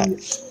LSD.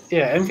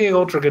 MK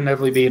Ultra can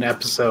definitely be an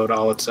episode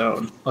all its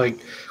own. Like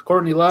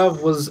Courtney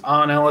Love was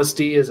on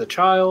LSD as a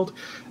child,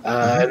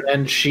 and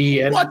then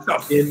she ended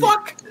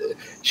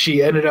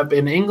She ended up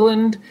in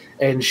England,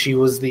 and she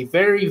was the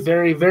very,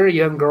 very, very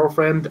young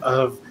girlfriend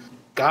of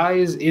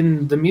guys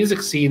in the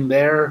music scene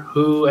there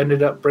who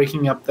ended up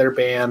breaking up their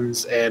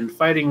bands and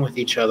fighting with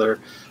each other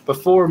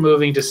before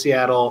moving to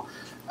Seattle,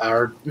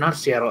 or not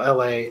Seattle,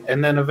 LA,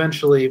 and then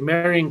eventually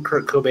marrying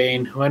Kurt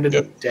Cobain, who ended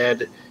up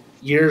dead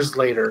years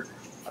later.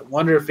 I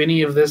wonder if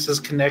any of this is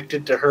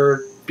connected to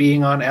her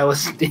being on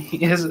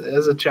LSD as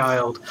a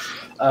child.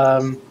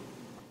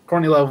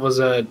 Courtney Love was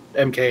a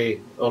MK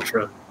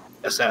Ultra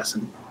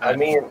assassin. I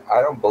mean,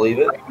 I don't believe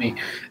it. Like me.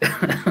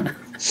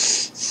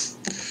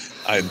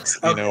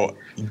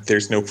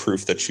 There's no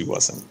proof that she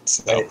wasn't.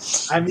 So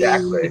I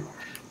mean,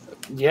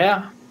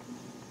 yeah.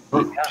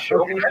 Okay,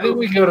 I think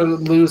we go to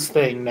Lou's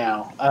thing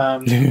now.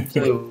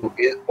 So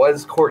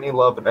was Courtney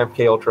Love an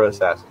MK Ultra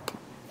assassin?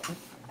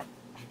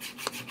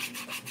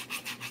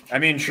 I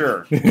mean,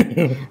 sure.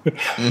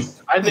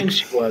 I think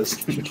she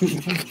was.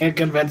 You can't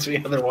convince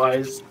me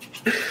otherwise.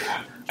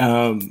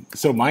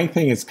 So my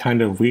thing is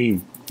kind of, we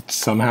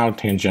somehow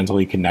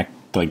tangentially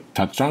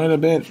touched on it a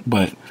bit,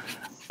 but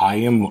I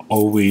am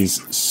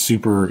always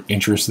super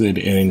interested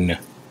in,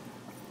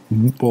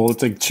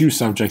 it's like two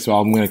subjects, but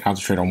I'm going to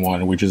concentrate on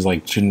one, which is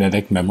like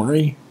genetic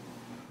memory.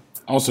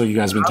 Also, you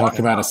guys have been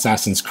talking about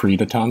Assassin's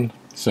Creed a ton,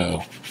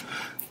 so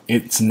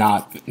it's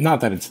not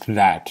that it's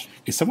that.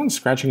 Is someone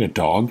scratching a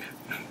dog?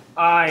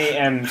 I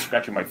am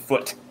scratching my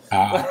foot.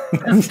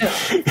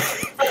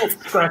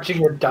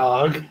 Scratching a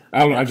dog.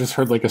 I just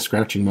heard like a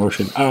scratching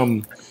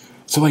motion.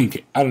 So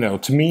like, I don't know,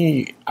 to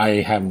me, I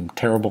am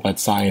terrible at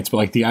science, but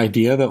like the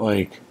idea that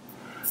like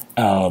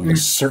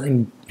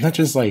certain, not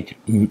just like,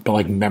 but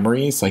like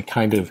memories, like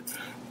kind of,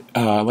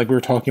 like we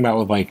were talking about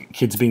with like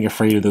kids being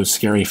afraid of those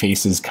scary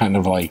faces, kind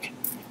of like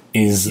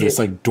is this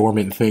like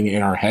dormant thing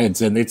in our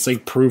heads. And it's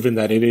like proven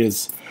that it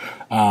is,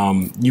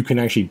 you can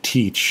actually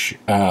teach,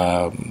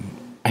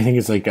 I think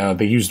it's like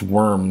they used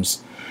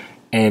worms,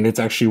 and it's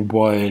actually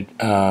what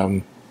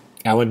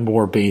Alan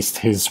Moore based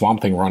his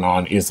Swamp Thing run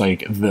on, is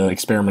like the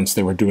experiments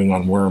they were doing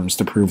on worms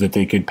to prove that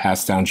they could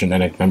pass down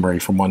genetic memory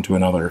from one to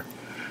another.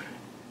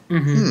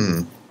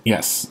 Mm-hmm.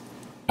 Yes.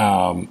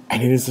 And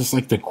it is just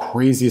like the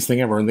craziest thing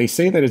ever. And they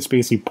say that it's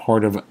basically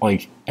part of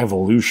like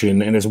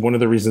evolution, and is one of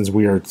the reasons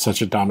we are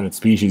such a dominant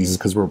species is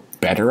because we're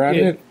better at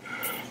it.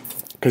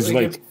 Because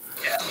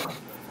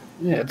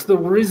it's the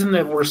reason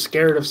that we're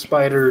scared of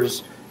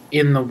spiders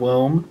in the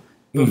womb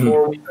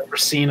before we've ever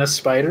seen a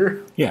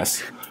spider.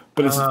 Yes.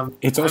 But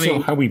it's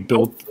also how we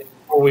build.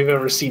 Before we've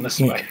ever seen a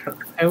spider.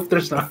 I hope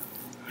there's not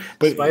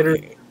spiders.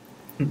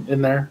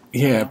 in there.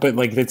 Yeah, but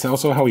like it's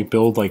also how we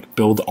build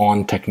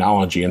on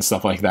technology and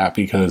stuff like that,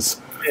 because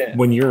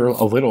when you're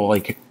a little,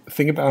 like,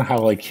 think about how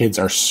like kids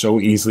are so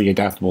easily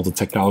adaptable to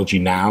technology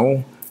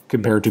now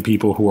compared to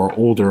people who are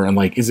older, and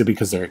like, is it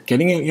because they're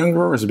getting it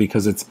younger, or is it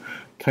because it's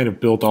kind of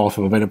built off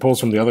of, and it pulls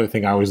from the other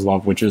thing I always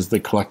love, which is the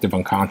collective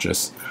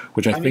unconscious,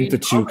 which I think the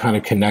two kind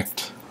of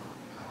connect.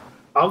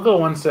 I'll go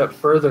one step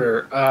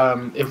further.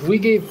 If we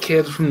gave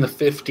kids from the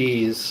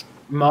 50s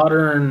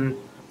modern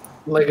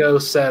Lego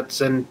sets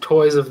and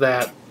toys of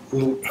that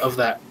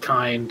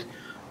kind,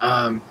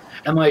 and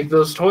like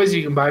those toys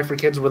you can buy for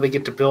kids where they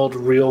get to build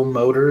real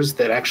motors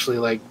that actually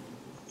like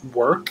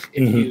work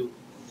if you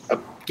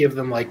give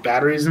them like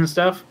batteries and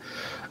stuff.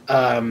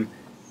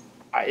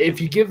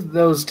 If you give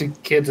those to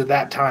kids at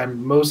that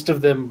time, most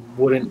of them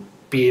wouldn't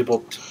be able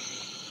to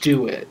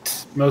do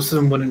it. Most of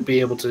them wouldn't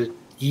be able to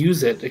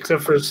use it,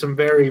 except for some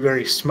very,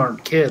 very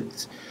smart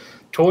kids.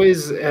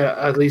 Toys,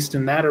 at least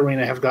in that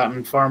arena, have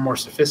gotten far more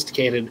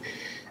sophisticated,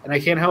 and I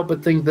can't help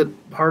but think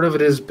that part of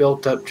it is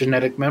built up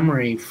genetic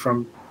memory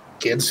from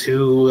kids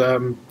who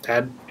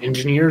had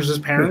engineers as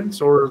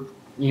parents, or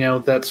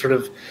that sort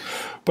of.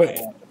 But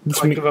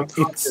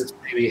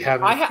maybe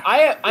having.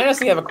 I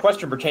honestly have a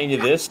question pertaining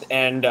to this,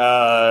 and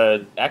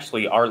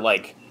actually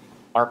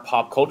our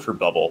pop culture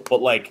bubble.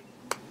 But like,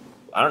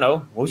 I don't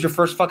know, what was your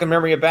first fucking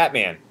memory of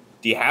Batman?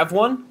 Do you have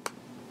one?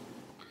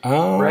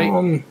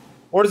 Right.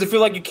 Or does it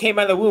feel like you came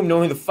out of the womb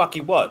knowing who the fuck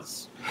he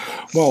was?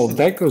 Well,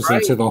 that goes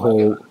into the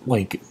whole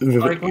like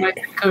when I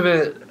think of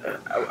it,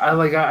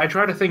 I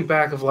try to think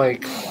back of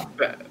like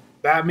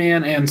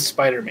Batman and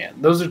Spider-Man.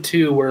 Those are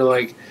two where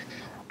like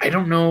I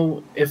don't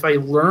know if I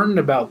learned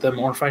about them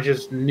or if I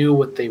just knew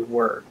what they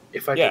were.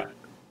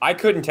 I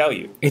couldn't tell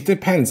you. It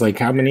depends. Like,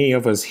 how many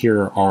of us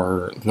here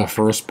are the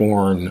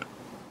firstborn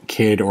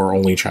kid or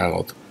only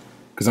child?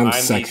 Because I'm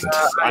second.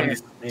 I'm the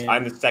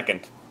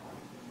second.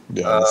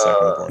 Yeah, I'm the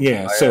second born.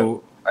 Yeah,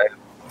 I have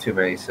too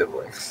many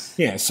siblings.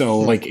 Yeah, so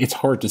like it's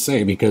hard to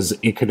say because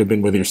it could have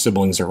been with your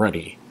siblings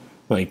already.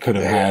 Like, could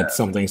have had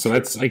something. So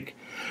that's like,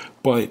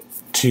 but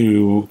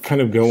to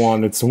kind of go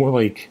on, it's more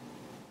like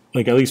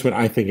at least when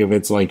I think of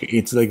it,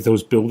 it's like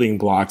those building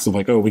blocks of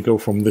like, oh, we go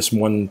from this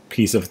one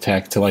piece of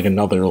tech to like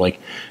another. Like,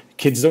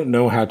 kids don't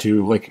know how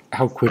to, like,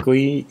 how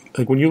quickly,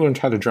 like when you learned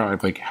how to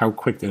drive, like how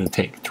quick did it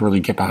take to really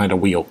get behind a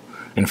wheel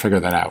and figure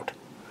that out?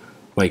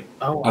 Like,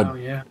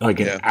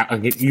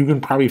 you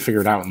can probably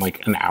figure it out in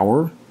like an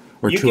hour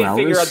or 2 hours. You can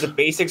figure out the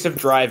basics of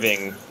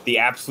driving, the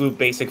absolute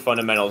basic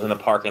fundamentals in the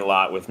parking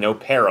lot with no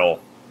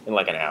peril in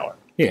like an hour.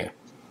 Yeah.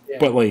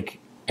 But like,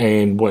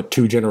 and what,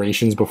 2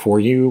 generations before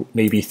you,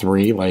 maybe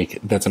 3, like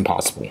that's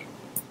impossible.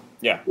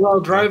 Yeah.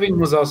 Well, driving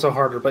was also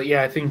harder, but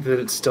I think that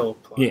it still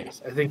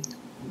applies. Yeah. I think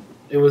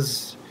it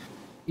was,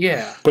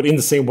 But in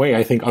the same way,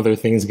 I think other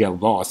things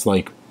get lost,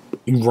 like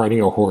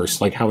riding a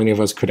horse. Like, how many of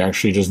us could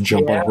actually just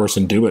jump on a horse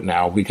and do it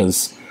now?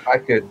 Because I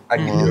could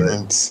do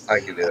it. I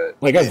could do it.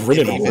 Like, I've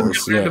ridden a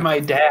horse. To my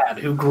dad,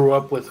 who grew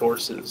up with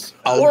horses,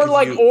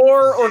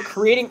 or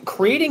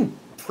creating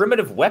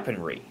primitive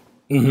weaponry.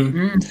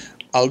 Mm-hmm.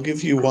 I'll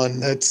give you one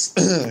that's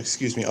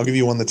excuse me. I'll give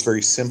you one that's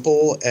very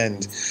simple,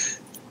 and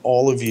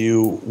all of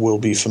you will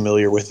be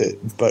familiar with it,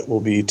 but will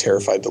be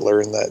terrified to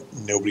learn that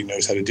nobody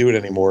knows how to do it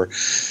anymore,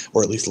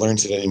 or at least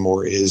learns it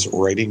anymore. Is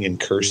writing in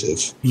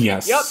cursive.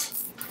 Yes. Yep.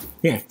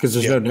 Yeah, because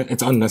there's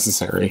it's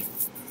unnecessary.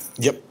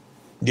 Yep.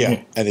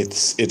 Yeah, and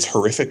it's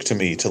horrific to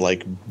me to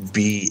like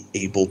be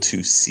able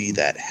to see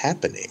that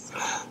happening.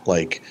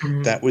 Like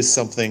that was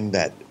something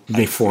that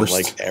they forced.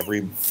 Like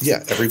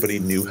everybody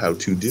knew how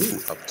to do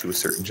up to a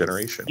certain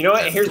generation. You know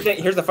what? Here's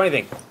the funny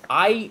thing.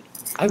 I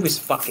was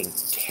fucking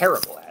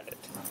terrible at it.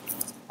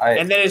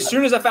 And then as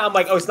soon as I found,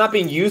 like, oh, it's not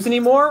being used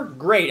anymore.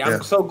 Great.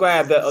 I'm so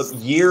glad that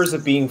years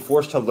of being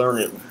forced to learn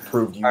it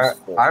proved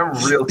useful. I'm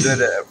real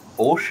good at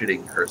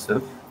bullshitting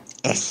cursive.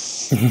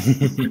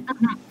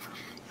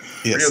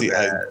 Yeah, see,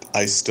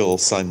 I still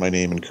sign my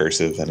name in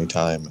cursive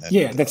anytime.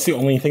 Yeah, that's the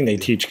only thing they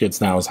teach kids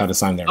now is how to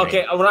sign their name.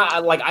 Okay, when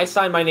I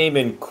sign my name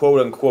in quote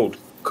unquote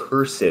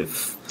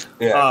cursive.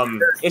 Yeah,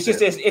 it's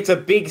just it's a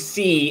big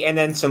C and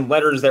then some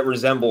letters that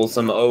resemble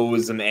some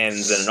O's, some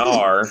N's, and an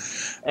R,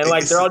 and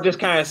like they're all just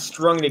kind of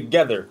strung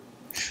together.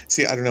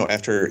 See, I don't know.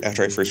 After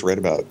I first read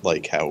about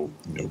like how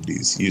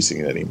nobody's using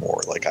it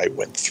anymore, like I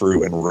went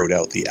through and wrote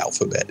out the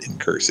alphabet in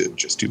cursive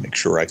just to make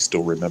sure I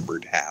still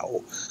remembered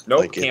how. Nope,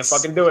 like, can't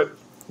fucking do it.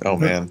 Oh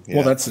man! Yeah.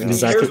 Well, that's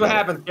exactly.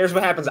 Here's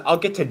what happens. I'll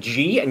get to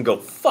G and go,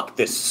 fuck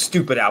this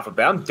stupid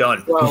alphabet. I'm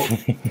done. Well,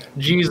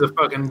 G's a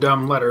fucking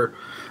dumb letter.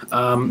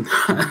 You're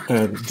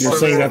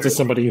saying that to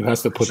somebody who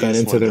has to put that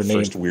into their name.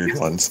 First weird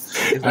ones.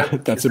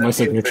 That's in my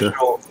signature.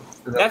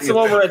 That's the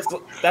one where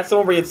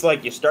it's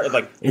like you start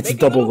like it's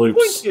double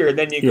loops here, and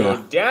then you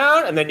go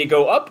down, and then you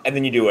go up, and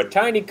then you do a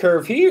tiny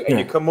curve here, and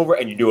you come over,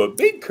 and you do a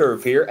big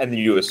curve here, and then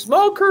you do a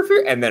small curve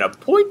here, and then a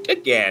point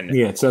again.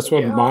 Yeah, so that's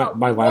what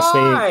my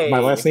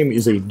last name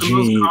is a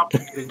G.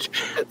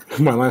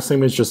 My last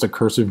name is just a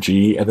cursive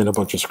G, and then a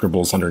bunch of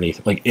scribbles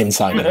underneath, like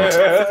inside of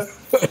it.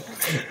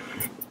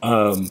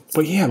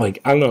 But yeah, like,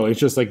 I don't know. It's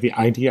just like the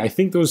idea. I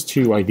think those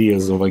two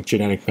ideas of like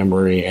genetic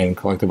memory and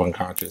collective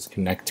unconscious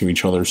connect to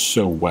each other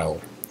so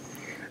well.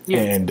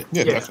 Yeah. And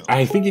Definitely.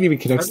 I think it even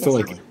connects to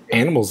like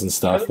animals and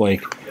stuff.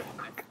 Like,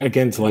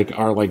 again, to like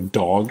our like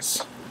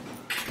dogs,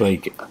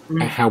 like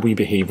how we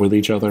behave with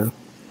each other.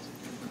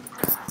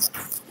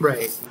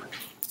 Right.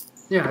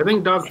 Yeah, I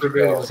think dogs are a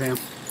great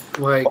example.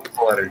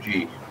 Like, Letter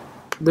G.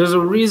 there's a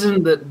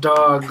reason that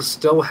dogs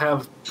still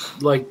have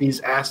like these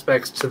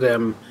aspects to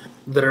them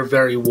that are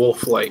very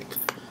wolf-like,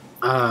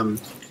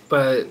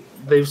 but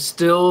they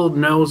still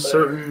know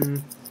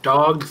certain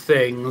dog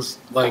things,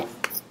 like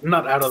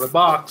not out of the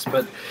box,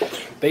 but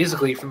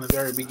basically from the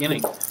very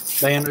beginning.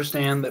 They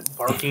understand that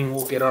barking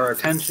will get our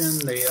attention.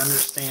 They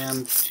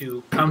understand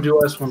to come to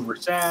us when we're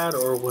sad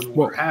or when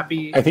we're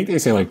happy. I think they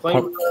say like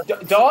Dog.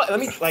 Let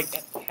me like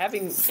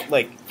having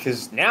like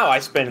because now I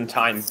spend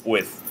time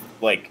with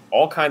like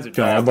all kinds of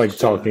dogs. I'm like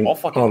talking all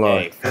fucking on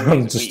day.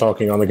 I'm just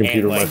talking on the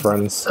computer And, with my like,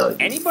 friends.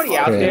 Anybody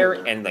out there,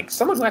 and like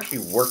someone who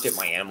actually worked at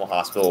my animal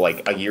hospital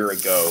like a year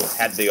ago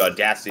had the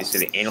audacity to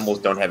say that animals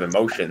don't have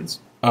emotions.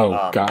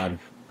 Oh God.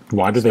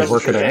 Why do they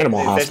work at an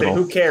animal hospital?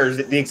 Who cares?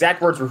 The exact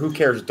words were, "Who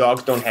cares?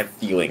 Dogs don't have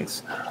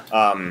feelings."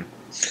 I'm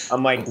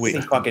like,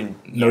 Wait. Fucking.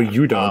 No,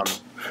 you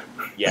don't.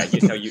 Yeah,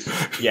 you know, you.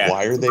 Yeah.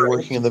 Why are they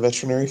working in the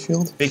veterinary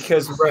field?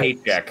 Because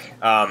paycheck.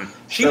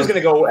 She was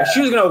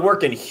gonna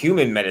work in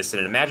human medicine,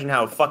 and imagine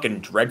how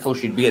fucking dreadful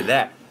she'd be at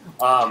that.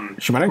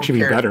 She might actually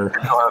be better.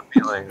 I don't have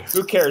feelings.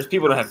 Who cares?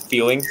 People don't have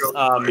feelings.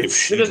 If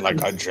she'd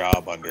like a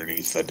job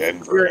underneath the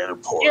Denver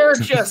airport. You're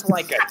just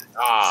like a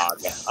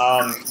dog.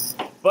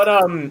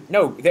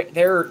 No,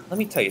 they're. Let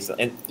me tell you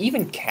something. And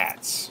even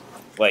cats,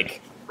 like,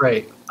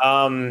 Right.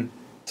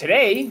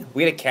 today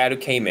we had a cat who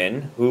came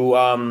in who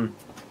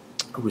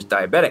was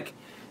diabetic,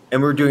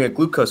 and we were doing a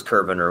glucose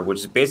curve on her, which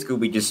is basically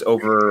we just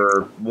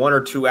over 1 or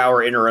 2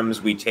 hour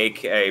interims we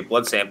take a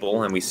blood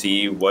sample and we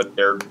see what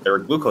their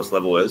glucose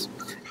level is.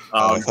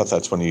 I thought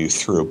that's when you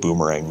threw a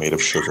boomerang made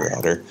of sugar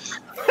at her.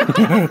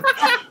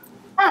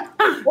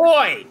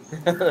 Boy,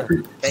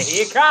 here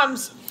it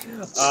comes.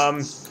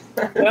 And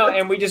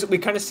we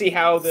kind of see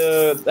how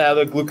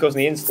the glucose and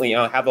the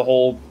insulin, how the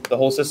whole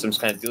system's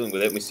kind of dealing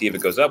with it. We see if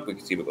it goes up, we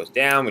can see if it goes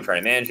down. We try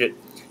to manage it.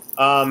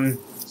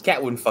 This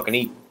cat wouldn't fucking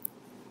eat,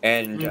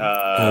 and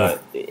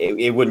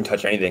it wouldn't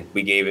touch anything.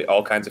 We gave it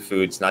all kinds of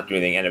foods, not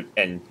doing anything.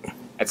 And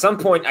at some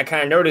point, I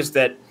kind of noticed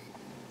that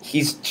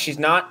she's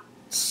not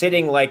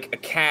sitting like a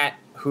cat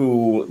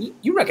who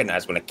you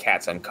recognize when a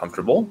cat's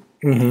uncomfortable.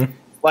 Mm-hmm.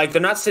 Like, they're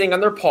not sitting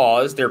on their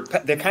paws. They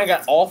kind of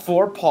got all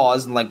 4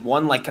 paws in, like,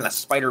 one, like, kind of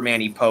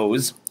Spider-Man-y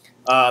pose.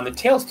 The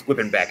tail's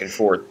whipping back and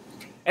forth.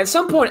 At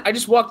some point, I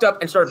just walked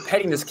up and started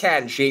petting this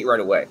cat, and she ate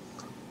right away.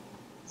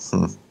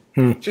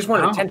 She just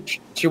wanted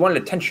attention. She wanted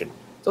attention.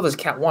 That's all this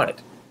cat wanted.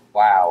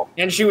 Wow.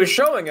 And she was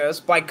showing us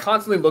by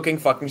constantly looking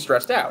fucking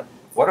stressed out.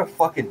 What a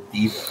fucking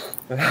diva.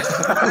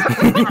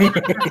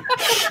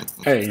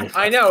 Hey,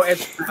 I know. And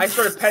I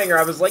started petting her.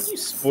 I was like, you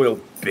spoiled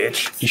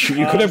bitch.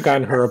 you could have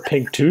gotten her a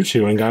pink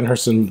tutu and gotten her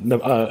some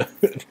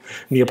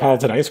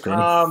Neapolitan ice cream.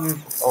 Like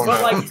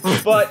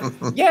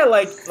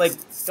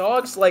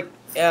dogs, like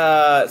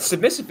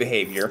submissive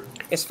behavior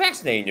is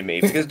fascinating to me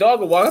because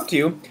dog will walk up to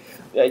you,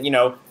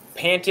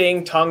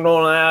 panting, tongue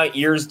rolling out,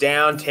 ears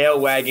down, tail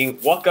wagging,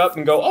 walk up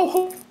and go,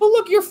 oh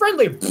look, you're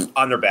friendly,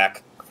 on their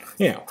back.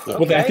 Yeah. Okay,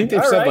 Well, I think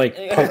they've said right.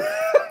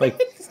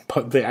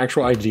 the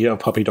actual idea of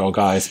puppy dog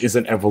eyes is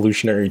an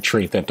evolutionary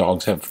trait that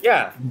dogs have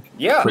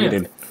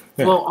created.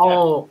 Yeah. Well,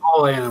 all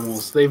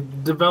animals, they've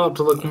developed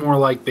to look more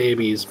like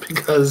babies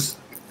because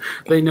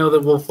they know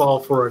that we'll fall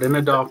for it and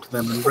adopt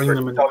them and bring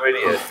them in.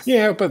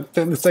 Yeah, but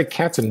then it's like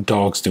cats and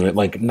dogs do it.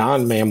 Like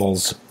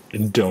non-mammals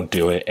don't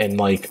do it, and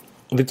like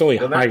it's only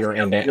higher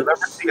end. You'll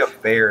never see a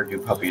bear do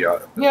puppy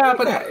dog. Yeah,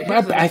 but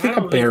I think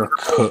a bear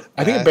could.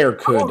 I think a bear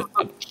could.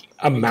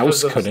 A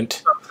mouse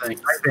couldn't. I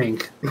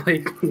think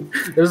like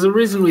there's a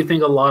reason we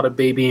think a lot of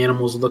baby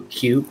animals look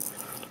cute.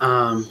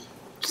 So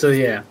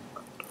yeah.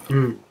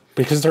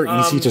 Because they're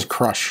easy to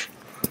crush.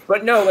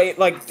 But no,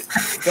 like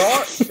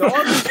dogs.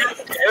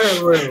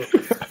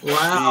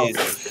 Wow.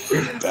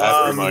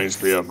 That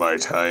reminds me of my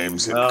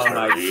times in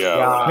Korea.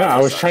 Yeah,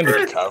 I was trying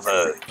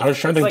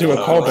to do a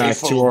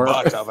callback to our.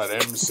 Butt of an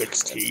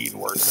M16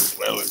 works as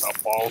well as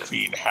a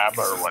ball-peen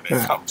hammer when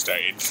it comes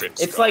to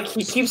infants. It's like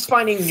he keeps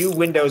finding new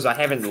windows I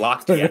haven't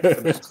locked yet.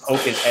 So just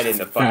poke his head in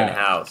the fucking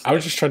house. I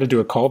was just trying to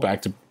do a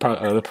callback to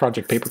the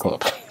Project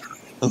Paperclip.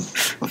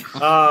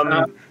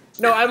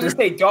 No, I was gonna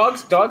say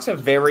dogs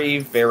have very,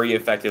 very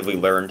effectively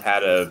learned how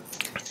to.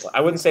 I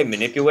wouldn't say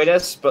manipulate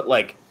us, but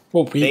like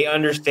they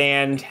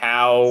understand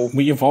how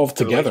we evolved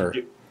together.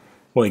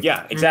 Like,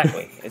 yeah,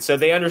 exactly. And so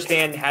they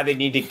understand how they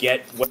need to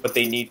get what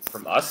they need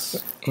from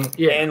us.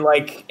 Yeah, and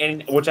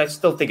which I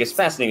still think is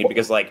fascinating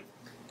because like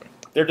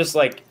they're just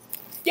like,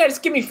 yeah,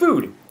 just give me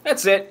food.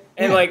 That's it.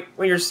 And like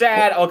when you're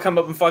sad, I'll come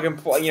up and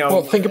fucking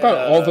Well, think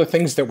about all the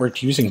things that we're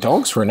using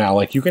dogs for now.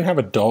 Like you can have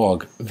a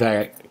dog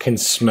that can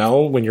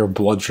smell when your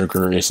blood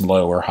sugar is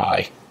low or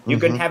high. You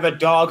can have a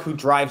dog who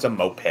drives a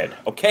moped.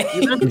 Okay.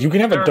 You can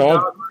have a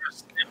dog.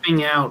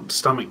 wiping out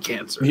stomach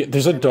cancer. Yeah,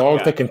 there's a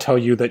dog that can tell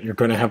you that you're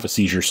going to have a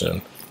seizure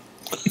soon.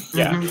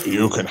 Yeah.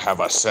 You can have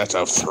a set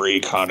of 3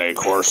 Cane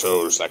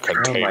Corsos that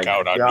can take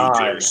out a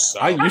nuclear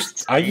sub.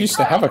 I used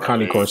to have a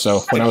Cane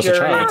Corso when I was a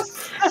child.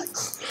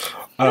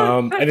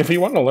 And if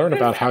you want to learn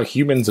about how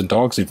humans and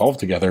dogs evolve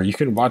together, you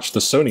can watch the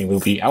Sony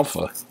movie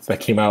Alpha that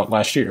came out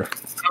last year.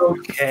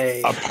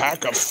 Okay. A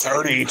pack of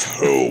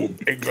 32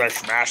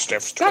 English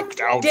Mastiffs took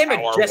down Damn it,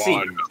 Tower Jesse!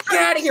 1.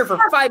 Get out of here for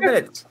 5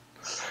 minutes.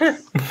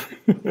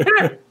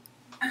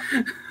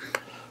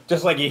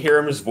 Just like you hear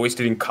him, his voice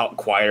getting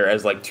quieter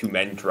as like 2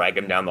 men drag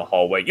him down the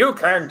hallway. You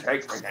can't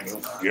take me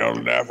anymore. You'll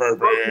never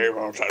be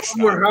able to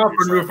stop What me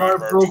happened from if I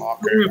ever broke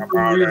talking free about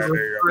from any his of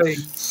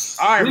restraint?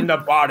 I'm the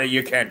body.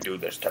 You can't do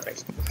this to me.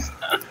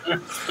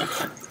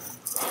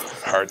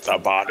 Hurt the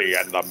body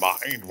and the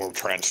mind will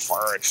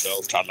transfer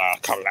itself to the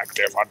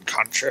collective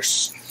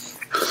unconscious.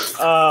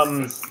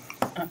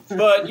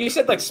 But you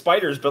said like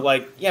spiders, but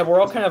like, yeah, we're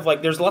all kind of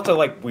like, there's lots of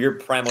like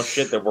weird primal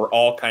shit that we're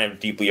all kind of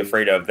deeply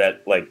afraid of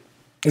that like,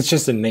 It's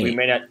just innate. we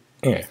may not.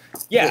 Yeah.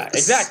 Yeah,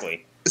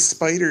 exactly.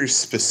 Spiders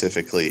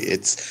specifically,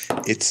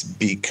 it's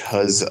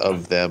because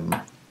of them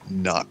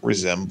not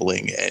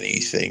resembling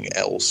anything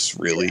else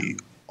really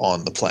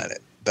on the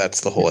planet.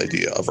 That's the whole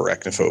idea of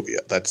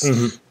arachnophobia. That's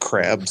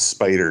crabs,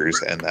 spiders,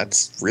 and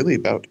that's really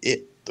about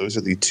it. Those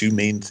are the 2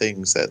 main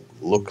things that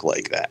look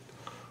like that.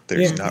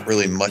 There's not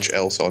really much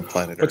else on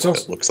planet Earth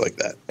that looks like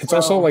that. It's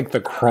also like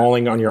the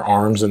crawling on your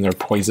arms and they're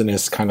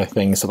poisonous kind of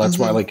thing. So that's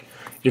why, like,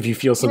 if you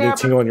feel something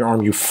tingle on your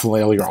arm, you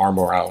flail your arm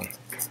around.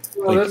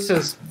 Well, like,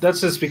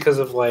 that's just because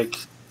of like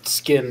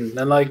skin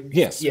and like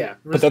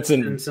but that's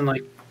in and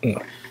like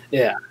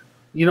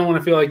you don't want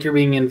to feel like you're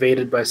being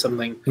invaded by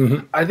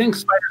something. I think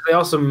spiders, they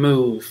also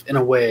move in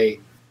a way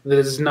that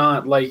is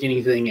not like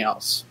anything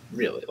else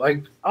really.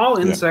 Like all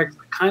insects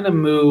kind of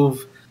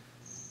move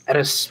at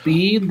a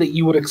speed that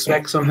you would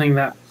expect something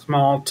that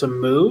small to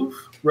move.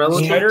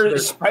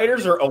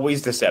 Spiders are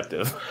always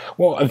deceptive.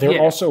 Well,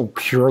 they're also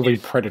purely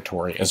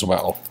predatory as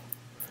well.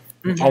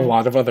 A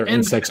lot of other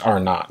insects are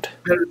not.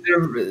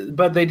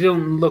 But they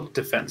don't look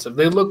defensive.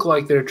 They look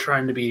like they're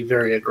trying to be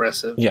very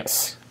aggressive.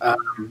 Yes.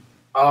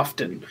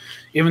 Often.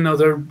 Even though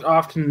they're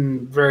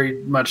often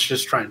very much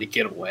just trying to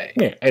get away.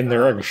 Yeah, and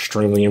they're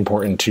extremely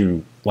important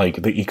to,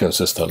 like, the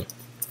ecosystem.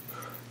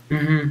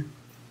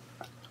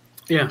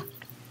 Yeah.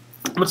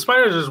 But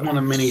spiders is one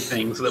of many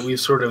things that we've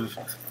sort of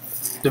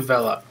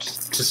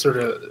developed to sort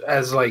of,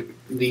 as, like,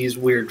 these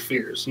weird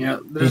fears. You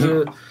know, there's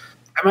am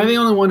I the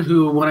only one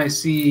who, when I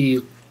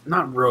see...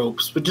 not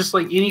ropes, but just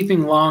like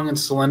anything long and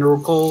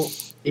cylindrical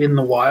in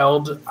the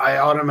wild, I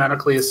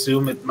automatically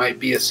assume it might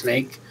be a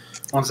snake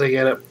once I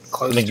get up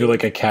close. Think you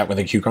like a cat with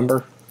a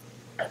cucumber?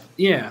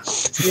 Yeah.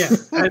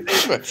 I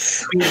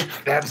mean,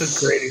 that's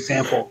a great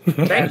example.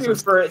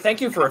 Thank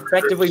you for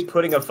effectively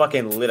putting a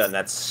fucking lid on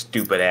that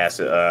stupid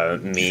ass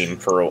meme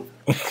for.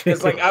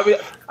 It's like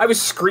I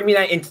was screaming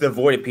that into the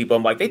void at people.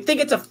 I'm like, they think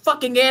it's a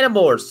fucking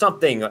animal or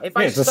something. If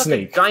I stuck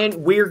a giant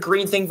weird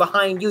green thing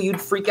behind you, you'd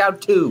freak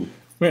out too.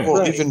 Yeah.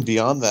 Well, even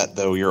beyond that,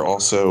 though, you're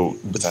also,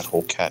 with that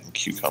whole cat and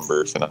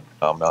cucumber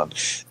phenomenon,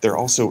 they're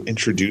also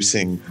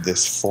introducing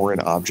this foreign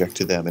object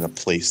to them in a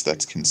place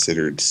that's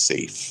considered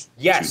safe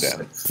to them. Yes.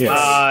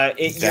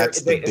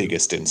 That's the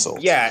biggest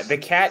insult. Yeah, the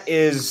cat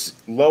is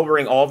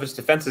lowering all of its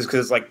defenses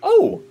because it's like,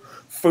 oh,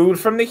 food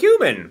from the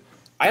human.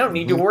 I don't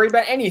need to worry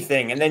about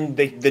anything. And then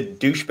the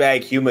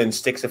douchebag human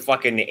sticks a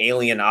fucking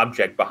alien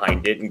object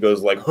behind it and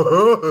goes like,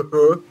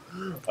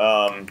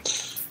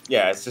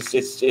 yeah, it's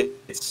just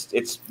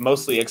it's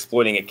mostly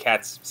exploiting a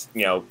cat's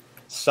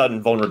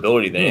sudden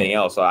vulnerability than anything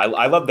else. So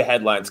I love the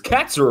headlines.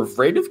 Cats are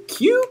afraid of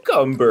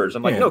cucumbers.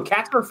 I'm like, no,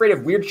 cats are afraid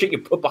of weird shit you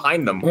put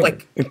behind them.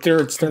 Like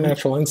it's their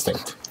natural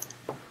instinct.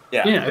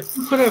 Yeah. If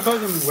you put a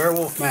fucking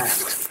werewolf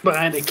mask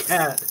behind a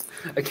cat's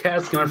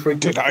gonna freak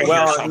out. Did I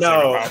hear something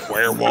about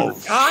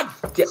werewolves? God,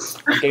 I'm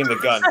getting the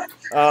gun.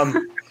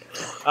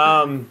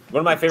 One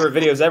of my favorite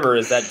videos ever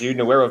is that dude in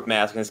a werewolf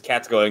mask and his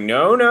cat's going,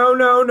 no. Oh no,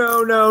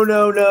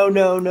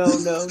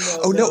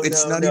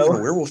 it's not even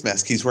a werewolf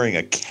mask. He's wearing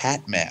a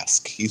cat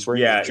mask. He's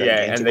wearing a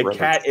gigantic and the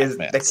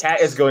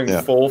cat is going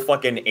full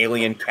fucking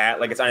alien cat,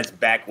 like it's on its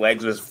back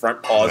legs with its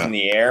front paws in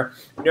the air.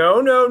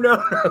 No.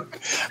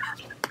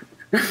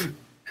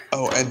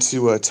 Oh, and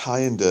to tie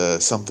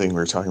into something we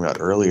were talking about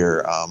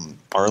earlier,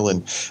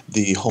 Arlen,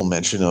 the whole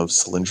mention of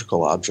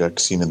cylindrical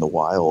objects seen in the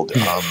wild,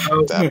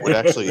 that would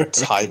actually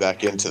tie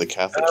back into the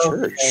Catholic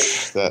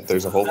Church. That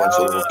there's a whole bunch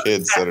of little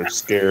kids that are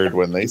scared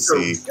when they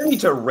see. You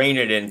need to rein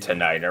it in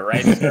tonight, all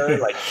right, sir?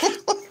 Like,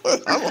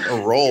 I'm on a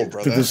roll,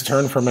 brother. Did this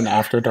turn from an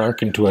after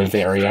dark into a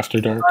very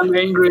after dark? I'm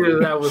angry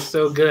that was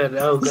so good.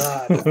 Oh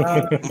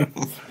God,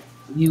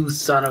 you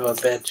son of a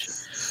bitch.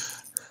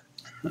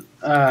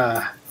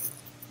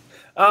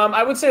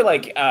 I would say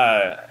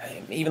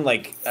even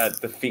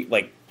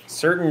the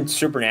certain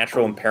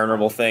supernatural and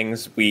paranormal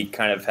things we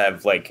kind of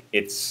have I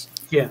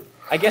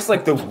guess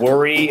like the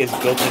worry is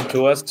built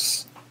into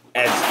us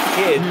as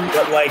kids,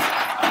 but like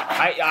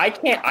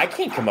I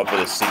can't come up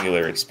with a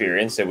singular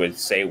experience that would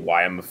say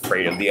why I'm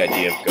afraid of the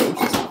idea of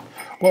ghosts.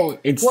 Well,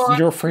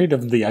 you're afraid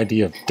of the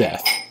idea of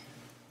death.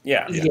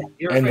 Yeah.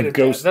 You're And afraid the of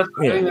ghost- death.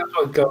 I think that's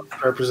what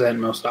ghosts represent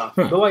most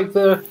often. But like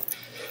the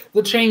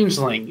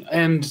changeling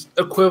and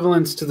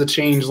equivalents to the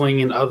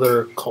changeling in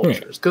other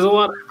cultures, because a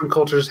lot of different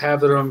cultures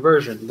have their own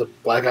version. The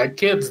black-eyed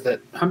kids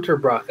that Hunter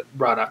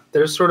brought up,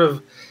 they're sort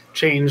of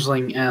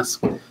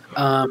changeling-esque.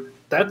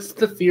 That's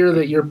the fear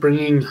that you're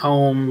bringing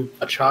home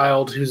a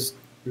child who's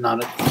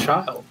not a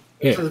child.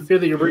 It's the fear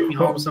that you're bringing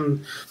home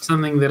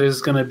something that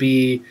is going to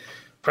be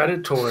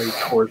predatory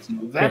towards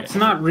you. That's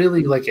not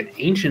really like an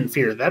ancient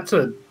fear. That's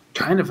a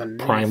kind of a new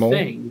Primal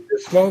thing.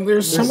 Well,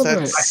 there's some of that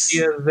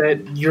Idea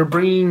that you're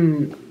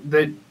bringing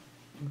that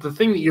the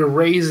thing that you're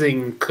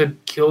raising could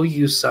kill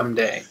you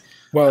someday.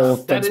 Well,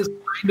 that is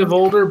kind of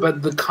older,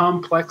 but the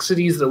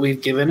complexities that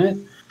we've given it,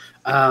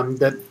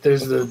 that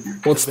there's a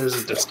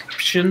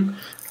deception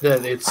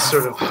that it's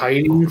sort of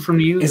hiding from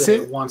you,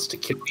 it wants to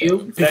kill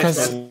you.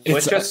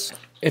 Because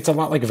it's a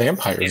lot like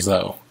vampires,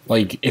 though.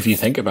 Like, if you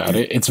think about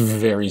it, it's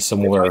very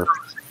similar.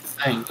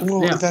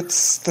 Well,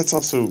 that's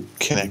also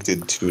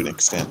connected to an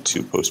extent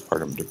to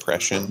postpartum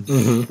depression,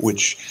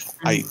 which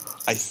I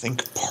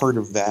think part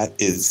of that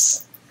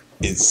is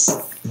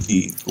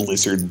the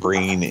lizard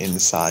brain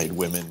inside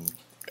women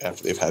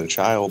after they've had a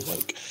child,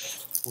 like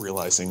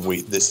realizing,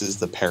 wait, this is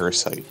the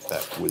parasite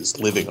that was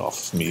living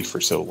off of me for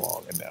so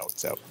long, and now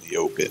it's out in the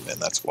open, and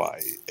that's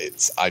why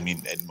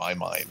in my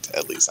mind,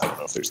 at least, I don't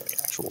know if there's any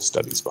actual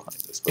studies behind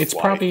this. But it's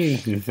probably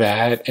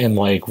that, and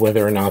like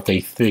whether or not they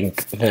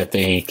think that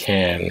they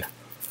can,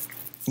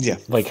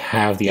 like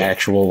have the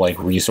actual like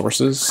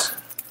resources.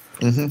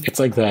 It's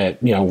like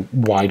that.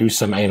 Why do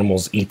some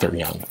animals eat their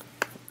young,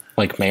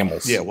 like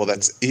mammals? Yeah, well,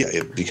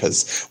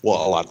 because a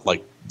lot,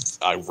 like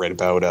I read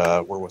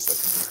about where was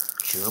that?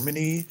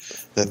 Germany,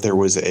 that there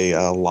was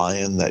a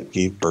lion that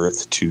gave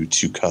birth to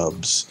 2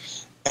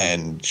 cubs,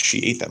 and she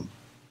ate them.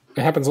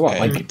 It happens a lot.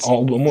 Like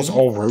almost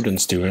all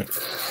rodents do it.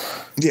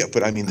 Yeah,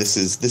 but I mean,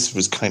 this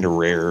was kind of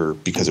rare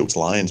because it was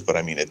lions. But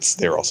I mean,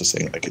 they're also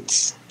saying like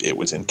it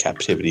was in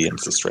captivity and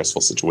it's a stressful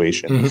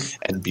situation,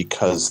 and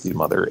because the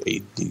mother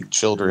ate the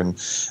children,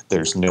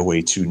 there's no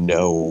way to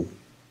know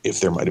if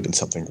there might have been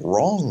something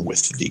wrong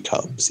with the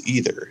cubs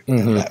either,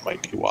 and that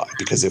might be why.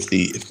 Because if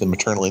the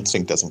maternal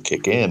instinct doesn't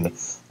kick in,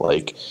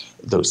 like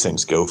those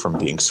things go from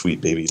being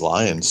sweet baby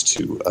lions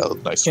to a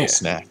nice little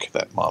snack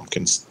that mom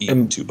can eat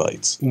in 2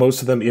 bites.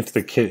 Most of them, if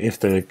the kids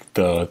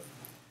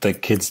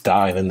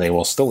die, then they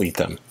will still eat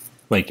them.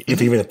 Like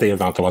even if they are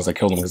not the ones that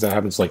killed them, because that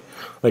happens. Like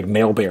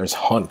male bears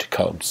hunt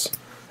cubs,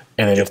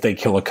 and then if they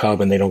kill a cub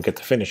and they don't get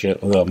to finish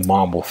it, the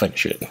mom will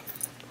finish it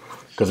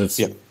because it's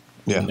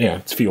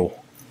it's fuel.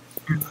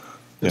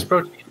 It's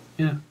protein.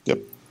 Yeah. Yep.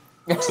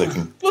 So they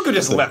can look who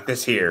just left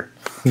this here.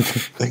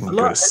 They can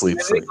go to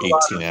sleep for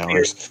 18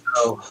 hours.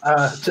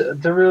 To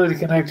really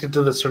connect it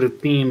to the sort of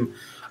theme,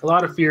 a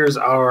lot of fears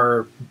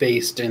are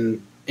based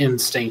in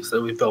instincts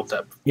that we've built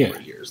up for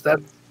years.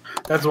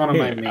 That's one of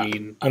my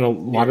main. And a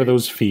lot of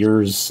those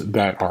fears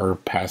that are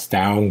passed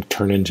down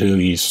turn into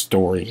these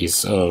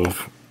stories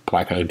of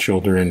black-eyed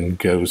children,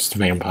 ghosts,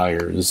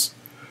 vampires.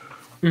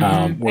 And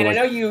I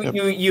know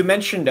you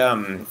mentioned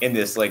in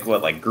this like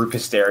group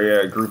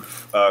hysteria, group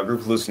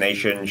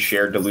hallucination,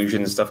 shared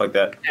delusion, stuff like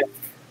that.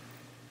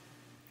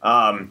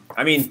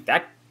 I mean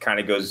that kind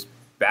of goes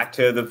back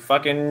to the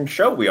fucking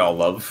show we all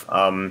love,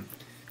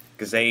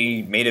 because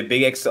they made a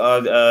big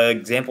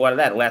example out of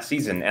that last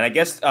season. And I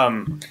guess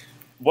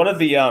one of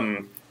the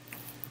I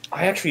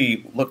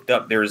actually looked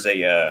up. There was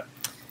a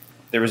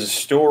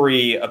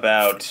story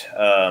about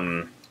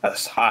a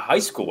high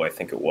school, I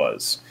think it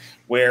was,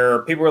 where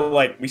people were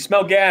like, we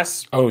smell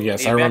gas. Oh,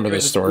 yes, I remember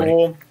this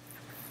story.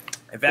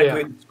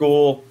 Evacuate the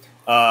school.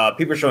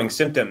 People are showing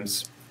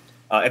symptoms.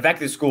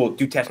 Evacuate the school,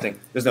 do testing.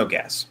 There's no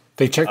gas.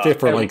 They checked it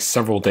for like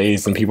several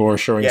days, and people were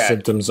showing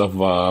symptoms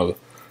of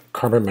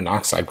carbon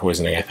monoxide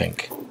poisoning, I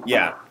think.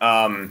 Yeah.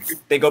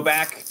 They go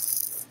back.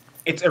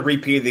 It's a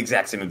repeat of the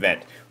exact same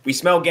event. We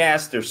smell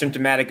gas. They're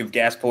symptomatic of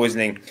gas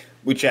poisoning.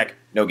 We check,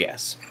 no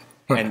gas.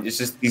 And it's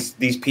just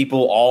these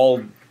people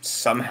all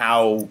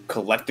somehow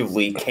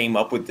collectively came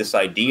up with this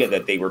idea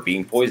that they were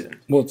being poisoned.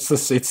 Well,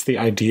 it's the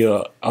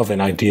idea of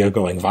an idea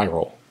going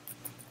viral.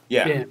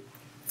 Yeah.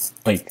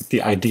 Like,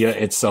 the idea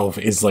itself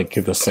is like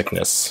the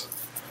sickness,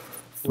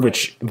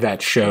 which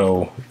that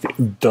show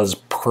does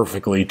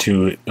perfectly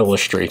to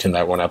illustrate in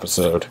that one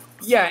episode.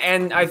 Yeah,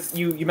 and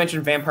you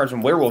mentioned vampires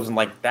and werewolves, and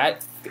like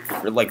that,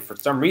 like for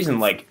some reason,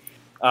 like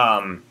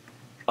a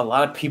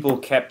lot of people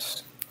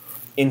kept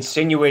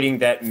insinuating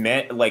that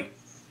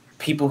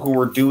people who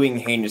were doing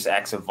heinous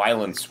acts of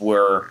violence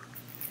were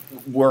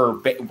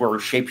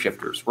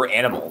shapeshifters, were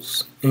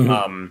animals,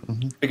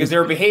 because they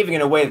were behaving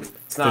in a way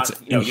that's not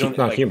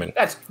not human.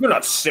 You're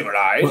not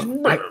civilized.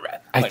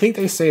 I think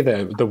they say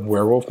that the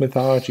werewolf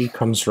mythology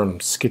comes from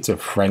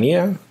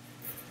schizophrenia,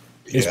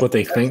 is what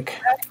they think.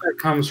 It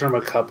comes from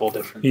a couple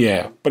different.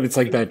 Yeah, but it's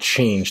like that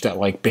change, that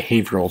like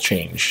behavioral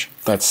change,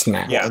 that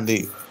snap. Yeah, and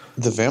the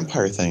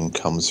vampire thing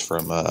comes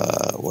from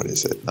what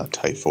is it? Not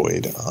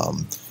typhoid.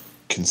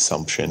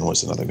 consumption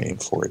was another name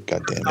for it.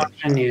 God damn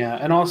it. Yeah,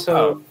 and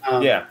also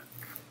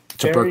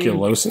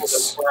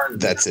tuberculosis.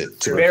 That's it.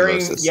 Burying,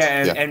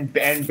 Tuberculosis.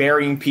 and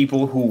burying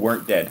people who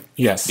weren't dead.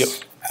 Yes. Yep.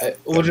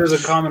 Which is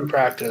a common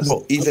practice.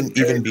 Well,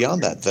 even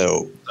beyond that,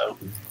 though,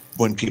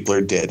 when people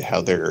are dead,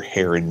 how their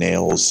hair and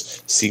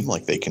nails seem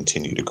like they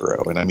continue to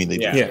grow, and I mean they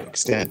do to an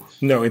extent.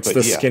 No, it's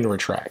the skin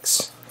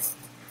retracts.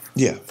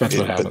 Yeah, that's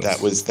what happens.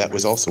 But that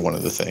was also one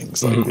of the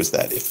things. Like, was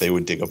that if they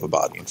would dig up a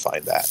body and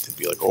find that, they'd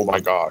be like, "Oh my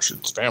gosh,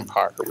 it's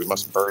vampire! We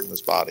must burn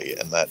this body."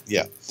 And that,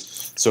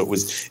 So it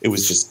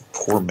was just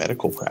poor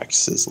medical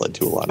practices led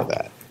to a lot of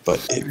that.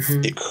 But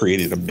it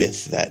created a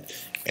myth that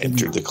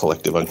entered the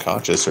collective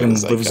unconscious and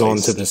lives on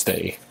to this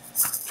day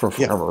for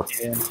forever.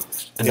 Yeah.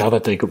 And now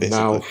that they could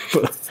now,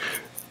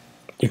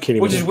 you can't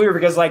even. Which is weird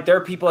because like there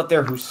are people out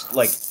there who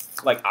like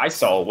I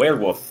saw a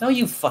werewolf. No,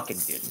 you fucking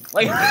didn't.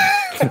 Like,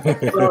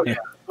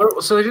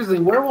 So here's the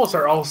thing: werewolves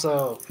are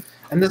also,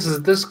 and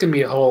this can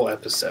be a whole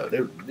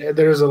episode.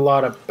 There's a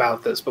lot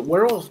about this, but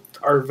werewolves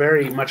are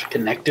very much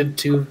connected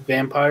to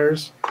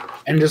vampires,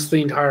 and just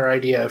the entire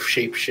idea of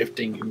shape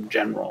shifting in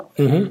general.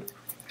 Mm-hmm.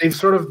 They've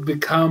sort of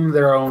become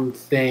their own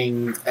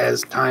thing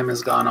as time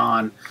has gone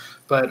on.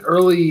 But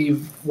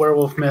early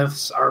werewolf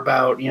myths are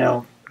about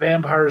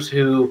vampires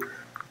who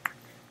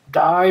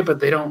die, but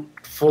they don't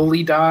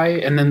fully die,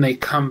 and then they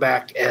come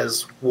back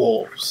as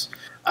wolves.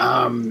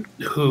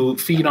 Who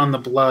feed on the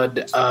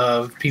blood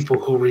of people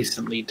who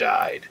recently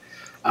died.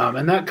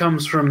 And that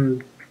comes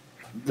from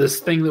this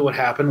thing that would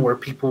happen where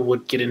people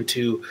would get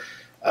into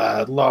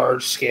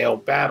large-scale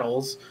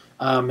battles,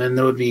 and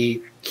there would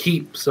be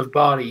heaps of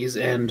bodies,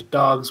 and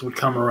dogs would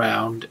come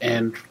around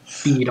and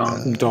feed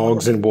on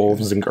dogs and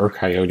wolves or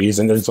coyotes.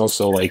 And there's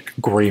also like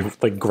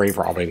grave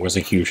robbing was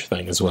a huge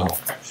thing as well.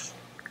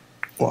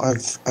 Well,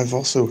 I've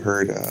also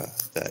heard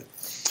that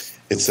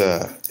it's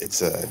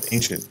an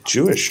ancient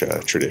Jewish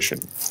tradition,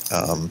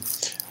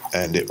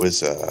 and it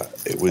was a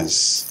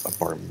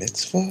bar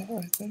mitzvah,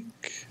 I think.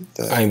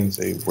 That was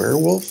a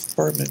werewolf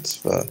bar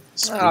mitzvah.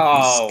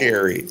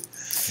 Scary.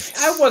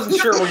 I wasn't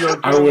sure what you were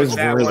I doing was with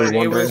that really one.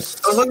 wondering.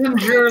 I wasn't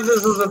sure if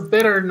this was a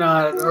bit or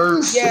not. Or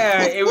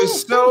It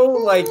was so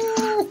like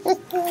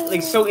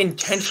so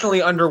intentionally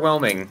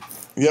underwhelming.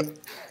 Yep.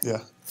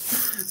 Yeah.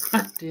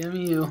 God damn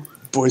you.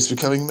 Boys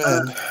becoming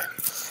men.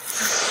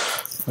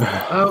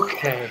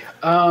 Okay.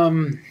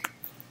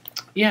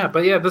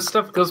 This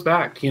stuff goes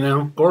back,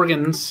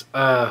 Gorgons,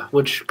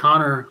 which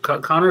Connor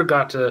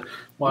got to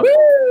watch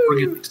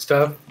Gorgon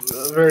stuff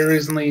very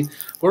recently.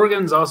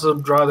 Gorgons also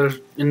draw their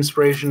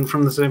inspiration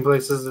from the same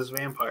places as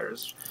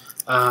vampires,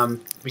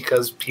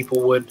 because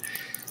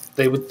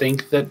they would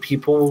think that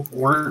people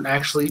weren't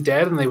actually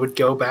dead, and they would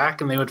go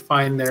back and they would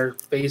find their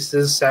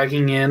faces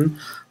sagging in,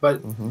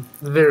 but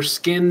their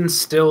skin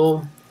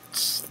still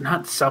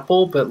not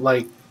supple, but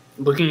like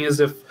looking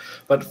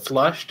but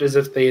flushed as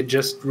if they had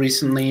just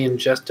recently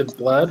ingested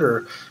blood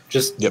or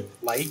just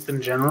life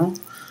in general.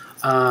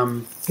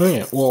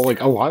 Well,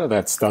 like a lot of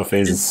that stuff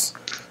is,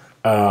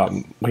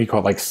 what do you call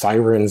it? Like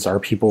sirens are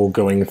people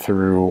going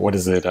through, what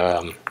is it?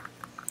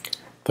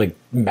 Like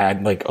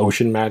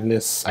ocean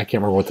madness. I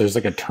can't remember there's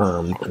like a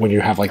term when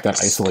you have like that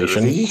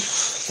isolation.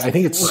 Scurvy? I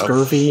think it's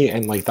scurvy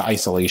and like the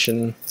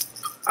isolation.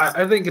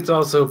 I think it's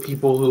also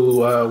people who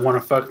want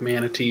to fuck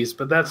manatees,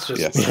 but that's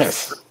just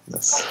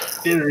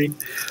theory.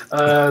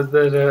 I've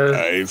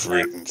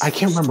written. I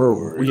can't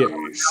remember.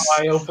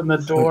 I opened the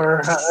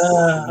door.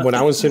 When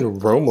I was in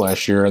Rome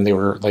last year, and they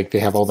were like, they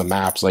have all the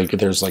maps. Like,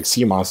 there's like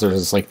sea monsters.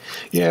 It's like,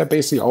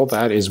 basically all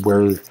that is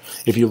where,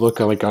 if you look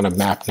like on a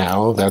map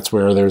now, that's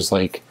where there's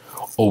like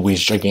always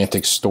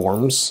gigantic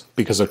storms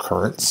because of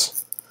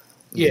currents.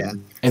 Yeah,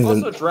 and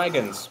also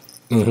dragons.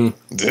 Mm-hmm.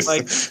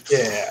 Like,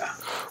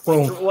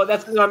 Well,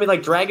 that's. I mean,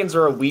 like dragons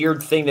are a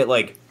weird thing that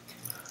like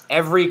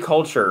every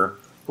culture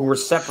who were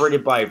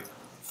separated by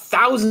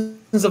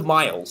thousands of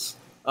miles,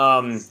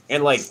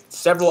 and like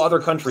several other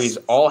countries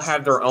all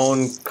have their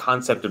own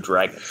concept of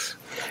dragons.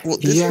 Well,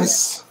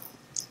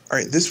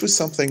 this was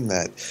something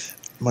that,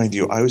 mind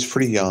you, I was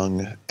pretty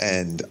young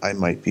and I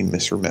might be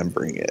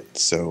misremembering it,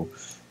 so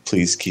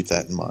please keep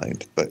that in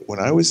mind. But when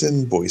I was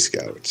in Boy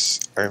Scouts,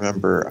 I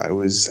remember I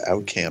was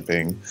out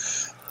camping,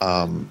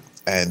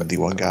 and the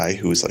one guy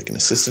who was like an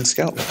assistant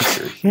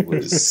scoutmaster,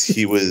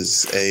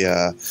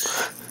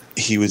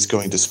 he was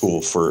going to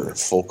school for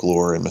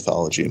folklore and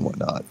mythology and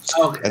whatnot.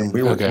 Okay. And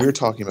we were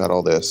talking about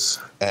all this.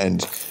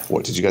 And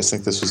what did you guys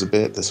think this was a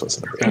bit? This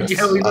wasn't a bit.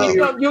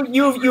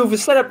 You've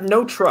set up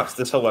no trust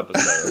this whole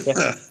episode.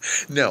 Okay?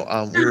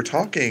 No, we were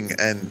talking,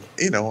 and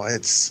I'm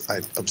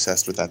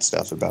obsessed with that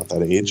stuff about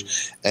that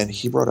age. And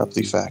he brought up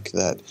the fact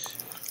that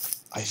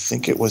I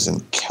think it was in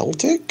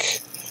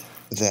Celtic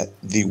that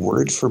the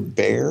word for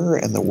bear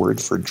and the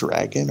word for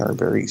dragon are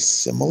very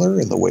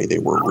similar in the way they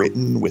were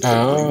written with the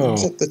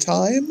runes at the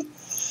time,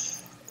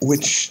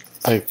 which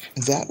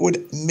that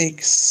would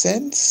make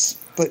sense,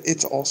 but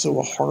it's also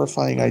a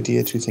horrifying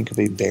idea to think of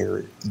a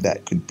bear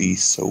that could be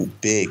so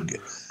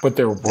big. But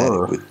there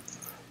were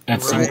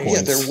at some points.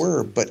 Yeah, there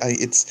were, but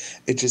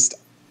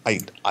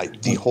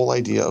the whole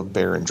idea of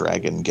bear and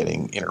dragon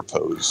getting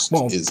interposed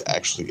is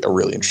actually a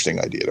really interesting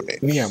idea to me.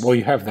 Yeah, well,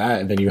 you have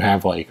that, and then you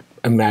have, like,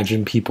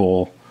 imagine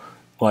people,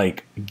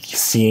 like,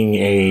 seeing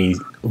a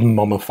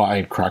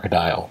mummified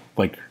crocodile,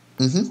 like,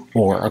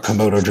 or a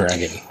Komodo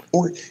dragon.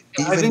 Or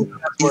even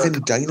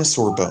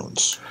dinosaur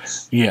bones.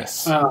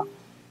 Yes. I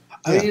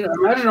mean,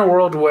 imagine a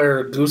world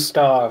where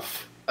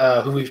Gustav,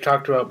 who we've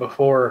talked about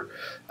before,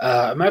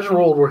 imagine a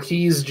world where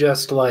he's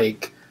just,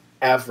 like,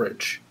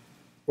 average.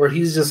 Where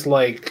he's just,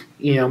 like,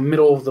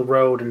 middle of the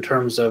road in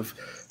terms of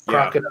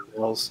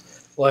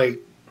crocodiles. Like,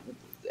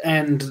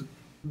 and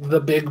the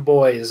big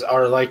boys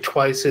are, like,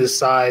 twice his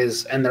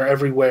size, and they're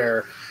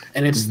everywhere.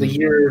 And it's the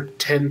year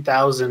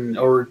 10,000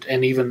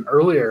 and even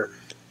earlier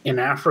in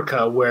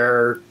Africa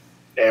where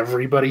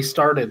everybody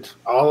started.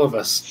 All of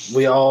us.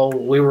 We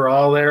were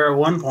all there at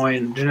one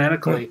point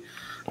genetically.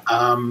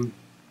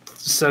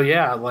 So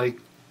yeah, like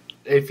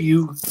if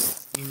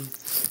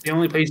the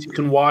only place you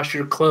can wash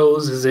your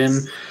clothes is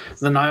in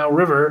the Nile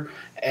River,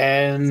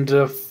 and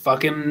a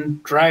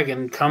fucking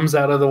dragon comes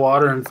out of the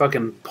water and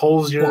fucking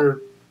pulls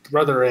your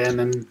brother in.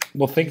 And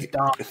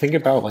think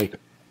about, like,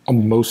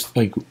 most,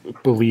 like,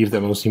 believe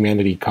that most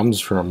humanity comes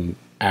from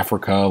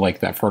Africa,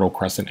 like that Fertile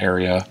Crescent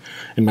area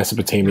in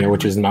Mesopotamia,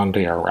 which is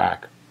modern-day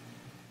Iraq.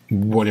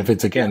 What if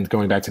it's, again,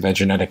 going back to that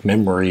genetic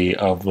memory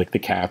of, like, the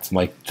cats and,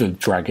 like, the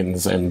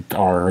dragons, and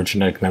our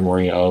genetic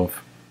memory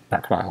of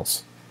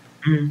crocodiles?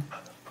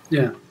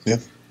 Yeah.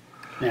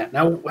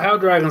 Now, how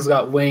dragons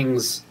got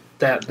wings?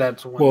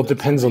 That's one. Well, it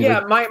depends on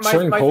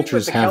certain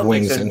cultures have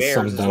wings and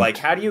some don't. Like,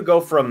 how do you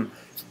go from?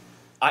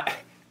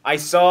 I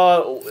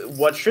saw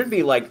what should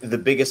be like the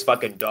biggest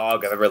fucking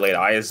dog I've ever laid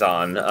eyes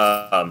on.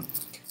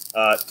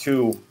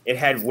 To it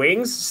had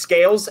wings,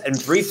 scales,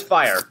 and breathed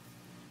fire.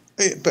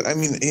 But I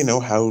mean,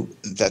 how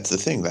that's the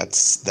thing.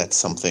 That's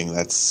something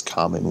that's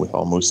common with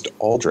almost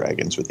all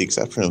dragons, with the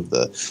exception of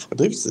I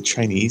believe it's the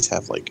Chinese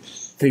have like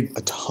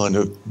a ton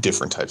of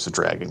different types of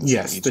dragons.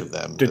 Yes, each of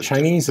them. The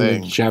Chinese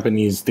and the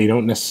Japanese, they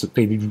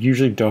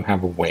usually don't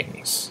have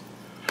wings.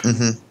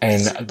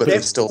 But they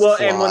still fly.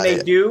 And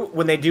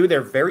when they do,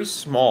 they're very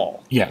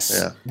small. Yes.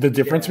 Yeah. The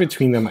difference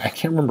between them, I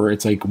can't remember.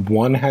 It's like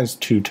one has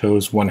 2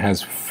 toes, one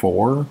has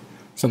 4,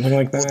 something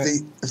like that.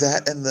 Well,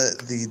 that and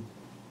the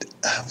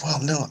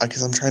well, no,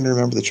 because I'm trying to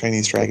remember the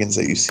Chinese dragons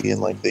that you see in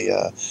like the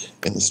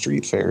in the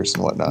street fairs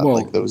and whatnot. Well,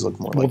 like those look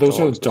more. Well, like those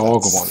dogs, are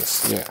dog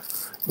ones. Yeah.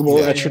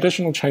 Well, a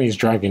traditional Chinese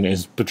dragon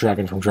is the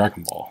dragon from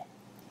Dragon Ball.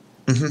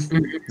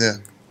 Yeah,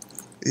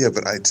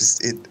 but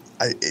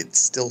it's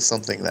still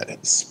something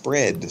that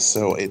spread.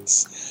 So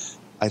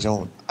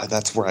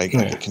that's where I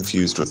get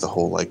confused with the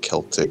whole like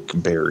Celtic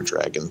bear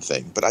dragon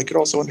thing. But I could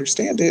also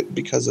understand it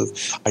because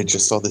I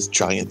just saw this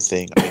giant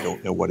thing. I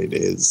don't know what it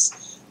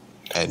is.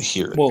 And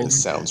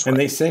this sounds right. And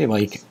they say,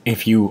 like,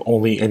 if you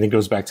only, and it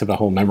goes back to the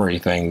whole memory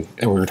thing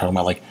that we were talking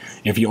about, like,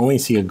 if you only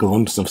see a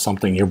glimpse of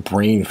something, your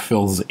brain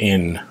fills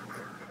in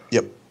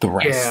the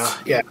rest.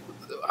 Yeah.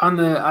 On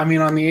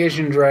the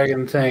Asian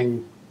dragon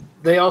thing,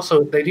 they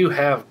do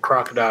have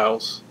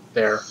crocodiles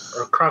there,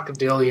 or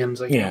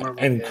crocodilians.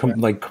 And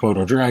like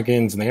Komodo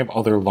dragons, and they have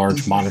other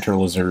large monitor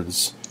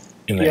lizards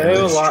in there. Yeah, they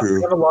have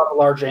a lot of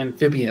large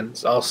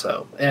amphibians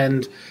also.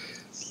 And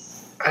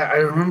I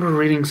remember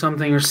reading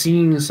something or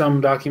seeing some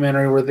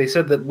documentary where they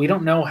said that we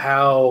don't know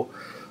how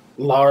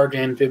large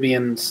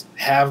amphibians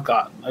have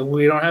gotten. Like,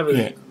 we don't have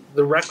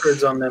the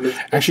records on them.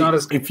 It's not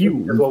as as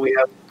what we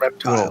have with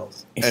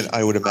reptiles. And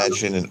I would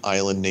imagine an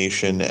island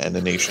nation and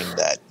a nation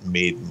that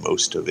made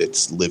most of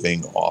its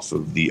living off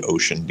of the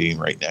ocean being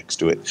right next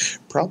to it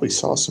probably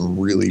saw some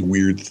really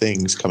weird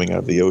things coming out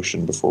of the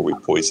ocean before we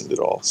poisoned it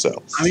all.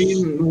 So I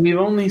mean, we've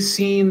only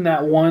seen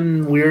that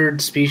one weird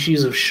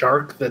species of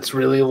shark that's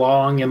really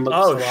long and looks a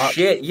lot. Oh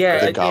shit!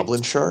 Yeah, the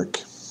goblin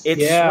shark. It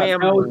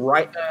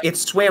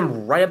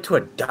swam right up to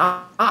a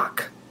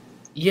dock.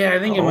 Yeah, I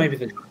think it might be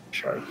the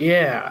shark.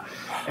 Yeah,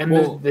 and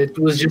it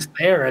was just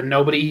there, and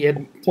nobody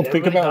had. Well,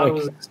 think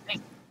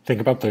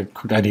about the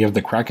idea of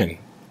the kraken,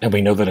 and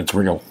we know that it's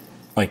real,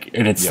 like,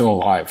 and it's still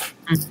alive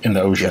in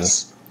the ocean.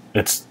 Yes.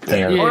 It's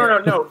there.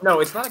 Yeah. Oh, no,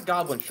 it's not a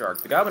goblin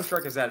shark. The goblin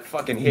shark is that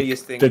fucking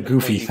hideous thing, the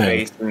goofy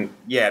thing.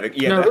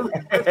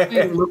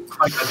 It looks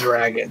like a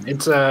dragon.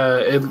 It's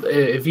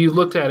if you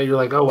looked at it, you're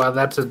like, oh wow,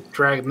 that's a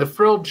dragon. The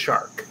frilled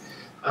shark.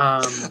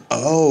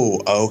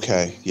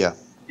 Okay, yeah.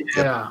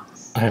 Yeah.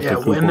 And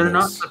they're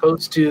not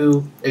supposed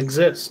to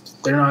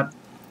exist. They're not.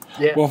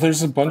 Yeah. Well,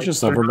 there's a bunch of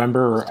stuff.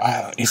 Remember,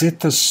 is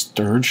it the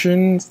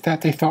sturgeon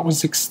that they thought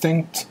was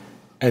extinct?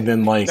 And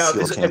then, like,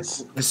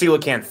 it's the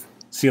coelacanth.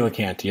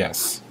 Coelacanth,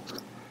 yes.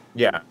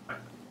 Yeah.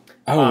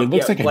 Oh, it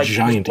looks like a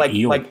giant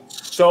eel. Like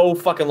so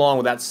fucking long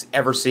without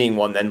ever seeing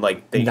one. Then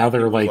now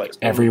they're like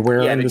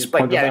everywhere in this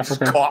part of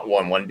Africa. Just caught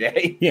one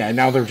day. Yeah,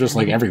 now they're just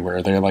like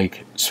everywhere. They're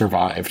like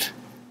survived.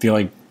 They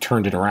like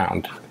turned it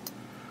around.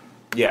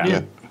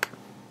 Yeah.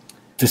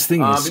 This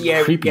thing is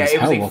creepy as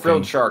hell. It was a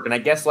frilled shark, and I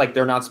guess like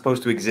they're not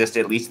supposed to exist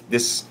at least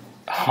this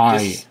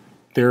high.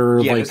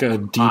 They're like a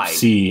deep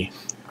sea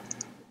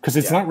because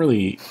it's not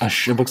really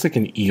it looks like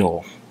an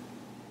eel.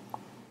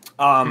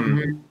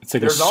 It's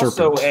like There's a serpent.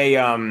 also a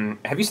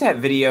have you seen that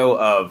video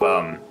of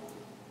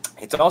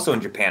it's also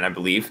in Japan, I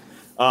believe.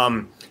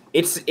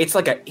 It's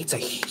a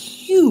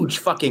huge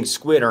fucking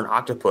squid or an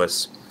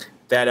octopus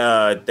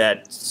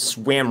that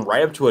swam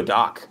right up to a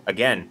dock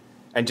again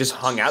and just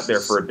hung out there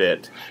for a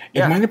bit.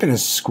 It might have been a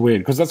squid,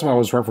 because that's what I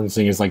was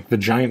referencing, is like the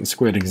giant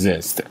squid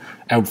exists.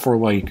 And for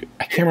like,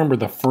 I can't remember,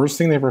 the first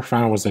thing they ever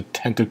found was a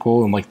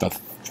tentacle in like the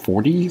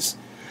 40s.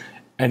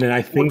 And then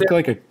I think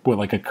a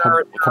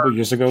couple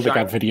years ago they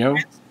got video.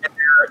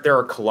 There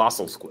are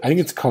colossal squids. I think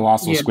it's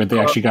colossal squid they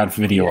actually got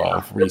video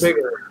of. They're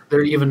bigger.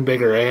 They're even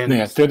bigger. And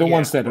they're the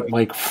ones that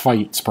like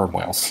fight sperm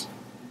whales.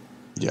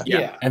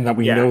 Yeah. And that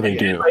we know they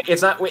do. Like,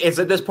 it's at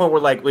this point we're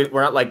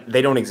not like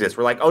they don't exist.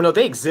 We're like, oh no,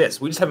 they exist.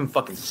 We just haven't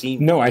fucking seen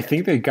them. No, I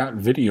think they got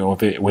video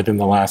of it within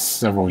the last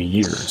several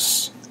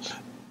years.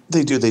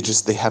 They do.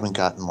 They haven't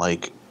gotten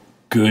like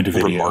good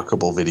video.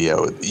 Remarkable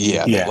video.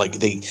 Yeah. Like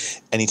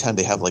anytime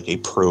they have like a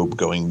probe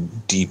going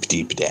deep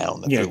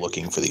down that they're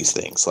looking for these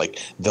things, like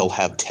they'll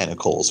have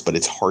tentacles, but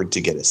it's hard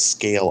to get a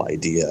scale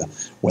idea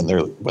when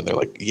they're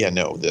like,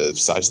 the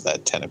size of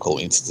that tentacle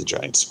means it's a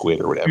giant squid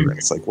or whatever. And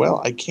it's like,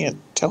 well, I can't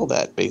tell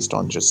that based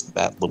on just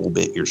that little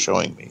bit you're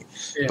showing me.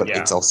 But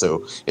it's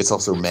also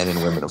men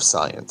and women of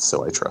science,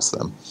 so I trust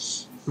them.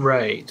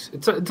 Right.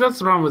 That's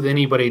the problem with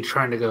anybody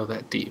trying to go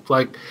that deep.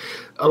 Like,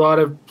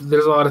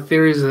 there's a lot of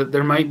theories that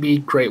there might be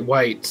great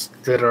whites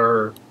that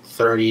are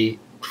 30,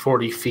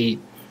 40 feet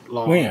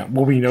long. Well, yeah.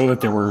 Well, we know that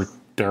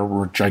there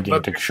were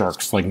gigantic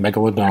sharks, like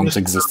megalodons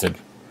existed.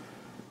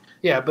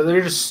 Yeah, but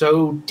they're just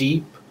so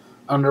deep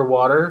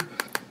underwater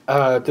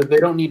that they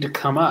don't need to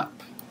come up.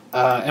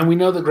 And we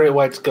know that great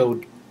whites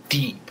go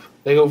deep.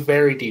 They go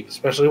very deep,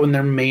 especially when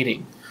they're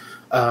mating.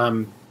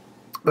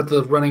 But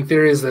the running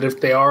theory is that if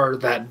they are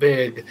that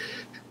big,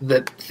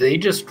 that they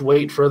just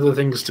wait for other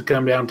things to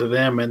come down to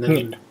them, and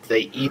then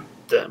they eat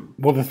them.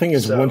 Well, the thing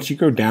is, once you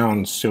go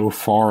down so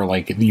far,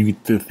 like the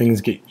things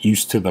get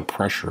used to the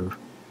pressure,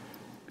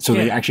 so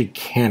they actually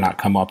cannot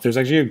come up. There's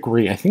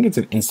actually I think it's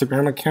an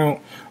Instagram account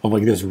of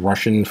like this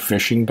Russian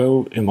fishing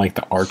boat in like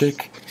the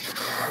Arctic.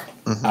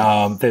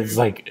 There's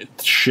like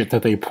shit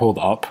that they pulled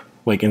up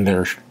like in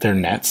their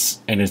nets,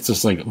 and it's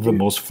just like the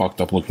most fucked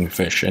up looking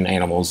fish and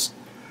animals.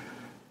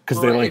 Because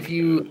they like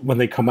when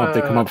they come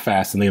up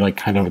fast and they like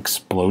kind of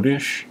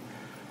explode-ish.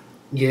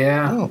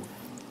 Yeah,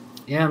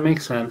 it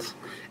makes sense.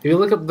 If you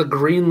look up the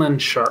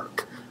Greenland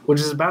shark, which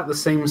is about the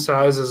same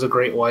size as a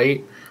great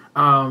white,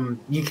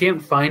 you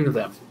can't find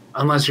them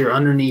unless you're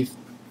underneath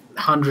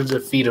hundreds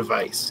of feet of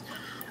ice,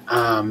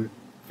 and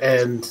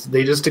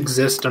they just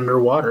exist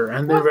underwater.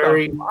 And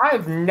they're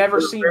I've never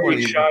seen one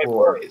shy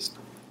before. boys.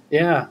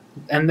 Yeah,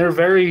 and they're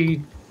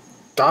very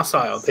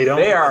docile. They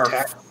don't.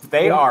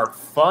 They are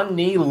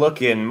funny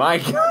looking, my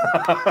God.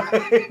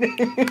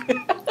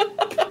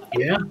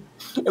 Yeah.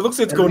 It looks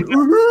like it's going.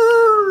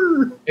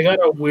 They got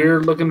a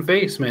weird looking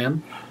face,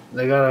 man.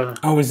 They got a.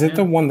 Oh, is it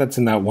the one that's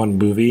in that one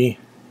movie?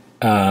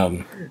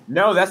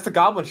 No, that's the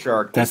goblin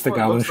shark. That's the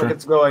goblin shark.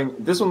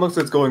 This one looks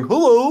like it's going,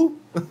 hello.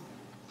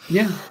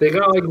 Yeah, they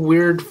got like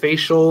weird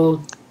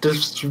facial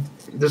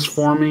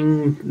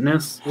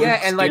disformingness. Yeah,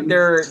 and like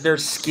their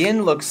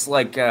skin looks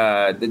like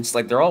it's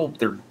like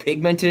they're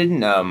pigmented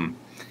and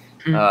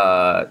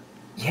they're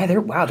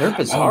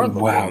bizarre. Oh,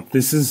 wow,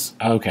 this is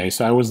okay.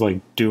 So I was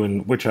like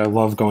which I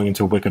love going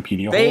into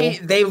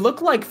Wikipedia. They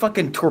look like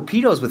fucking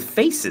torpedoes with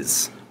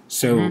faces.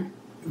 So,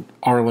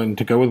 Arlen,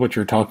 to go with what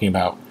you're talking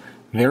about,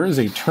 there is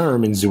a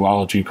term in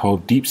zoology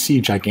called deep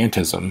sea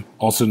gigantism,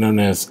 also known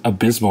as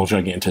abysmal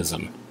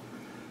gigantism.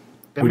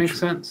 That makes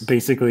sense.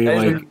 Basically,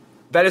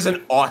 that is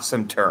an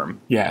awesome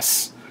term.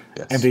 Yes.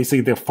 And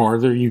basically, the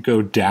farther you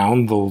go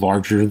down, the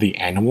larger the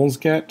animals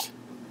get.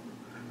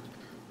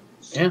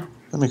 Yeah,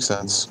 that makes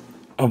sense.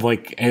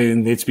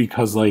 And it's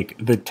because like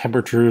the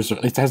temperatures,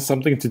 it has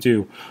something to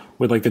do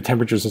with like the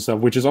temperatures and stuff,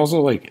 which is also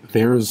like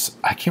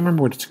I can't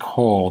remember what it's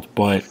called,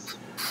 but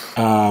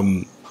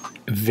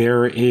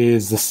there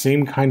is the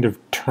same kind of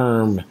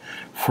term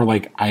for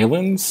like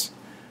islands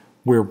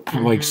where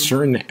like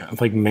certain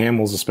like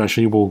mammals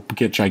especially will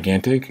get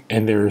gigantic,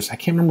 and I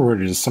can't remember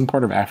what it is, some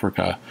part of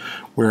Africa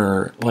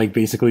where like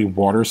basically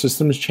water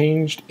systems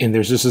changed, and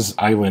there's just this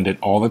island and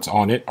all that's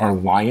on it are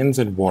lions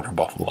and water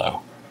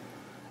buffalo.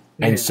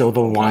 And so the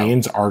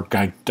lions are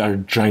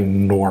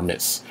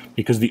ginormous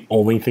because the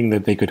only thing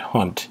that they could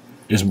hunt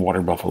is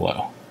water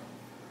buffalo.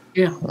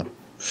 Yeah.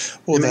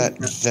 Well,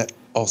 that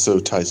also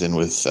ties in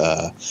with,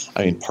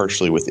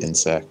 partially with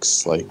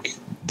insects. Like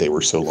they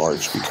were so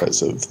large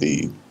because of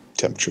the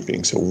temperature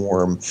being so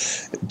warm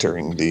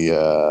during the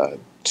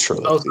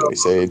the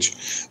Ice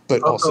Age.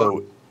 But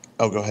also,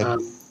 go ahead.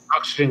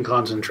 Oxygen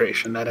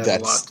concentration. That has a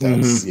lot.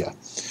 That's yeah.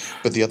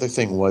 But the other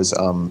thing was,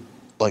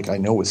 I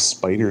know with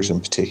spiders in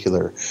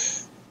particular,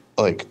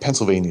 like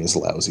Pennsylvania is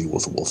lousy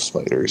with wolf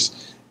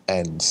spiders,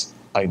 and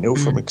I know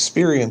from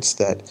experience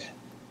that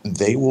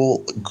they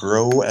will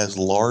grow as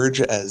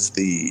large as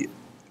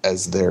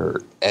their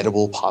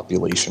edible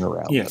population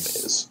around them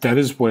is.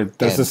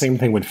 That's the same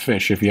thing with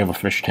fish if you have a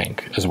fish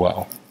tank as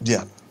well.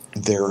 Yeah,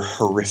 they're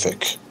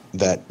horrific.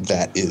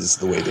 that is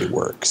the way they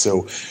work.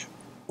 So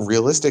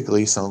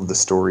realistically, some of the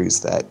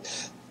stories that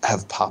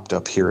have popped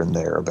up here and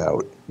there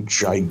about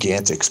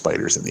gigantic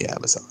spiders in the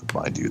Amazon,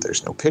 mind you,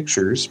 there's no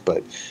pictures,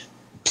 but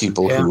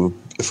people who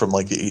from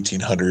like the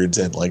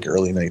 1800s and like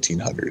early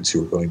 1900s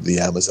who were going to the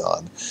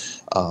Amazon,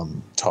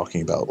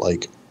 talking about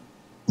like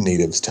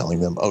natives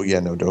telling them, oh yeah,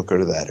 no, don't go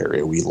to that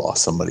area. We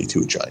lost somebody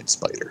to a giant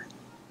spider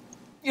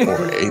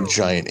or a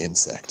giant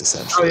insect,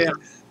 essentially.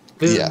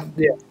 Yeah.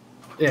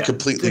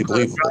 Completely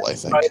believable, I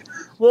think.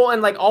 Well,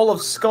 and like all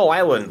of Skull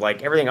Island,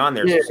 like everything on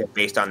there is just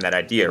based on that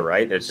idea,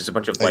 right? It's just a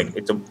bunch of like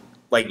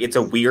it's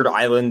a weird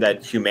island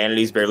that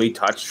humanity's barely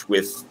touched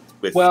with.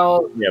 That's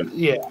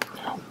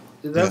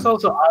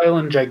also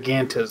island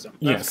gigantism.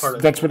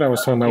 That's what I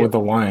was talking about with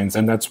the lions,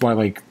 and that's why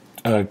like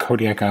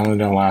Kodiak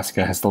Island in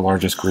Alaska has the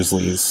largest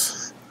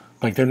grizzlies.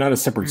 Like they're not a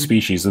separate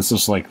species. This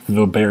is like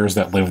the bears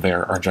that live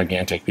there are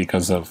gigantic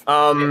because of.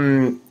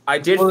 I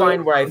did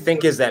find what I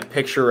think is that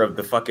picture of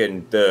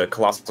the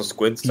colossal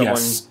squid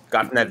someone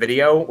got from that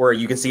video where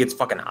you can see its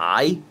fucking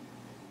eye.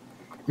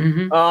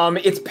 Mm-hmm.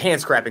 It's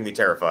pants-crappingly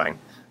terrifying.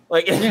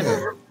 Like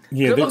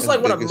it looks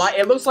like one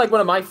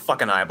of my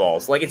fucking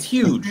eyeballs. Like it's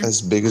huge,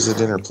 as big as a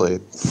dinner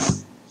plate.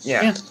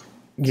 Yeah,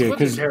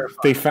 because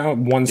they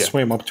found one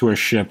swam up to a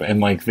ship and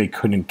like they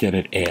couldn't get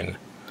it in,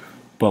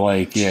 but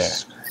like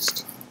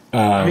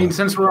I mean,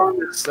 since we're on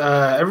this,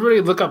 everybody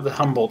look up the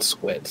Humboldt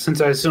squid.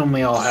 Since I assume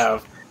we all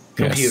have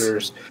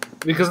computers,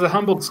 because the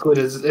Humboldt squid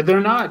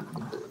they're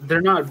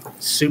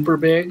not super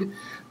big,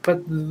 but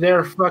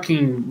they're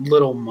fucking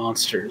little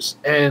monsters.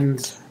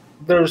 And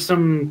there's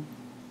some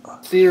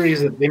theories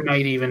that they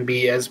might even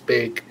be as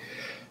big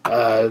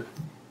as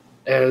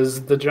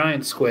the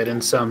giant squid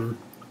in some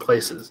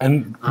places.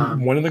 And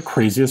one of the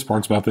craziest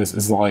parts about this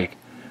is like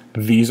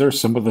these are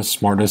some of the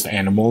smartest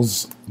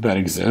animals that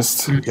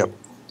exist. Yep.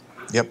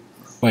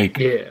 Like,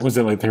 was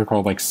it like they're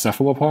called like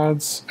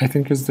cephalopods? I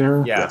think is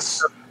there.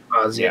 Yes.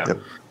 Yep.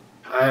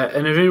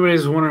 And if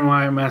anybody's wondering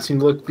why I'm asking,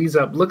 look these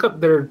up. Look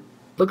up their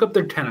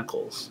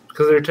tentacles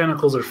because their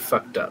tentacles are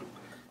fucked up.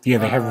 Yeah,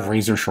 they have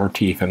razor sharp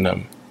teeth in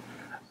them.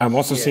 I'm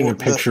also seeing a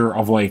picture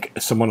of like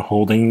someone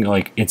holding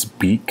like its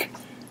beak,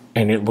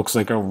 and it looks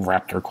like a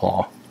raptor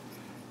claw.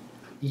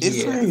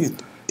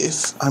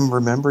 If I'm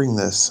remembering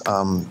this,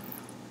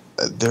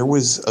 there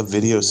was a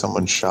video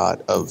someone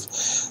shot of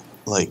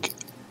like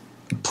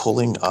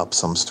pulling up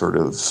some sort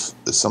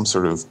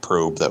of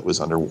probe that was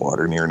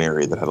underwater near an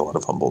area that had a lot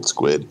of Humboldt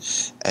squid,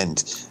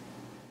 and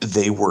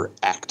they were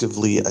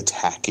actively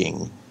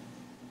attacking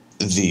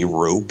the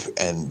rope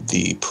and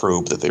the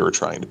probe that they were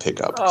trying to pick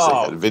up. Because they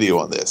had a video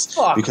on this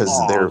because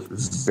they're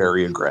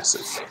very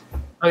aggressive.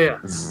 Oh yeah,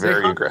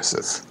 very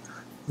aggressive.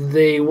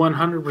 They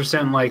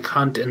 100% like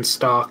hunt and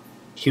stalk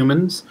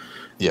humans.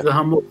 Yeah. The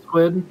Humboldt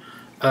squid.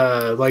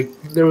 Like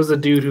there was a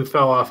dude who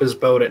fell off his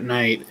boat at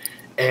night,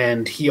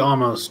 and he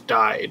almost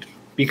died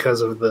because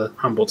of the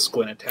Humboldt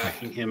squid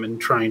attacking him and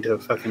trying to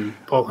fucking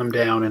pull him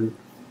down. And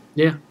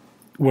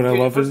what I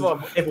love is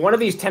if one of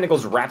these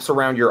tentacles wraps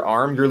around your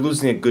arm, you're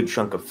losing a good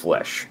chunk of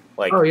flesh.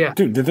 Like,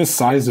 dude, they're the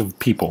size of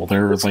people.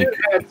 They're like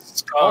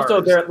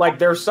also they're like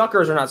their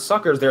suckers are not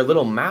suckers; they're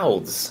little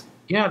mouths.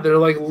 Yeah, they're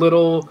like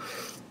little.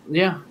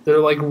 Yeah,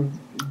 they're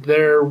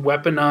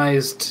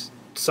weaponized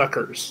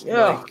suckers.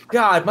 Yeah, like,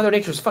 God, Mother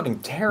Nature's fucking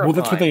terrifying.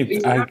 Well, that's what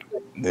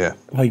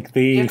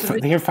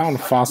they have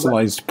found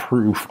fossilized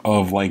proof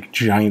of like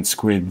giant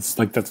squids.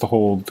 Like that's the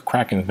whole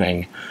Kraken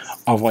thing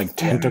of like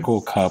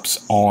tentacle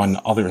cups on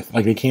other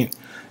like they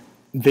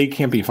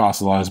can't be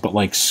fossilized, but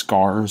like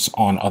scars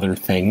on other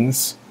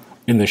things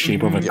in the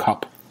shape of a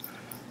cup.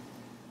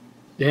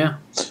 Yeah.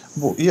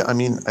 Well, yeah, I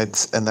mean,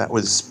 and that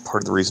was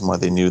part of the reason why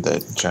they knew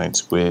that giant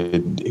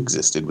squid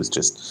existed was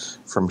just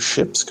from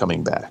ships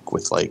coming back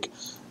with like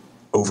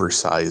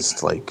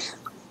oversized like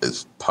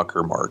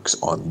pucker marks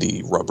on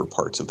the rubber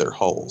parts of their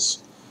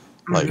hulls.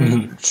 Like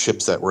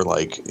ships that were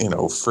like,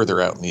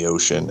 further out in the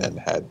ocean and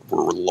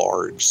were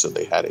large, so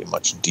they had a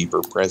much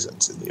deeper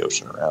presence in the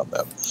ocean around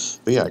them.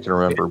 But yeah, I can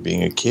remember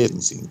being a kid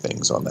and seeing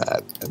things on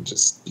that and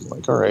just being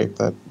like, all right,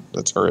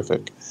 that's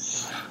horrific.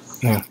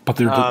 Yeah, but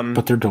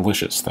they're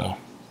delicious though.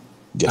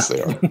 Yes,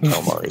 they are.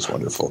 Calamari is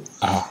wonderful.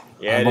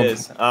 Yeah, it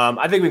is.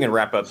 I think we can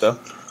wrap up though.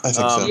 I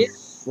think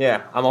so.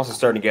 Yeah, I'm also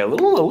starting to get a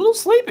little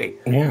sleepy.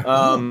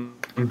 Yeah.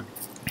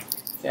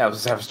 Yeah, I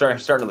was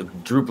starting to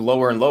droop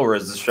lower and lower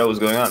as the show was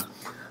going on.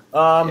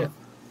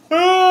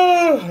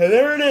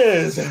 There it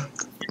is.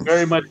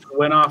 Very much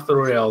went off the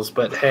rails,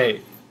 but hey,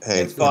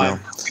 it's fine.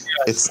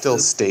 It still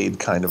stayed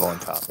kind of on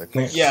topic.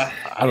 Yeah,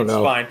 I don't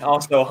know. It's fine.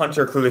 Also,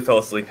 Hunter clearly fell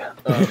asleep.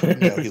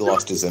 He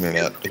lost his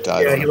internet. It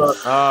died. Yeah, he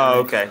lost. Oh,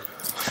 okay.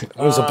 It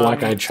was a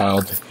black-eyed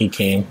child. He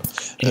came.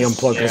 He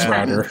unplugged his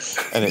router.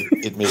 And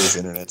it made his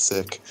internet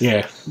sick.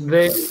 Yeah.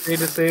 They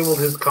disabled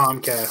his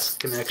Comcast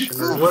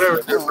connection or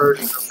whatever their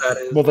version of that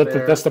is. Well,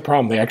 that's the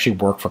problem. They actually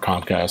work for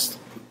Comcast.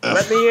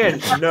 Let me in.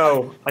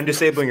 No, I'm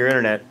disabling your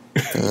internet.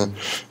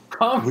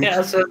 Comcast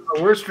has the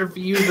worst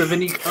reviews of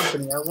any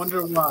company. I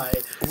wonder why.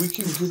 We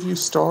can give you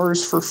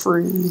stars for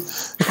free.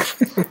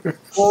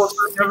 We'll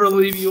never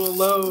leave you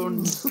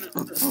alone.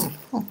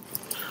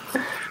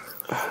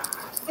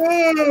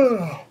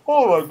 Oh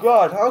my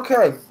god,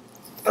 okay.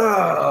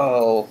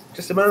 Oh,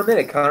 just another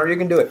minute, Connor. You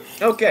can do it.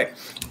 Okay.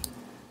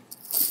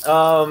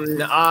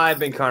 I've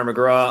been Connor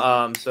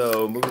McGraw.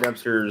 So Movie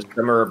Dumpster's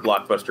Summer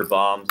Blockbuster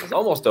Bombs is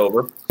almost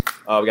over.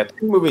 We got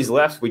 2 movies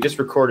left. We just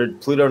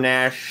recorded Pluto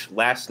Nash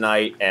last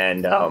night,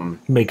 and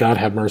May God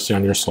have mercy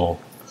on your soul.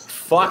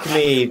 fuck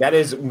me, that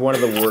is one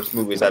of the worst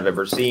movies I've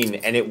ever seen,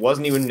 and it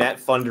wasn't even that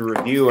fun to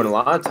review. And a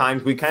lot of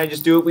times we kind of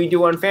just do what we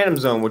do on Phantom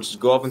Zone, which is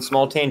go off in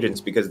small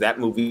tangents, because that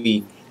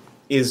movie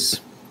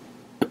is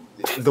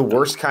the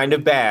worst kind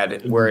of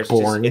bad, where it's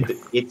boring.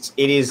 Just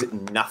it is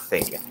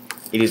nothing.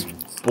 It is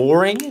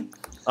boring.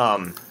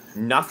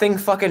 Nothing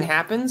fucking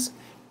happens,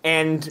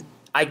 and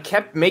I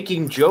kept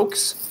making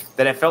jokes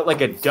that I felt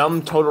like a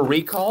dumb Total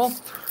Recall,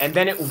 and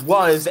then it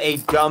was a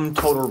dumb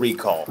Total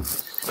Recall,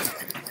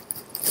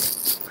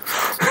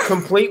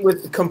 complete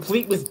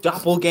with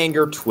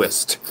doppelganger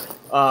twist.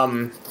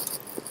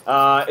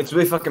 It's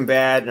really fucking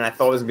bad, and I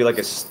thought it was gonna be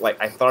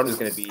I thought it was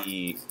gonna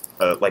be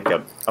like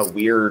a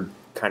weird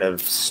kind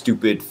of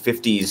stupid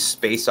 50s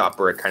space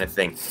opera kind of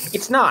thing.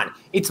 It's not.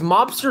 It's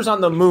mobsters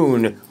on the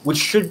moon, which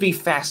should be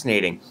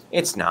fascinating.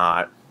 It's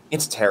not.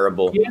 It's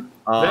terrible. Yeah,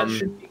 that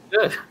should be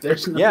good.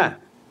 There's nothing. Yeah,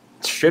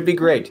 it should be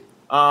great.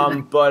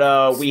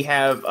 But we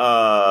have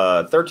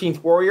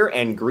 13th Warrior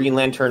and Green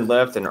Lantern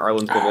left, and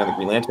Arlen's going to be on the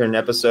Green Lantern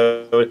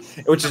episode,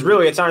 which is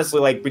really, it's honestly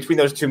like between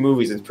those 2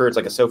 movies, it's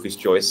like a Sophie's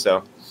choice.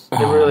 So it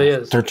really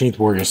is. 13th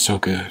Warrior is so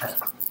good.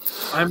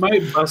 I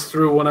might bust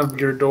through one of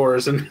your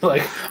doors and be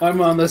like,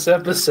 I'm on this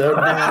episode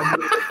now.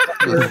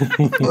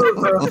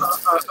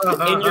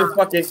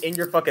 in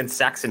your fucking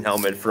Saxon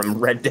helmet from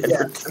Red Dead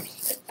Redemption.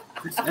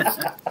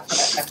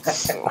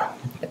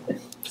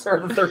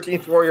 Sir, the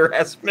 13th Warrior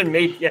hasn't been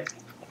made yet.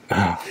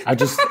 I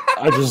just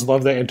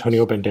love that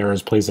Antonio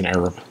Banderas plays an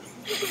Arab.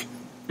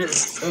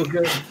 So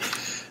good.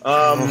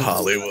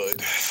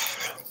 Hollywood.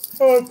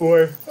 Oh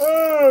boy.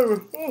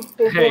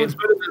 Hey, it's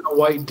better than a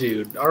white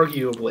dude,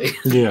 arguably.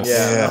 Yes.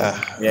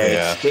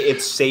 Yeah.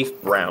 It's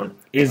safe brown.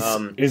 Is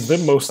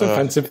the most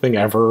offensive thing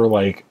ever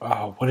like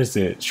what is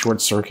it?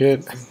 Short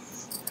Circuit?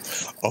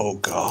 Oh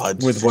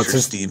God! With Fisher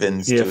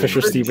Stevens? Yeah,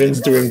 Fisher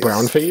Stevens doing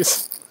brown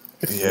face.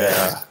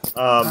 Yeah.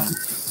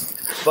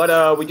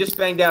 But we just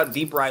banged out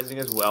Deep Rising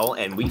as well,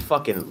 and we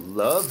fucking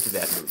loved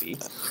that movie.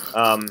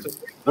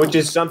 Which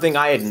is something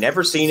I had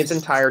never seen its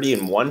entirety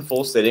in one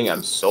full sitting.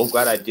 I'm so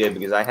glad I did,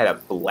 because I had a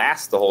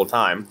blast the whole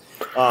time.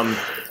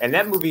 And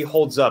that movie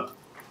holds up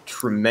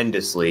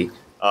tremendously.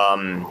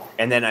 And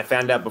then I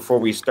found out before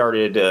we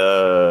started,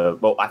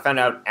 I found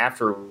out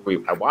after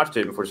I watched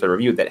it before we started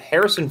review that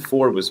Harrison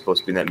Ford was supposed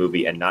to be in that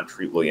movie and not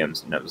Treat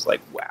Williams. And I was like,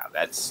 wow,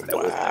 that was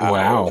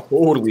a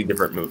totally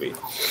different movie.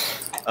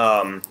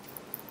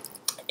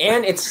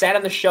 And it sat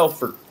on the shelf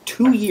for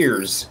 2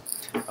 years.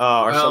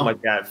 Or something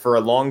like that, for a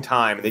long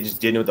time. They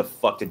just didn't know what the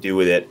fuck to do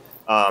with it.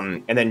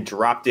 And then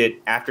dropped it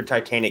after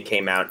Titanic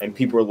came out, and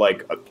people were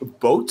like,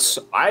 boats?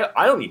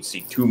 I don't need to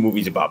see 2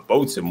 movies about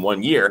boats in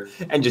 1 year,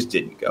 and just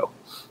didn't go.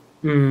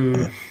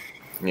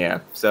 Yeah,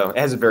 so it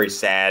has a very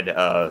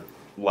sad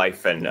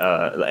life and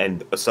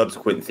a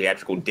subsequent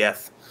theatrical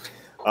death.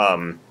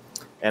 And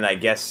I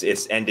guess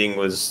its ending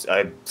was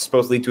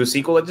supposed to lead to a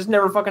sequel that just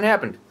never fucking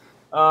happened.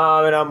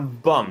 And I'm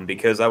bummed,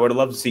 because I would have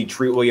loved to see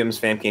Treat Williams,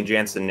 Famke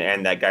Janssen,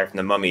 and that guy from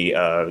The Mummy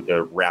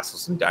wrestle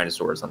some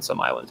dinosaurs on some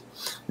island.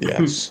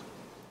 Yes.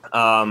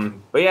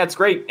 But yeah, it's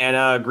great,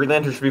 and Green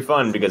Lantern should be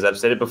fun, because I've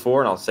said it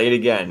before and I'll say it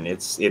again.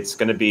 It's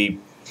going to be,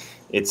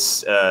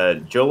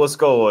 Joe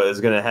Lascola is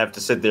going to have to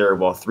sit there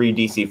while 3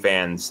 DC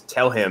fans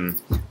tell him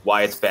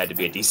why it's bad to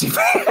be a DC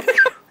fan.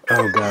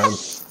 Oh God.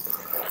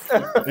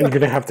 And you're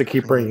gonna have to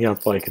keep bringing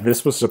up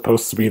this was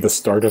supposed to be the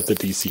start of the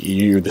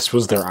DCEU. This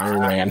was their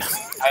Iron Man.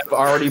 I've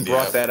already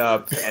brought that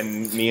up,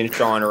 and me and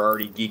Sean are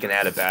already geeking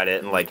out about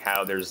it, and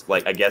how there's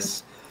I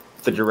guess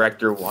the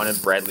director wanted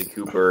Bradley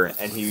Cooper,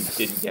 and he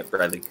didn't get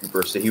Bradley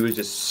Cooper, so he was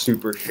just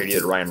super shitty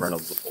at Ryan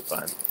Reynolds the whole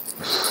time.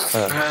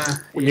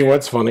 You know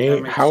what's funny?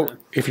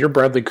 If you're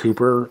Bradley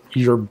Cooper,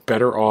 you're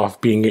better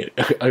off being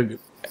a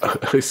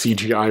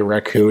CGI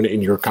raccoon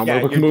in your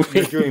comic book movie.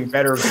 You're doing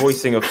better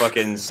voicing a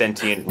fucking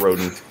sentient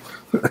rodent.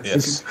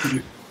 Yes.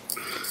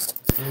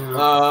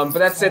 But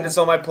that's it. That's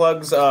all my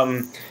plugs.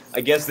 I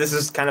guess this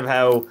is kind of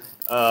how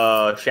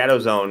Shadow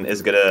Zone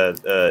is gonna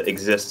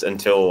exist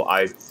until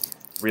I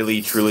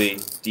really, truly,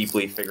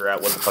 deeply figure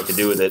out what the fuck to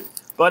do with it.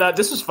 But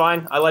this was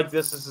fine. I like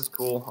this. This is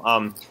cool.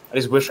 I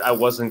just wish I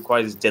wasn't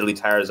quite as deadly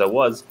tired as I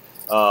was,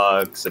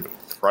 because I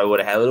probably would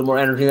have had a little more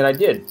energy than I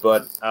did.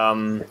 But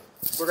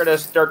we're gonna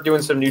start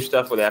doing some new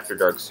stuff with After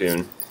Dark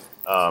soon.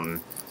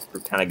 We're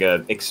kind of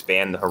gonna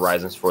expand the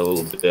horizons for a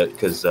little bit,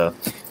 because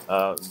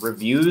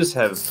reviews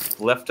have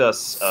left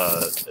us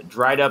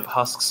dried up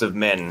husks of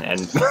men,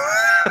 and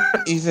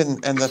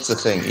and that's the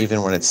thing.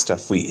 Even when it's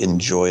stuff we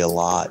enjoy a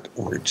lot,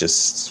 we're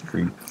just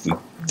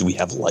we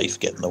have life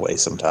get in the way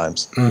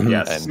sometimes,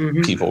 yes,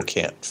 and people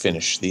can't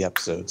finish the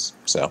episodes.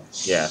 So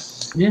yeah.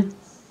 Yeah.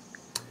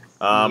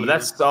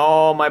 That's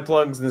all my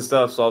plugs and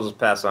stuff, so I'll just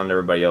pass on to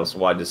everybody else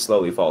while I just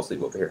slowly fall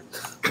asleep over here.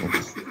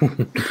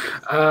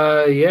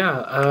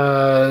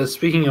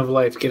 Speaking of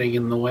life getting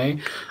in the way,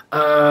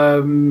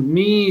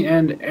 me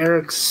and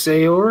Eric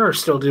Sayor are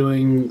still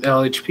doing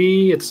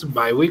LHP. It's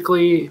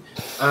bi-weekly.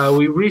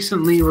 We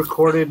recently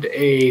recorded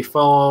a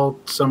fall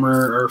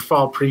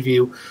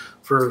preview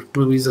for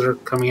movies that are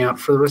coming out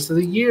for the rest of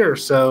the year.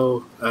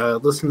 So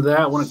listen to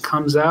that when it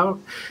comes out.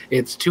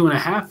 It's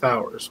 2.5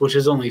 hours, which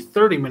is only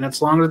 30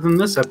 minutes longer than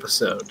this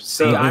episode.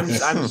 See, I'm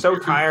so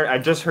tired. I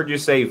just heard you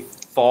say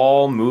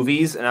fall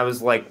movies, and I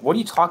was like, what are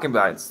you talking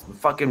about? It's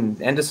fucking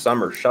end of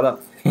summer. Shut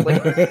up.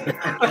 Like,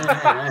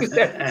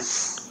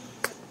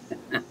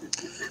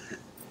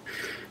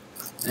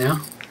 yeah.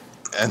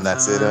 And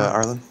that's it,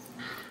 Arlen?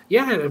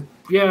 Yeah. I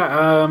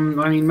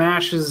mean,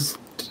 MASH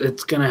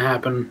it's going to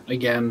happen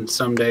again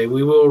someday.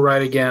 We will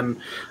write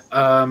again.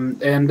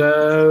 And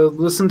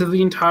listen to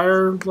the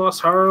entire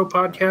Lost Horror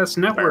podcast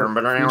network.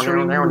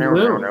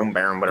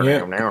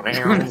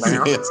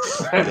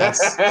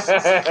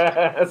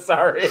 Yes.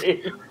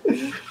 Sorry.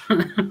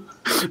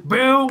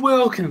 Bill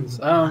Wilkins.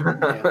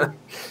 Yeah.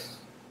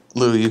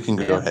 Lou, you can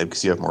go ahead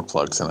because you have more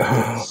plugs than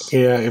I do.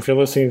 Yeah, if you're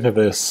listening to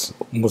this,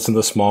 listen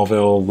to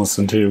Smallville,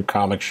 listen to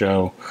Comic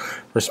Show.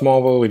 For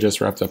Smallville, we just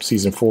wrapped up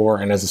season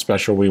 4, and as a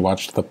special, we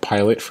watched the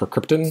pilot for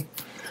Krypton,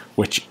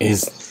 which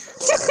is...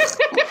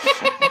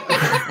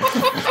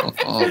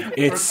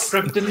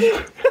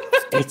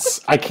 It's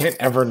I can't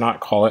ever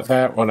not call it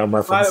that when I'm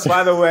referencing.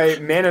 By the way,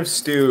 Man of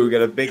Stew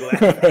got a big laugh.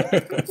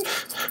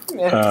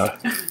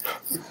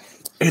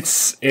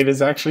 It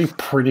is actually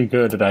pretty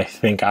good, and I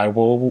think I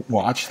will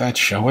watch that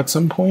show at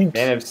some point.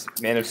 Man of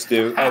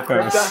Stew. Oh,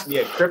 Krypton.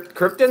 Yeah,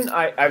 Krypton.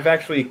 I've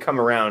actually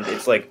come around.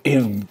 It's like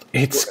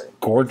it's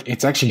gorgeous.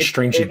 It's actually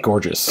strangely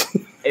gorgeous.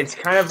 It's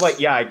kind of like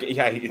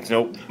it's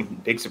no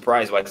big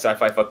surprise why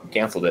Sci-Fi fucking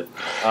canceled it.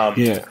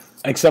 Yeah.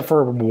 Except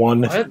for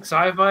one. What?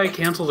 Sci-Fi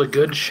canceled a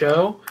good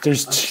show?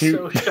 There's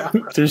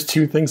there's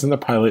two things in the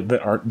pilot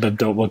that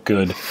don't look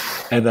good,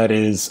 and that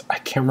is I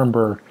can't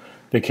remember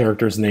the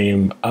character's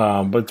name,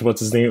 but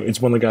what's his name?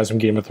 It's one of the guys from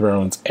Game of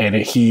Thrones, and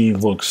he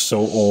looks so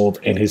old,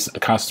 and his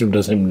costume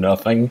does him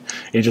nothing.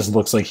 It just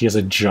looks like he has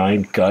a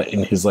giant gut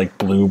in his like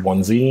blue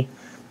onesie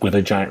with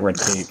a giant red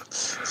cape.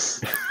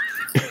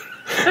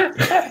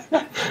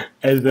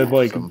 And then,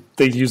 like,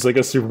 they use, like,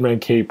 a Superman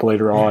cape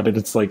later on, and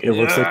it's like, it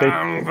looks like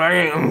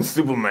I'm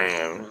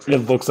Superman.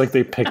 It looks like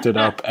they picked it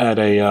up at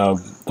a,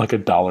 like, a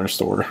dollar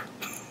store.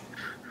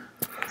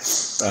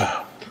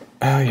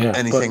 Yeah.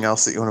 Anything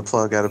else that you want to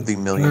plug out of the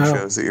million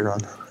shows that you're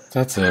on?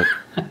 That's it.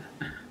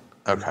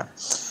 Okay.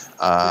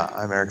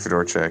 I'm Eric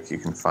Fedorczyk. You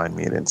can find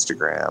me at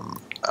Instagram,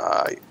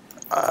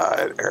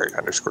 at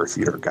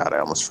Eric_Fedor. God, I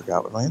almost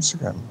forgot what my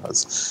Instagram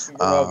was.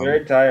 We're all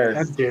very tired.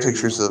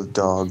 Pictures of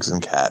dogs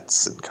and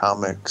cats and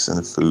comics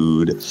and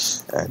food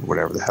and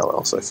whatever the hell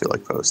else I feel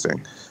like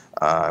posting.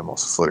 I'm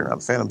also floating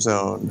around the Phantom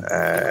Zone,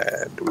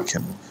 and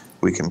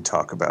we can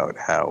talk about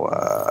how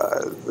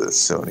the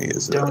Sony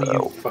is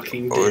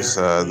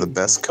the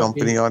best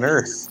company on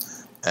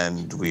Earth.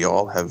 And we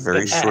all have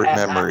very short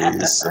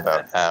memories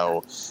about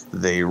how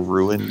they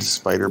ruined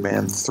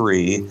Spider-Man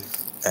 3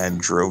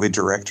 and drove a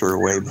director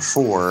away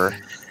before,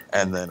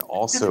 and then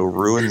also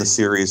ruined the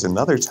series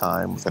another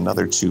time with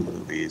another 2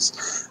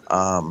 movies.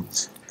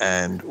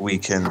 And we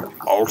can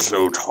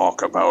also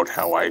talk about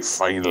how I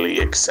finally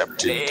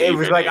accepted it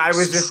was like I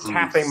was just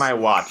tapping my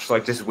watch,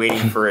 like just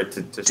waiting for it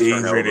to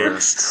turn over. David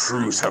X.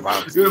 truth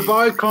about if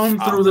I come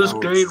through this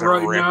gate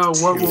right now,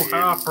 what will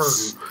happen?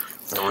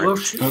 The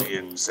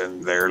reptilians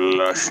and their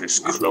luscious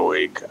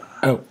cloaca.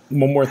 Oh,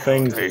 one more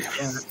thing.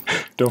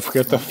 Don't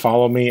forget to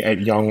follow me at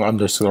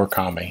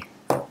young_Kami.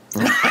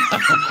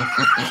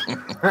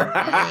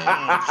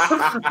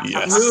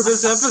 Yes. Lou,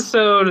 this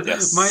episode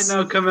might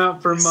not come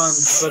out for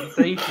months, but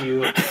thank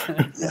you.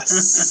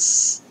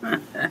 Yes.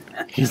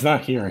 He's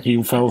not here.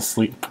 He fell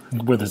asleep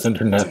with his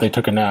internet. They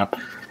took a nap.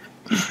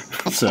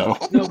 So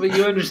no, but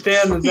you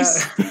understand that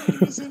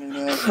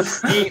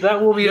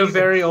that will be a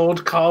very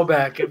old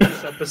callback if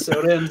this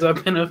episode ends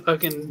up in a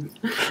fucking.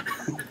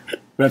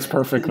 That's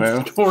perfect,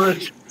 though.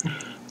 Storage.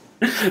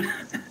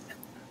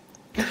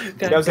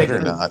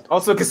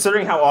 Also,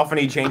 considering how often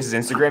he changes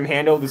his Instagram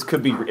handle, this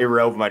could be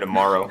irrelevant by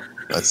tomorrow.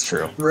 That's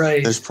true.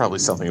 Right. There's probably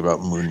something about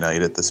Moon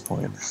Knight at this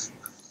point.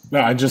 No,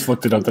 I just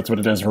looked it up. That's what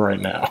it is right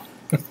now.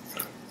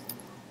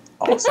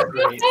 Awesome.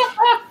 Great.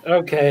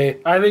 Okay,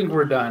 I think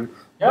we're done.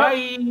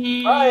 Bye.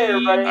 Bye,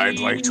 everybody. I'd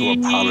like to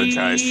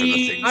apologize for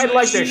the things I'd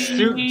like to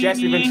shoot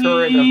Jesse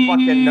Ventura in the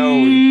fucking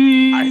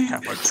nose. I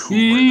have a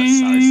tumor the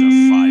size of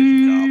 5